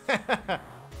home.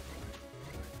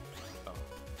 Oh.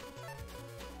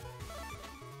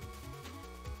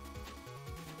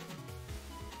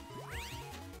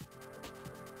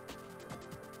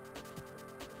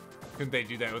 Couldn't they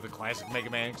do that with a classic Mega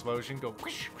Man explosion? Go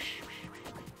whoosh, whoosh,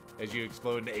 whoosh, as you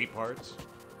explode into 8 parts.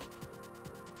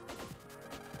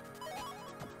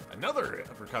 Another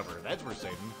recover. That's worth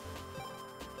saving.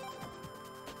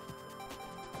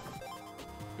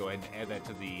 Go ahead and add that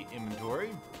to the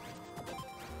inventory.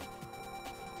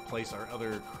 Place our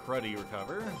other cruddy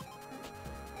recover.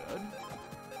 Good.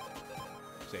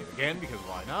 Save again, because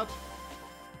why not?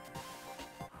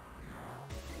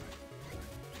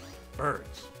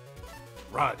 Birds.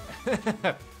 Run.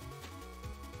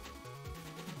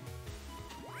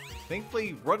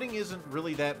 Thankfully, running isn't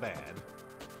really that bad.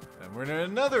 And we're in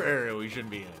another area we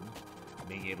shouldn't be in.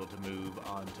 Being able to move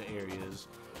on to areas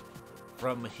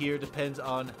from here depends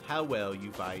on how well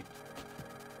you fight.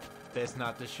 Best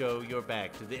not to show your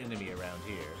back to the enemy around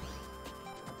here.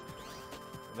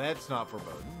 That's not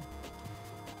foreboding.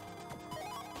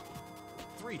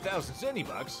 3,000 centi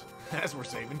bucks? That's worth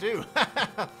saving too.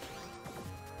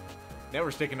 Now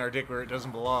we're sticking our dick where it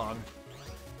doesn't belong.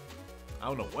 I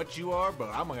don't know what you are, but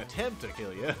I'm gonna attempt to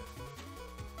kill you.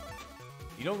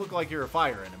 You don't look like you're a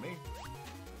fire enemy.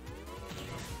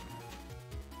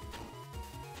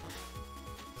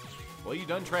 Well, you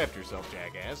done trapped yourself,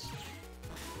 jackass.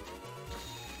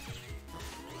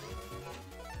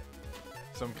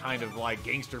 Some kind of, like,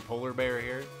 gangster polar bear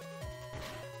here.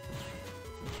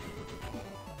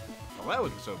 Well, that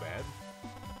wasn't so bad.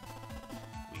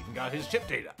 We even got his chip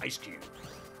data, Ice Cube.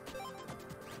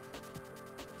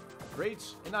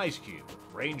 Greats and Ice Cube,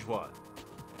 range 1.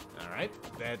 Alright,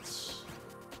 that's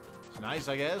nice,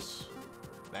 I guess.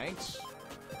 Thanks.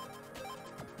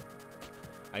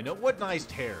 I know what nice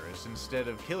terrorists, instead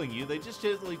of killing you, they just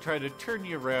gently try to turn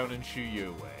you around and shoo you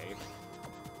away.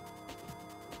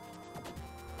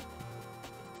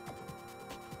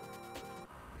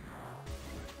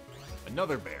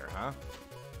 Another bear, huh?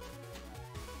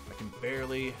 I can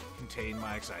barely contain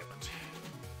my excitement.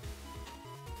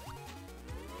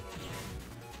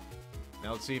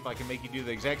 Now let's see if I can make you do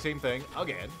the exact same thing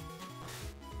again.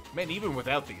 Man, even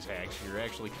without these hacks, you're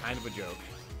actually kind of a joke.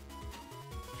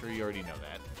 I'm sure you already know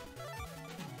that.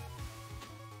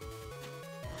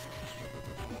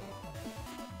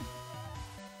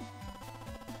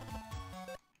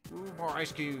 Ooh, more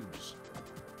ice cubes.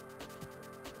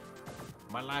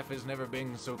 My life has never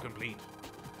been so complete.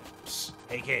 Psst,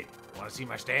 hey kid, wanna see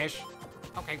my stash?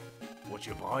 Okay. What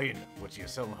you buying? What you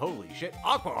selling? Holy shit,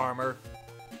 aqua armor!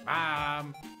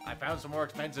 Mom, I found some more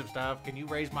expensive stuff. Can you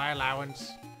raise my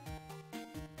allowance?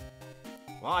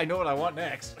 Well, I know what I want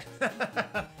next.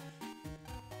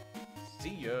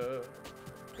 See ya.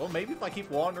 Well, maybe if I keep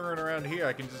wandering around here,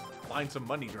 I can just find some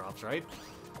money drops, right?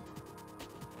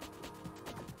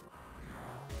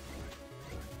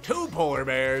 2 polar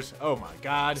bears! Oh my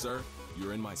god. Sir,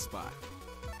 you're in my spot.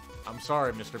 I'm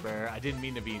sorry, Mr. Bear. I didn't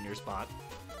mean to be in your spot.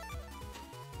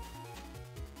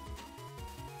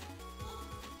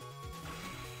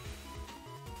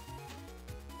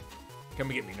 Come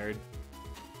and get me, nerd.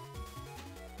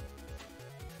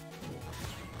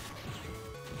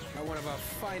 Got one of our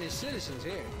finest citizens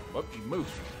here. Whoop, you moved.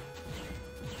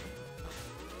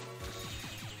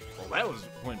 Well, that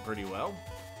went pretty well.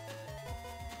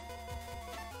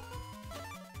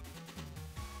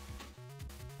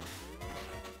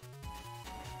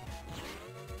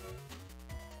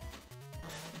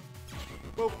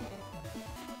 Whoop.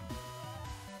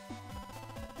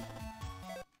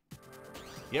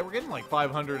 Yeah, we're getting like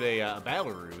 500 a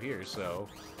Ballaroo here, so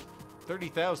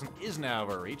 30,000 isn't out of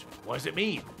our reach. What does it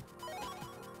mean?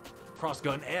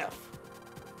 Crossgun F.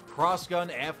 Crossgun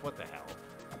F, what the hell?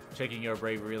 Checking your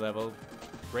bravery level.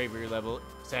 Bravery level,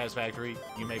 satisfactory.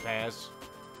 You may pass.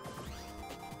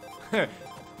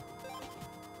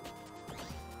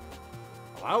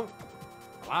 Hello?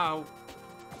 Hello?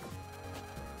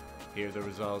 Here, the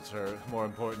results are more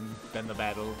important than the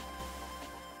battle.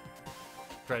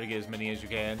 Try to get as many as you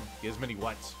can. Get as many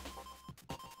whats.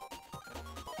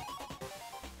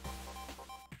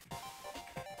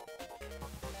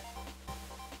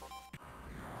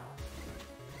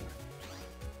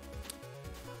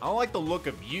 I don't like the look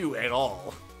of you at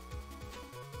all.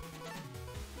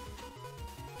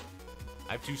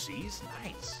 I have 2 C's?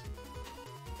 Nice.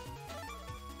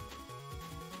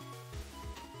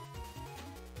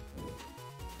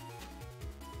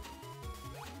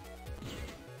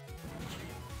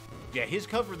 Yeah, his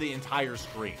covered the entire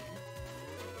screen.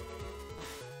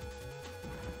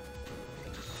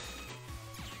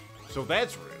 So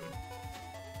that's rude.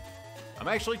 I'm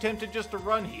actually tempted just to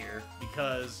run here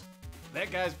because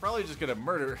that guy's probably just gonna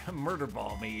murder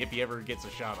ball me if he ever gets a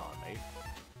shot on me.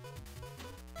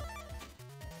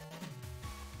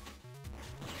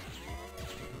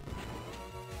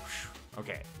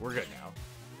 Okay, we're good now.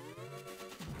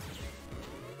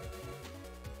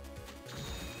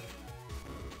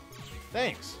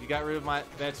 Thanks, you got rid of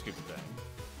that stupid thing.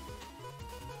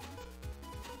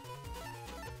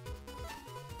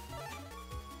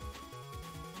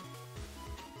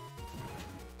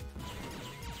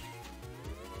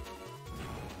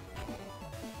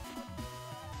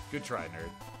 Good try,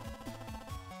 nerd.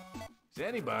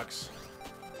 Zanny bucks.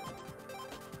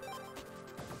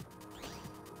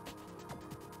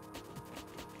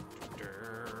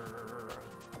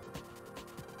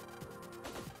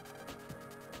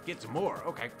 Get some more,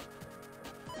 okay.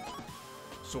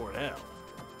 Sword L.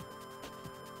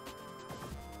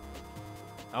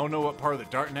 I don't know what part of the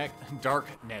dark net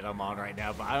I'm on right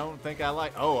now, but I don't think I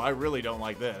like. Oh, I really don't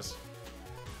like this.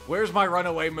 Where's my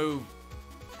runaway move?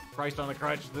 Christ on the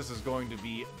crutch, this is going to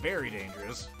be very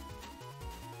dangerous.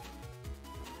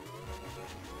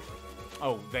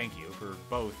 Oh, thank you for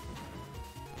both.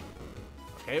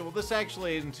 Okay, well this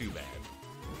actually isn't too bad.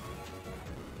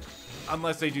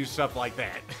 Unless they do stuff like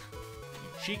that. You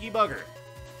cheeky bugger.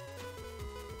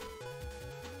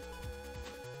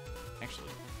 Actually,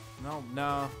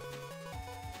 no.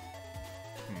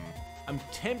 I'm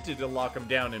tempted to lock him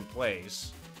down in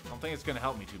place. I don't think it's gonna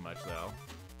help me too much, though.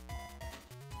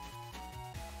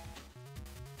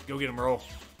 Go get him, roll.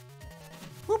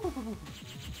 Whoop, whoop, whoop, whoop.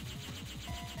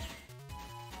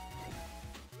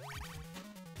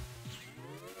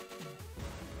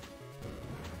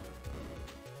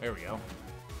 There we go.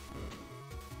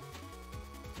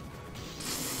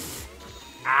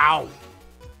 Ow!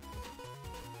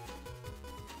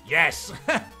 Yes!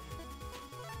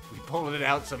 We pulled it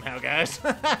out somehow, guys.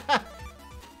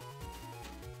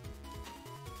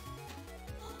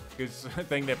 Good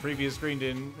thing that previous screen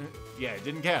didn't... Yeah, it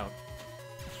didn't count.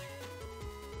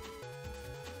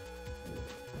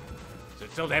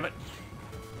 Sit still, damn it.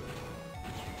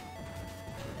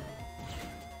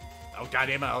 Oh,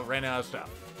 goddamn it, I ran out of stuff.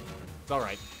 It's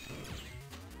alright.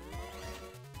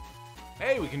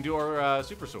 Hey, we can do our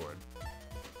super sword.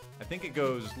 I think it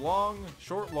goes long,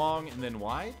 short, long, and then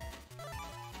wide?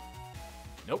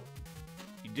 Nope.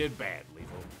 You did bad,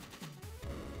 Lethal.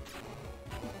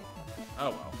 Oh,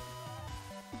 well.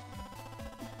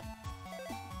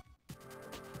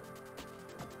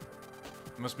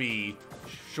 It must be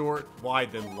short,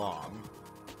 wide, then long.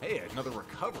 Hey, another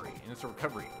recovery, and it's a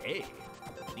recovery A.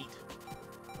 Neat.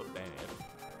 Put that.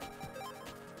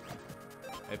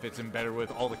 It fits in better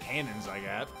with all the cannons I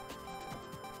got.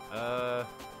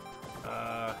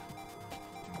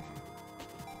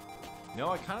 No,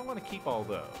 I kind of want to keep all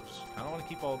those.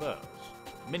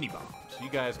 Mini bombs. You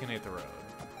guys can hit the road.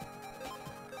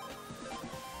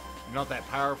 You're not that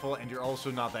powerful, and you're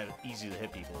also not that easy to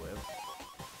hit people with.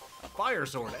 A fire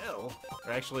sword L.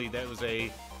 Or actually, that was a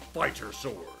fighter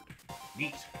sword.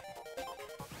 Neat.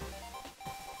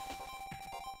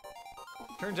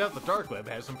 Turns out the dark web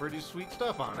has some pretty sweet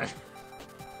stuff on it.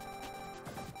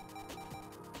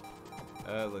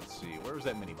 Let's see. Where was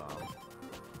that mini bomb?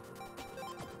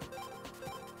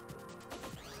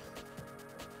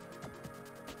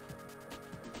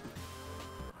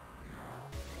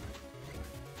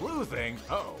 Blue thing?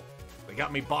 Uh-oh. They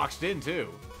got me boxed in,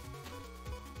 too.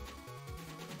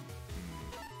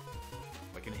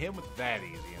 I can hit him with that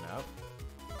easy enough.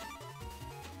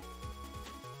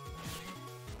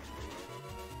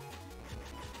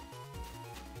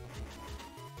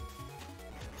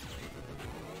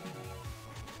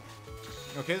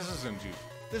 Okay, this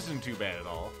isn't too bad at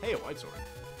all. Hey, a white sword.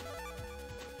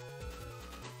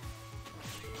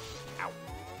 Ow.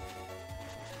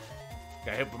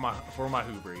 Got hit for my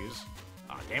hoobries.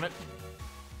 Aw, damn it.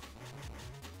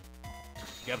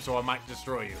 Yep, so I might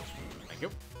destroy you. Thank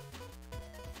you.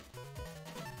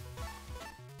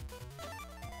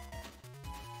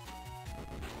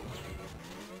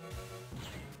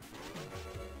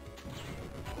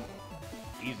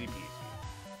 Easy peasy.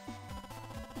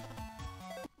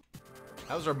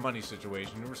 How's our money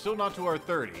situation? We're still not to our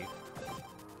 30.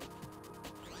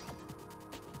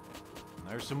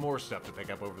 There's some more stuff to pick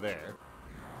up over there.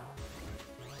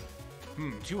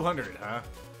 200, huh?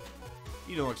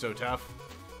 You don't look so tough.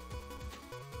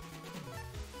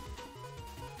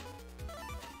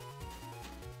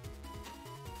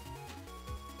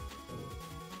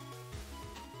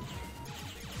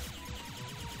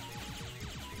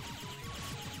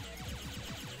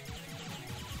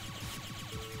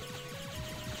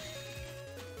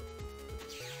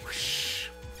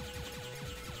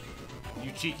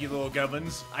 You cheeky little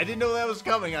gubbins. I didn't know that was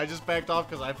coming. I just backed off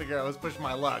because I figured I was pushing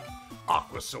my luck.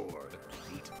 Aqua sword.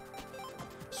 Neat.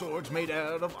 Swords made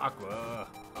out of aqua.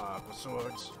 Aqua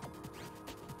swords.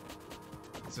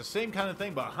 It's the same kind of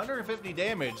thing, but 150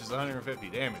 damage is 150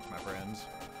 damage, my friends.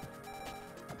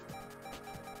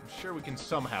 I'm sure we can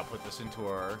somehow put this into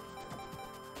our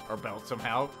belt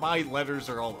somehow. My letters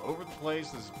are all over the place.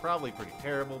 This is probably pretty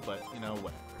terrible, but you know,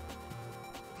 whatever.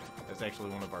 That's actually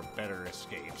one of our better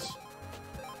escapes.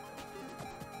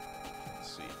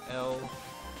 Let's see, L.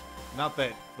 Not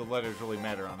that the letters really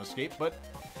matter on escape, but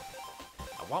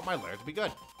I want my letter to be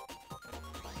good.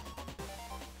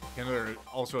 Can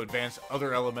also advance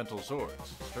other elemental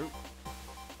swords. It's true.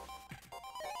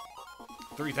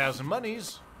 3,000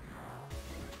 monies.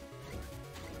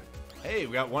 Hey,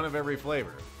 we got one of every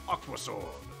flavor. Aqua sword.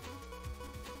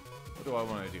 What do I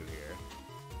want to do here?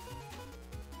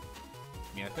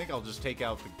 I mean, I think I'll just take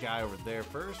out the guy over there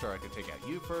first, or I could take out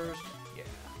you first. Yeah.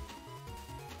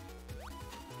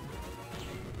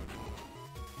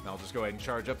 And I'll just go ahead and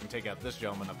charge up and take out this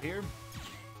gentleman up here.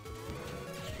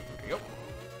 There you go.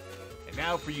 And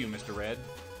now for you, Mr. Red.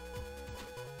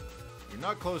 You're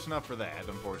not close enough for that,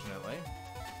 unfortunately.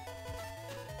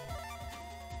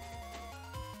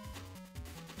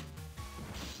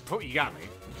 Oh, you got me.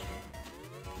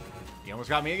 You almost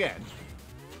got me again.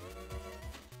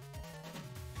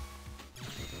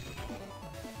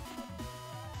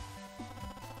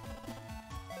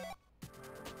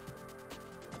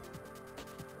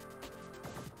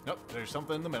 Nope, there's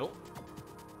something in the middle.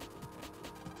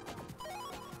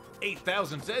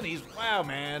 8,000 zennies? Wow,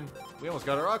 man. We almost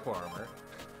got our aqua armor.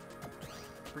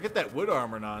 Forget that wood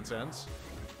armor nonsense.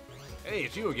 Hey,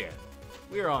 it's you again.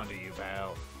 We're on to you,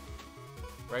 pal.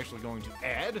 We're actually going to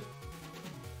add...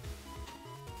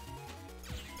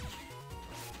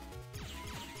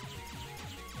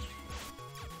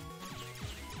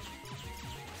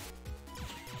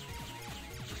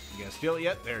 You gonna steal it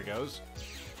yet? There it goes.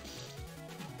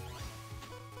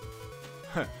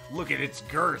 Look at its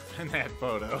girth in that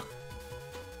photo.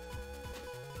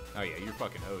 Oh yeah, you're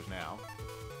fucking hosed now.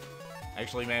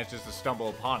 Actually managed just to stumble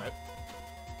upon it.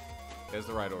 That's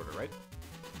the right order, right?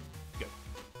 Good.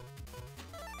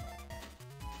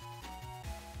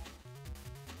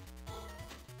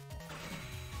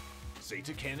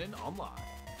 Zeta Cannon online.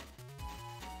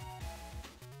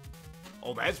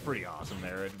 Oh, that's pretty awesome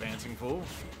there, Advancing Fool.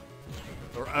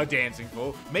 Or a Dancing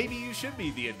Fool. Maybe you should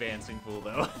be the Advancing Fool,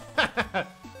 though.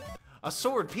 A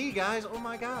Sword P, guys. Oh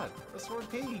my god. A Sword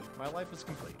P. My life is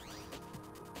complete.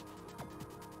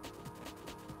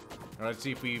 Now, let's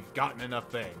see if we've gotten enough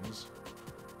things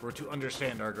for it to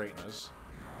understand our greatness.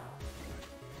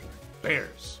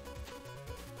 Bears.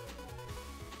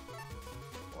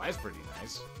 Well, that's pretty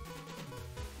nice.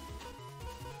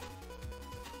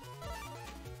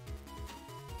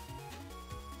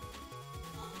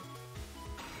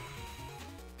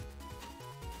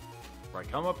 Right,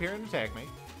 come up here and attack me.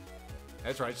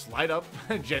 That's right, slide up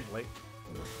gently.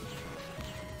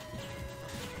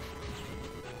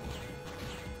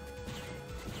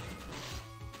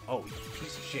 Oh, you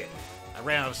piece of shit. I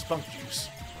ran out of spunk juice.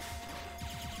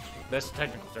 That's the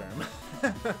technical term.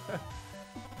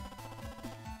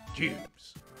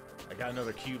 Cubes. I got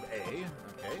another cube A.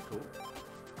 Okay, cool.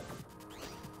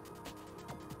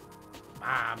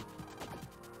 Mom.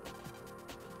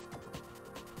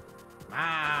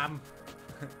 Mom.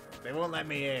 They won't let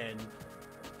me in.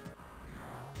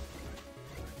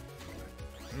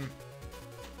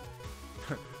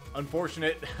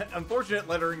 Unfortunate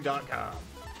lettering.com.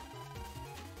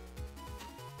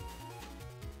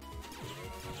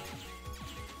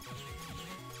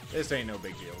 This ain't no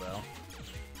big deal, though.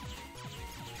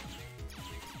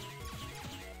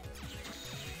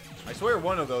 I swear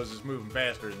one of those is moving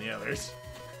faster than the others.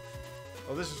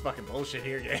 Oh, this is fucking bullshit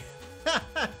here, game.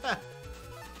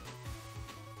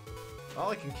 Well,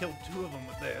 I can kill 2 of them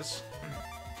with this.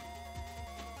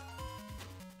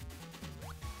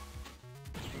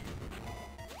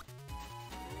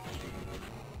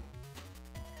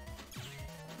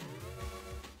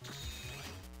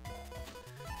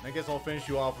 I guess I'll finish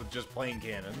you off with just plain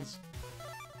cannons.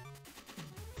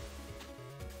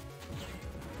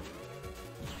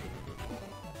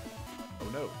 Oh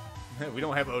no. We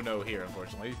don't have oh no here,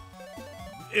 unfortunately.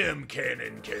 M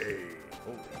Cannon K.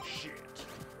 Holy shit.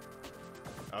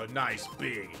 A nice,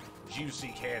 big,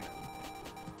 juicy cannon.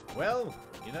 Well,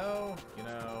 you know,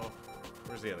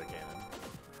 where's the other cannon?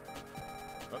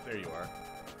 Oh, there you are.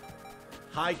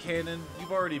 High cannon,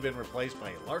 you've already been replaced by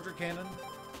a larger cannon.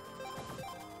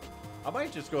 I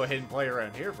might just go ahead and play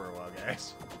around here for a while,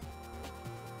 guys.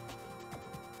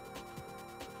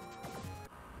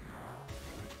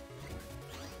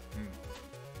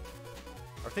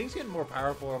 Are things getting more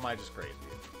powerful, or am I just crazy?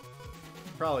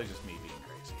 Probably just me being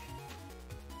crazy.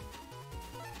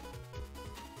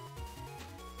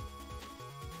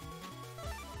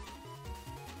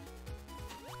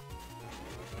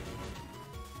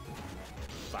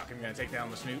 Fuck, I'm gonna take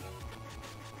down the snoot.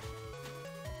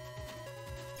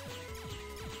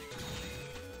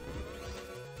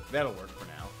 That'll work for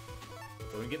now.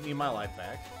 So we can get me my life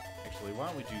back. Actually, why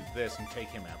don't we do this and take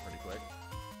him out pretty quick?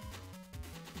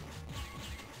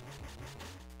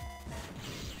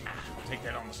 I'll take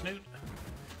that on the snoot.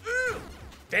 Ooh,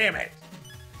 damn it!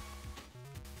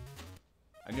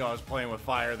 I knew I was playing with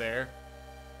fire there.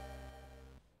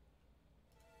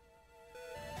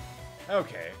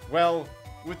 Okay, well,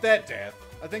 with that death,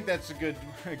 I think that's a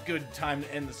good time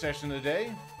to end the session today.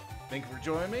 Thank you for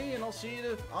joining me, and I'll see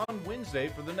you on Wednesday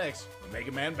for the next Mega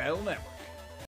Man Battle Network.